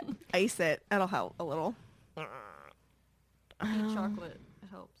time for that. Ice it. That'll help a little. Eat chocolate. It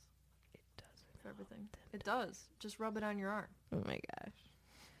helps. It does for everything. It does. Just rub it on your arm. Oh my gosh.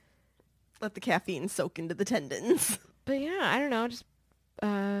 Let the caffeine soak into the tendons. But yeah, I don't know. Just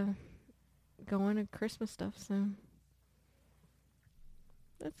going to Christmas stuff soon.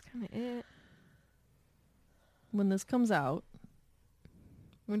 That's kind of it. When this comes out,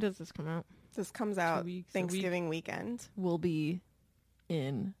 When does this come out? This comes out weeks, a week. Thanksgiving weekend. we'll be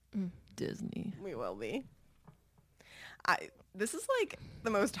in Disney. We will be. This is like the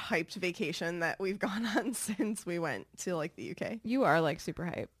most hyped vacation that we've gone on since we went to like the UK. You are like super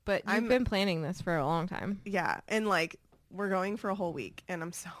hype, but you've been planning this for a long time. Yeah, and like we're going for a whole week, and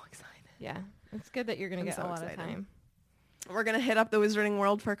I'm so excited. Yeah, it's good that you're gonna I'm get so a lot excited. of time. We're gonna hit up the Wizarding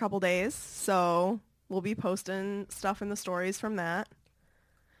World for a couple days, so we'll be posting stuff in the stories from that.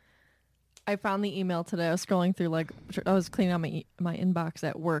 I found the email today. I was scrolling through, like, I was cleaning out my inbox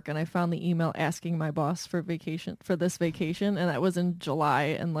at work, and I found the email asking my boss for this vacation, and that was in July,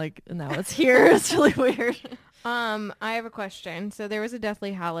 and like now it's here. It's really weird. I have a question. So there was a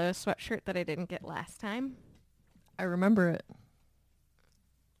Deathly Hallows sweatshirt that I didn't get last time. I remember it.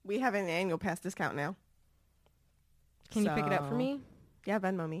 We have an annual pass discount now. Can you pick it up for So- me? Yeah,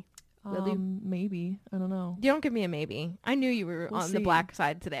 Venmo me. Will you? Maybe. I don't know. You don't give me a maybe. I knew you were We'll on the see. black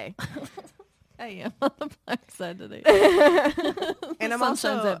side today. I am on the black side today. And Sun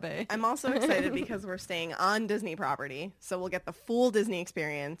shines at bay. I'm also excited because we're staying on Disney property, so we'll get the full Disney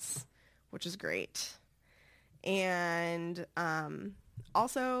experience, which is great. And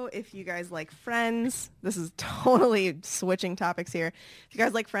also, if you guys like Friends, this is totally switching topics here. If you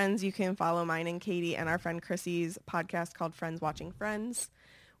guys like Friends, you can follow mine and Katie and our friend Chrissy's podcast called Friends Watching Friends.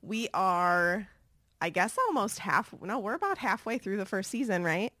 We are, I guess, we're about halfway through the first season,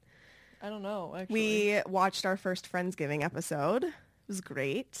 right? I don't know, actually. We watched our first Friendsgiving episode. It was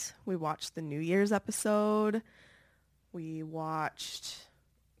great. We watched the New Year's episode. We watched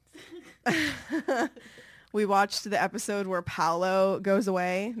the episode where Paolo goes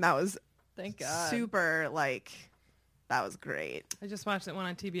away. That was Thank God. super, like, That was great. I just watched that one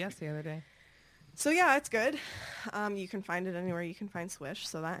on TBS the other day. So yeah, it's good. You can find it anywhere you can find Swish,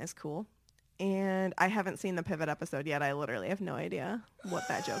 so that is cool. And I haven't seen the Pivot episode yet. I literally have no idea what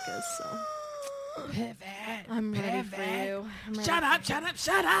that joke is. So Pivot. I'm ready for you. I'm ready Shut for up, shut up,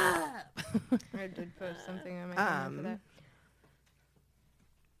 shut up. I did post something on my phone for that.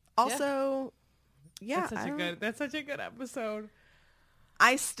 also, yeah, That's such a good episode.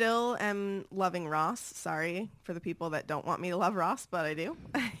 I still am loving Ross. Sorry for the people that don't want me to love Ross, but I do.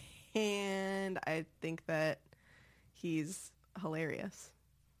 And I think that he's hilarious.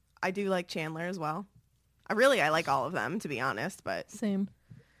 I do like Chandler as well. I like all of them, to be honest, but Same.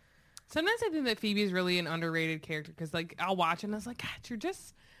 Sometimes I think that Phoebe is really an underrated character because, like, I'll watch it and I was like, God, you're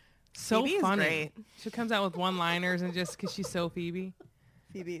just so Phoebe is funny. great. She comes out with one-liners and just because she's so Phoebe.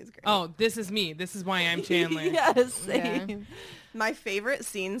 Phoebe is great. Oh, this is me. This is why I'm Chandler. Yes, same. Yeah. My favorite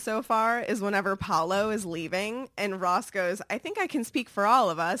scene so far is whenever Paulo is leaving and Ross goes, I think I can speak for all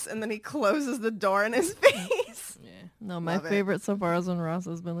of us. And then he closes the door in his face. Yeah. No, my Love it. favorite so far is when Ross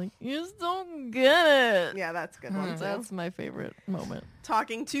has been like, you just don't get it. Yeah, that's a good one too. That's my favorite moment.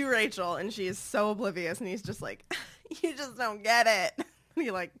 Talking to Rachel and she is so oblivious and he's just like, you just don't get it. And he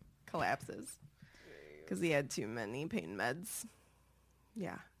like collapses because he had too many pain meds.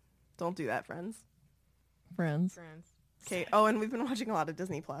 Yeah. Don't do that, friends. Friends. Kate. Oh, and we've been watching a lot of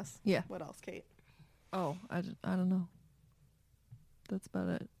Disney Plus. Yeah. What else, Kate? Oh, I don't know. That's about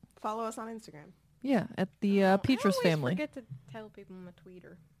it. Follow us on Instagram. Yeah, at the I Petrus always family. forget to tell people my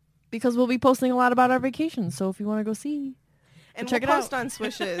tweeter. Because we'll be posting a lot about our vacations. So if you want to go see. And Check we'll it post on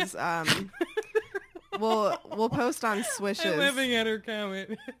Swishes. We'll post on Swishes. I'm laughing at her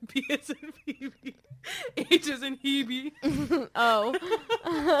comment. P as in Phoebe. H as in Hebe. Oh.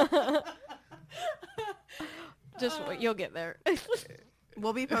 Just wait, you'll get there.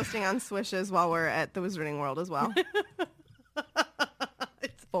 We'll be posting on Swishes while we're at the Wizarding World as well.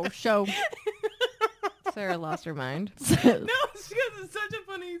 For show. Sarah lost her mind. No, because it's such a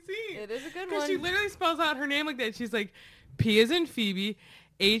funny scene. It is a good Because she one. literally spells out her name like that. She's like, P as in Phoebe,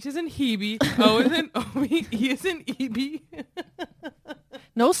 H as in Hebe, O as in Obi, E as in Eb.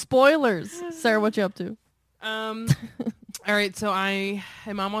 No spoilers. Sarah, what you up to? All right, so I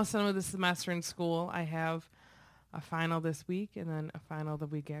am almost done with the semester in school. I have a final this week and then a final the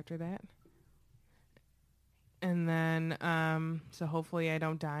week after that. And then, so hopefully I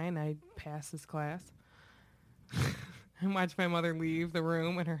don't die and I pass this class. I watch my mother leave the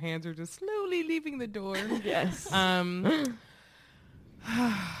room and her hands are just slowly leaving the door. Yes. I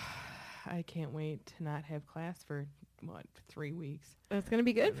can't wait to not have class for, 3 weeks. It's going to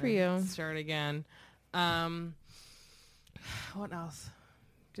be good And for then you. Start again. What else?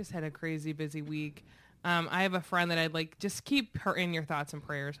 Just had a crazy busy week. I have a friend that I'd like, just keep her in your thoughts and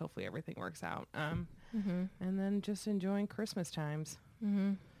prayers. Hopefully everything works out. And then just enjoying Christmas times.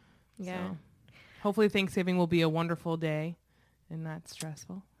 Yeah. So hopefully Thanksgiving will be a wonderful day and not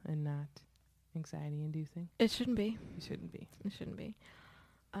stressful and not anxiety inducing. It shouldn't be. It shouldn't be. It shouldn't be.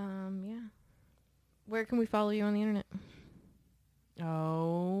 Yeah. Where can we follow you on the internet?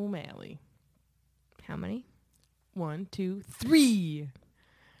 Oh, Mally. How many? 1, 2, 3.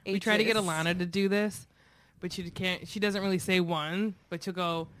 We try to get H's. Alana to do this, but she can't. She doesn't really say 1, but she'll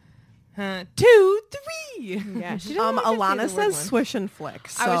go 2, 3. Yeah, she doesn't like to say Alana the word says one. swish and flick.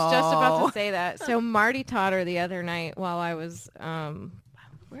 So. I was just about to say that. So Marty taught her the other night while I was,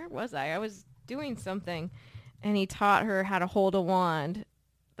 where was I? I was doing something, and he taught her how to hold a wand,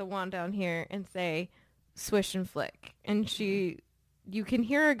 the wand down here, and say swish and flick. And you can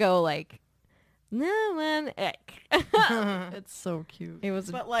hear her go like, no one ick. It's so cute. It was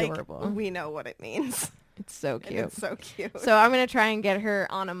But like, adorable. we know what it means. It's so And cute. it's so cute. So I'm gonna try and get her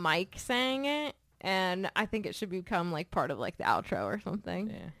on a mic saying it, and I think it should become like part of like the outro or something.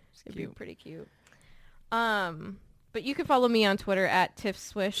 Yeah, it's It'd cute. be pretty cute. But you can follow me on Twitter at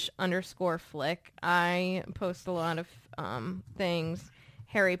tiffswish_flick. I post a lot of things,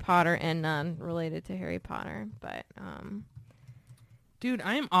 Harry Potter and none related to Harry Potter. But Dude,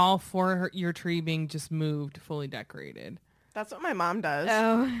 I'm all for your tree being just moved, fully decorated. That's what my mom does.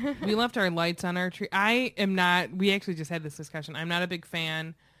 oh, We left our lights on our tree. I am not, we actually just had this discussion. I'm not a big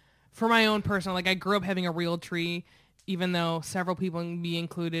fan for my own personal, like I grew up having a real tree, even though several people, me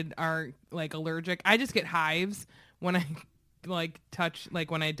included, are like allergic. I just get hives when I like touch,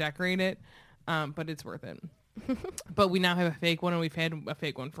 like when I decorate it, but it's worth it. But we now have a fake one, and we've had a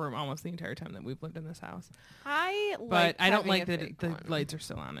fake one for almost the entire time that we've lived in this house. I But like I don't having like a that fake the one. lights are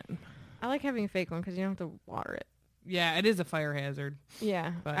still on it. I like having a fake one because you don't have to water it. Yeah, it is a fire hazard.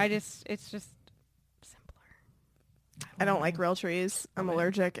 Yeah, But- it's just simpler. I don't like real trees. I'm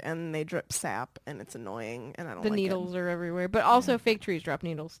allergic, and they drip sap, and it's annoying, and I don't The like needles are everywhere, but also fake trees drop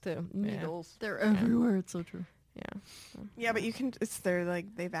needles too. Needles. They're everywhere. It's so true. Yeah. Yeah, but you can. They're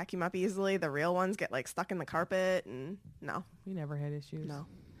like they vacuum up easily. The real ones get like stuck in the carpet, and no. We never had issues. No.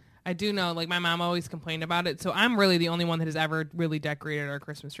 I do know, like, my mom always complained about it, so I'm really the only one that has ever really decorated our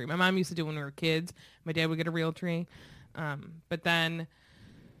Christmas tree. My mom used to do it when we were kids. My dad would get a real tree. But then,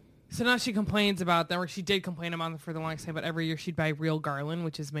 so now she complains about that, or she did complain about it for the longest time, but every year she'd buy real garland,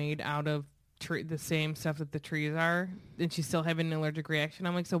 which is made out of the same stuff that the trees are, and she's still having an allergic reaction.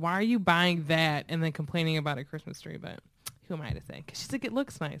 I'm like, so why are you buying that and then complaining about a Christmas tree? But who am I to say? Because she's like, it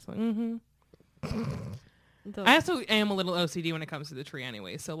looks nice. Like, I also am a little OCD when it comes to the tree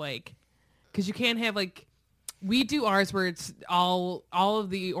anyway. So, like, because you can't have, like, we do ours where it's all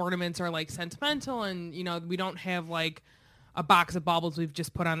of the ornaments are, like, sentimental, and, you know, we don't have, like, a box of baubles we've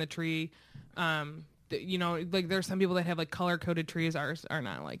just put on the tree. You know, like, there's some people that have, like, color-coded trees. Ours are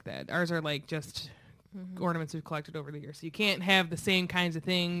not like that. Ours are, like, just ornaments we've collected over the years. So you can't have the same kinds of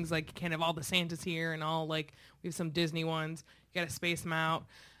things. Like, you can't have all the Santas here and all, like, we have some Disney ones. You got to space them out.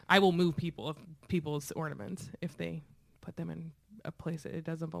 I will move people's ornaments if they put them in a place that it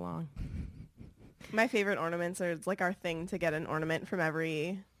doesn't belong. My favorite ornaments are it's like our thing to get an ornament from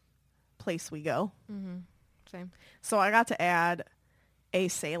every place we go. Same. So I got to add a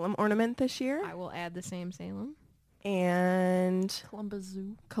Salem ornament this year. I will add the same Salem. And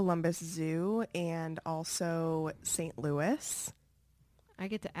Columbus Zoo, and also St. Louis. I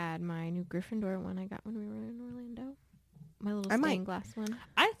get to add my new Gryffindor one I got when we were in Orlando. My little I might- stained glass one.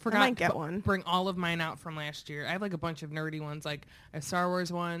 I forgot might get to one. bring all of mine out from last year. I have, like, a bunch of nerdy ones. Like, I have Star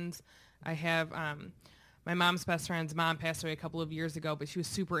Wars ones. I have my mom's best friend's mom passed away a couple of years ago, but she was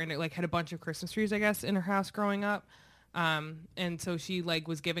super into, like, had a bunch of Christmas trees, I guess, in her house growing up. And so she, like,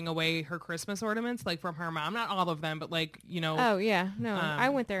 was giving away her Christmas ornaments, like, from her mom. Not all of them, but, like, you know. Oh, yeah. No, I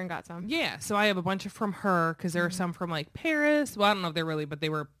went there and got some. Yeah, so I have a bunch of from her because there are some from, like, Paris. Well, I don't know if they're really, but they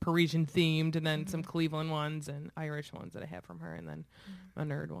were Parisian themed, and then some Cleveland ones and Irish ones that I have from her, and then my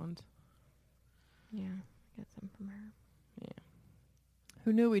nerd ones. Yeah, I got some from her.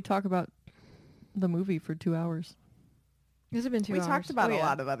 Who knew we'd talk about the movie for 2 hours? Has it been 2 We hours? talked about Oh, a yeah.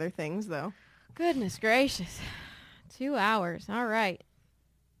 lot of other things, though. Goodness gracious. 2 hours. All right.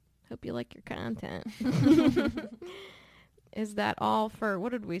 Hope you like your content. Is that all for,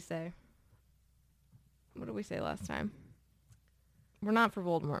 what did we say? What did we say last time? We're not for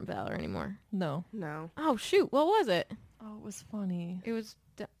Voldemort and Valor anymore. No. No. Oh, shoot. What was it? Oh, it was funny. It was,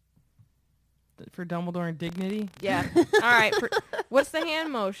 For Dumbledore and Dignity? yeah. All right. What's the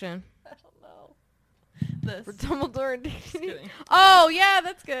hand motion? I don't know. This. For Dumbledore and Just Dignity. kidding. Oh, yeah,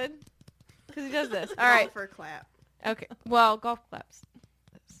 that's good. Because he does this. All right. For clap. Okay. Well, golf claps.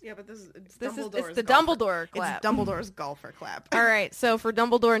 Yeah, but it's It's Dumbledore's the golfer. Dumbledore clap. It's Dumbledore's golfer clap. All right, so for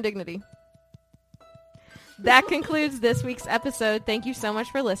Dumbledore and Dignity. That concludes this week's episode. Thank you so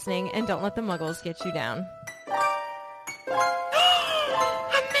much for listening, and don't let the muggles get you down.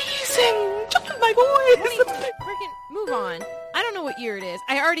 Amazing! Jump in my voice! Freaking move on. I don't know what year it is.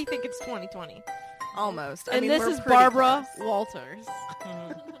 I already think it's 2020. Almost. I And mean, this we're is pretty Barbara close. Walters. Pick a team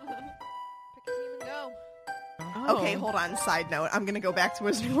and go. Okay, hold on. Side note. I'm going to go back to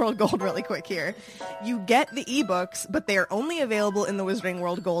Wizarding World Gold really quick here. You get the ebooks, but they are only available in the Wizarding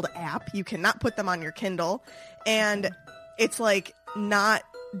World Gold app. You cannot put them on your Kindle. And it's, like, not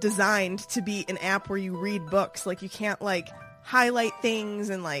designed to be an app where you read books. Like, you can't, like, highlight things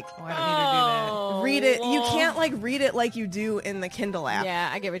and, like, Oh, I don't need to do that. read it. You can't, like, read it like you do in the Kindle app. Yeah,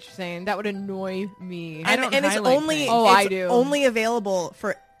 I get what you're saying. That would annoy me. I don't and it's highlight only things. Oh, it's I do. only available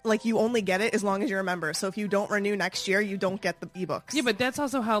for, like, you only get it as long as you're a member. So if you don't renew next year, you don't get the ebooks. Yeah, but that's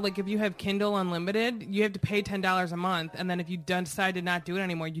also how, like, if you have Kindle Unlimited, you have to pay $10 a month, and then if you decide to not do it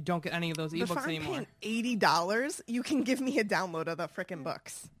anymore, you don't get any of those But if ebooks I'm anymore. paying $80, you can give me a download of the frickin'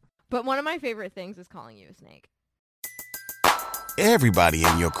 books. But one of my favorite things is calling you a snake. Everybody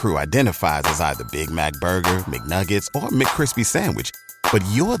in your crew identifies as either Big Mac Burger, McNuggets, or McCrispy Sandwich. But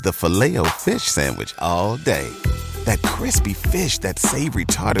you're the Filet-O-Fish Sandwich all day. That crispy fish, that savory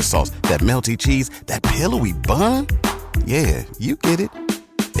tartar sauce, that melty cheese, that pillowy bun. Yeah, you get it.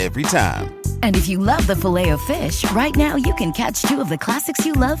 Every time. And if you love the Filet-O-Fish, right now you can catch two of the classics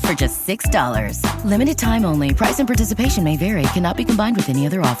you love for just $6. Limited time only. Price and participation may vary. Cannot be combined with any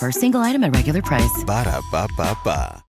other offer. Single item at regular price. Ba-da-ba-ba-ba.